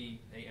really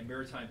a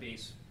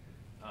maritime-based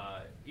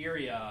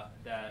area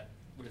that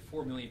where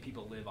 4 million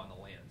people live on the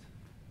land?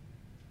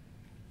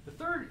 The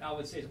third, I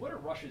would say, is what are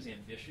Russia's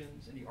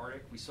ambitions in the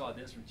Arctic? We saw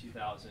this from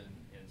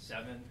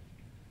 2007.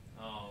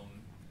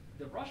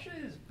 Russia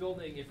is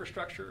building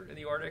infrastructure in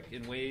the Arctic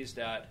in ways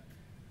that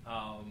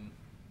the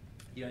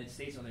United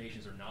States and other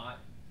nations are not.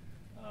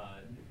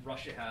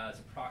 Russia has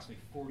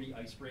approximately 40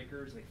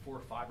 icebreakers, like 4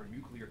 or 5 are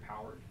nuclear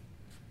powered.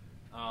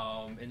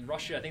 In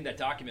Russia, I think that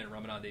document,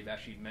 Ramadan, they've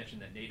actually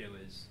mentioned that NATO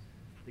is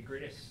the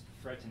greatest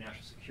threat to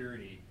national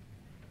security.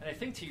 And I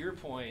think to your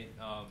point,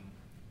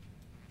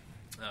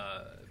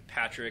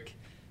 Patrick,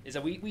 is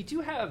that we do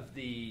have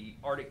the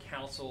Arctic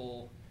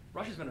Council.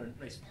 Russia's been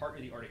a nice partner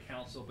of the Arctic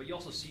Council, but you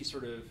also see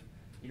sort of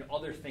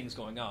other things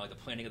going on, like the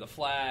planting of the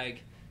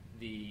flag,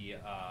 the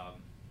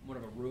one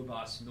of a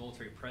robust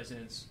military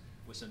presence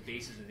with some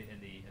bases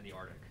in the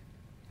Arctic.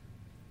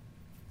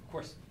 Of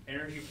course,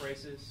 energy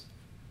prices.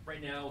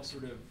 Right now,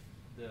 sort of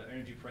the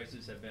energy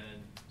prices have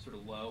been sort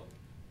of low,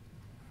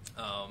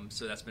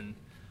 so that's been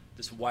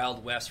this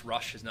Wild West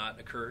rush has not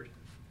occurred.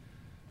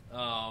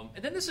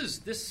 And then this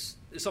is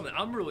something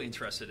I'm really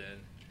interested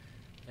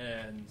in,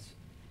 and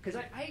because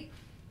I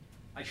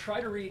try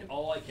to read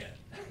all I can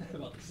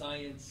about the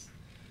science,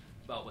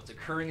 about what's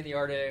occurring in the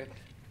Arctic,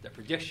 the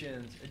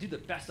predictions. I do the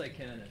best I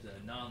can as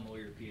a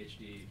non-lawyer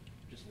PhD,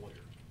 just lawyer.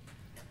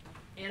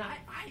 And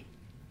I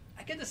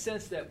get the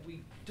sense that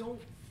we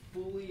don't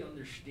fully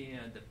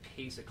understand the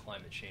pace of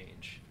climate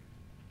change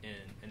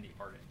in the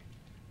Arctic.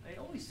 I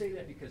only say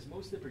that because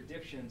most of the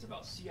predictions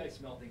about sea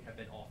ice melting have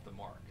been off the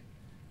mark.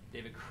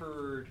 They've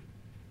occurred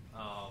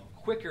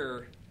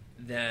quicker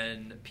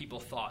than people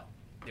thought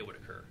they would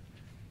occur.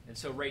 And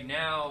so right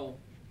now,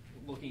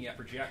 looking at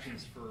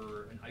projections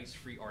for an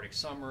ice-free Arctic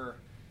summer,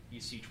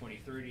 you see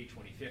 2030,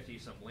 2050,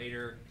 some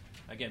later.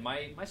 Again,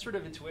 my sort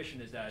of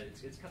intuition is that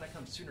it's going to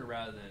come sooner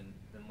rather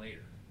than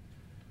later.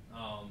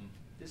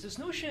 There's this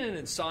notion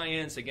in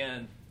science,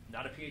 again,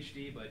 not a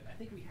PhD, but I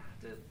think we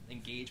have to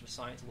engage with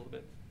science a little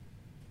bit,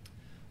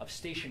 of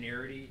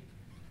stationarity.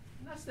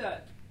 And that's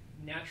that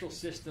natural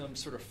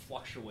systems sort of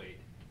fluctuate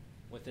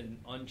with an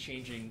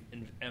unchanging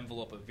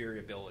envelope of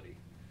variability.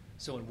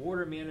 So in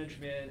water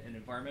management and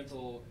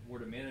environmental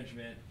water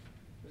management,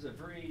 there's a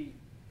very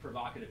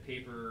provocative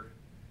paper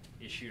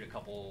issued a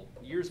couple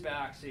years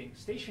back saying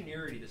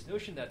stationarity, this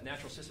notion that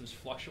natural systems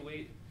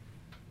fluctuate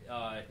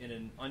in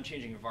an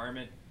unchanging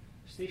environment,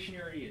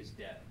 stationarity is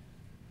dead.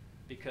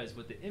 Because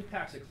with the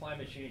impacts of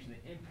climate change and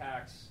the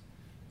impacts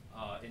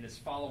in its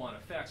follow-on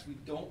effects, we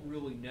don't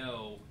really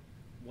know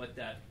what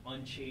that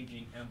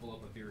unchanging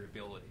envelope of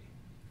variability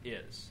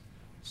is.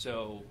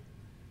 So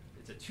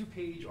it's a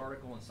 2-page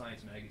article in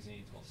Science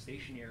Magazine. It's called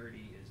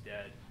Stationarity is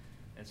Dead.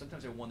 And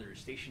sometimes I wonder, is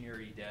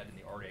stationarity dead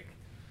in the Arctic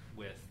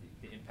with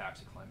the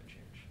impacts of climate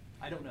change?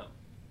 I don't know.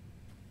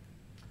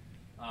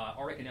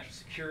 Arctic and national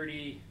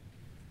security.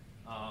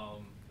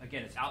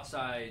 Again, it's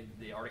outside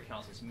the Arctic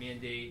Council's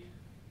mandate.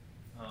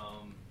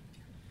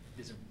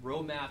 There's a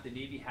roadmap the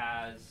Navy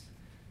has.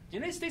 The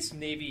United States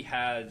Navy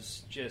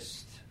has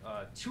just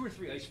 2 or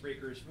 3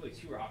 icebreakers. Really,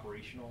 2 are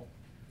operational.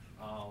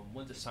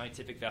 One's a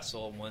scientific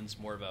vessel. One's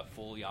more of a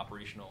fully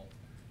operational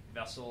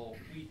vessel.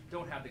 We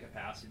don't have the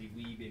capacity,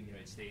 we being the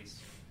United States,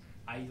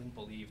 I don't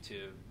believe,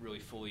 to really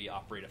fully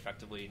operate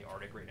effectively in the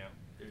Arctic right now.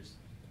 There's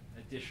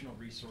additional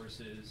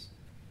resources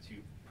to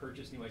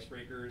purchase new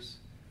icebreakers.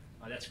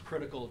 That's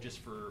critical just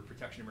for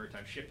protection of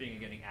maritime shipping and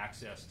getting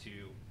access to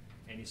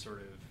any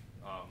sort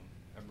of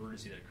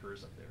emergency that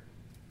occurs up there.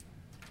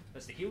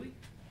 That's the Healy.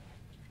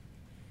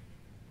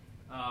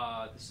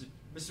 This is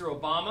Mr.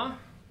 Obama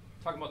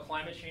talking about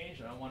climate change.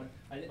 And I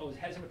was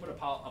hesitant to put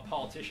a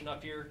politician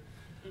up here,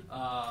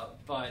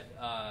 but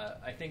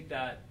I think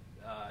that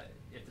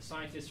if the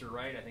scientists are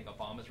right, I think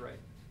Obama's right.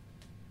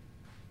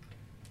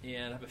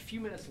 And I have a few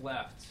minutes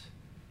left.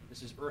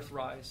 This is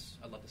Earthrise.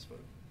 I love this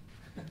photo.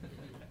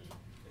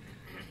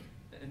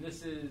 And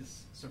this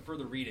is some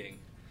further reading.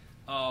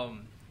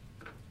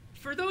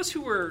 For those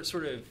who were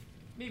sort of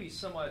maybe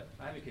somewhat,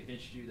 I haven't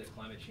convinced you that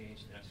climate change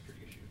is a national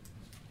security issue.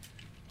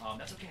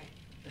 That's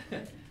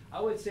okay. I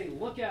would say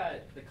look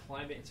at the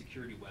Climate and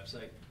Security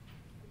website.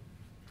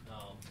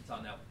 It's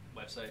on that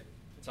website.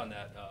 It's on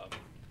that.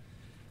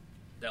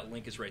 That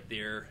link is right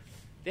there.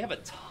 They have a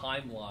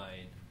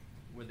timeline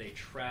where they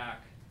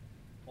track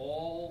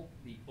all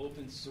the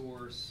open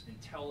source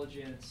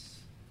intelligence,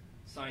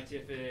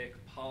 scientific,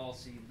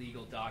 policy,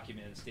 legal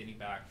documents dating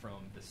back from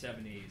the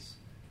 70s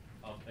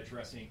of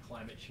addressing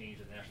climate change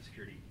as a national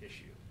security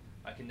issue.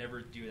 I can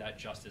never do that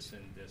justice in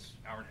this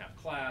hour-and-a-half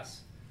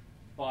class,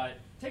 but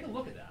take a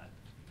look at that.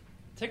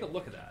 Take a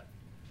look at that.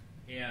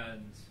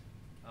 And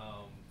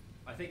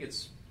I think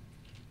it's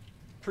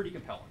pretty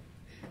compelling.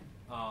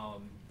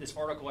 This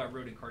article I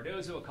wrote in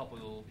Cardozo a couple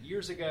of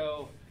years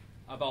ago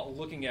about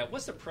looking at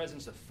what's the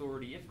president's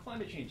authority if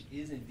climate change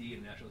is indeed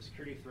a national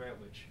security threat,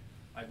 which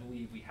I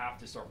believe we have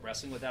to start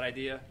wrestling with that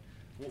idea.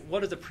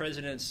 What is the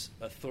president's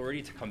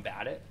authority to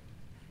combat it,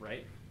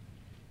 right?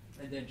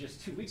 And then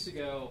just 2 weeks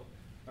ago,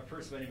 a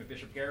person by the name of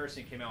Bishop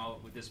Garrison came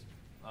out with this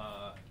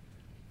law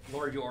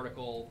review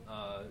article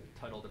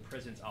titled "The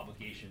President's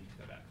Obligation to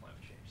Combat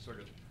Climate Change." Sort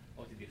of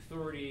looked at the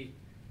authority,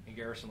 and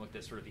Garrison looked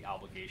at sort of the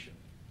obligation.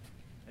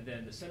 And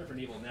then the Center for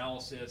Naval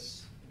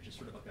Analysis, which is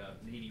sort of like a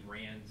Navy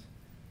RAND,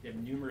 they have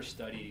numerous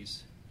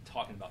studies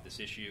talking about this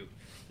issue.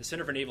 The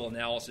Center for Naval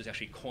Analysis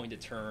actually coined the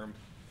term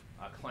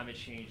climate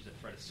change as a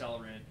threat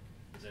accelerant,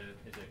 as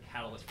a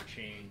catalyst for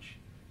change,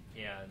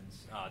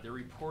 and their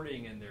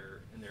reporting and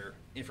their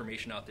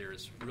information out there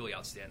is really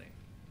outstanding.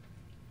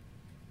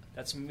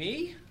 That's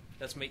me.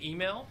 That's my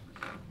email.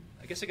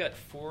 I guess I got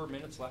 4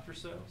 minutes left or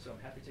so I'm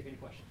happy to take any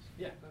questions.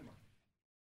 Yeah, go ahead, Mark.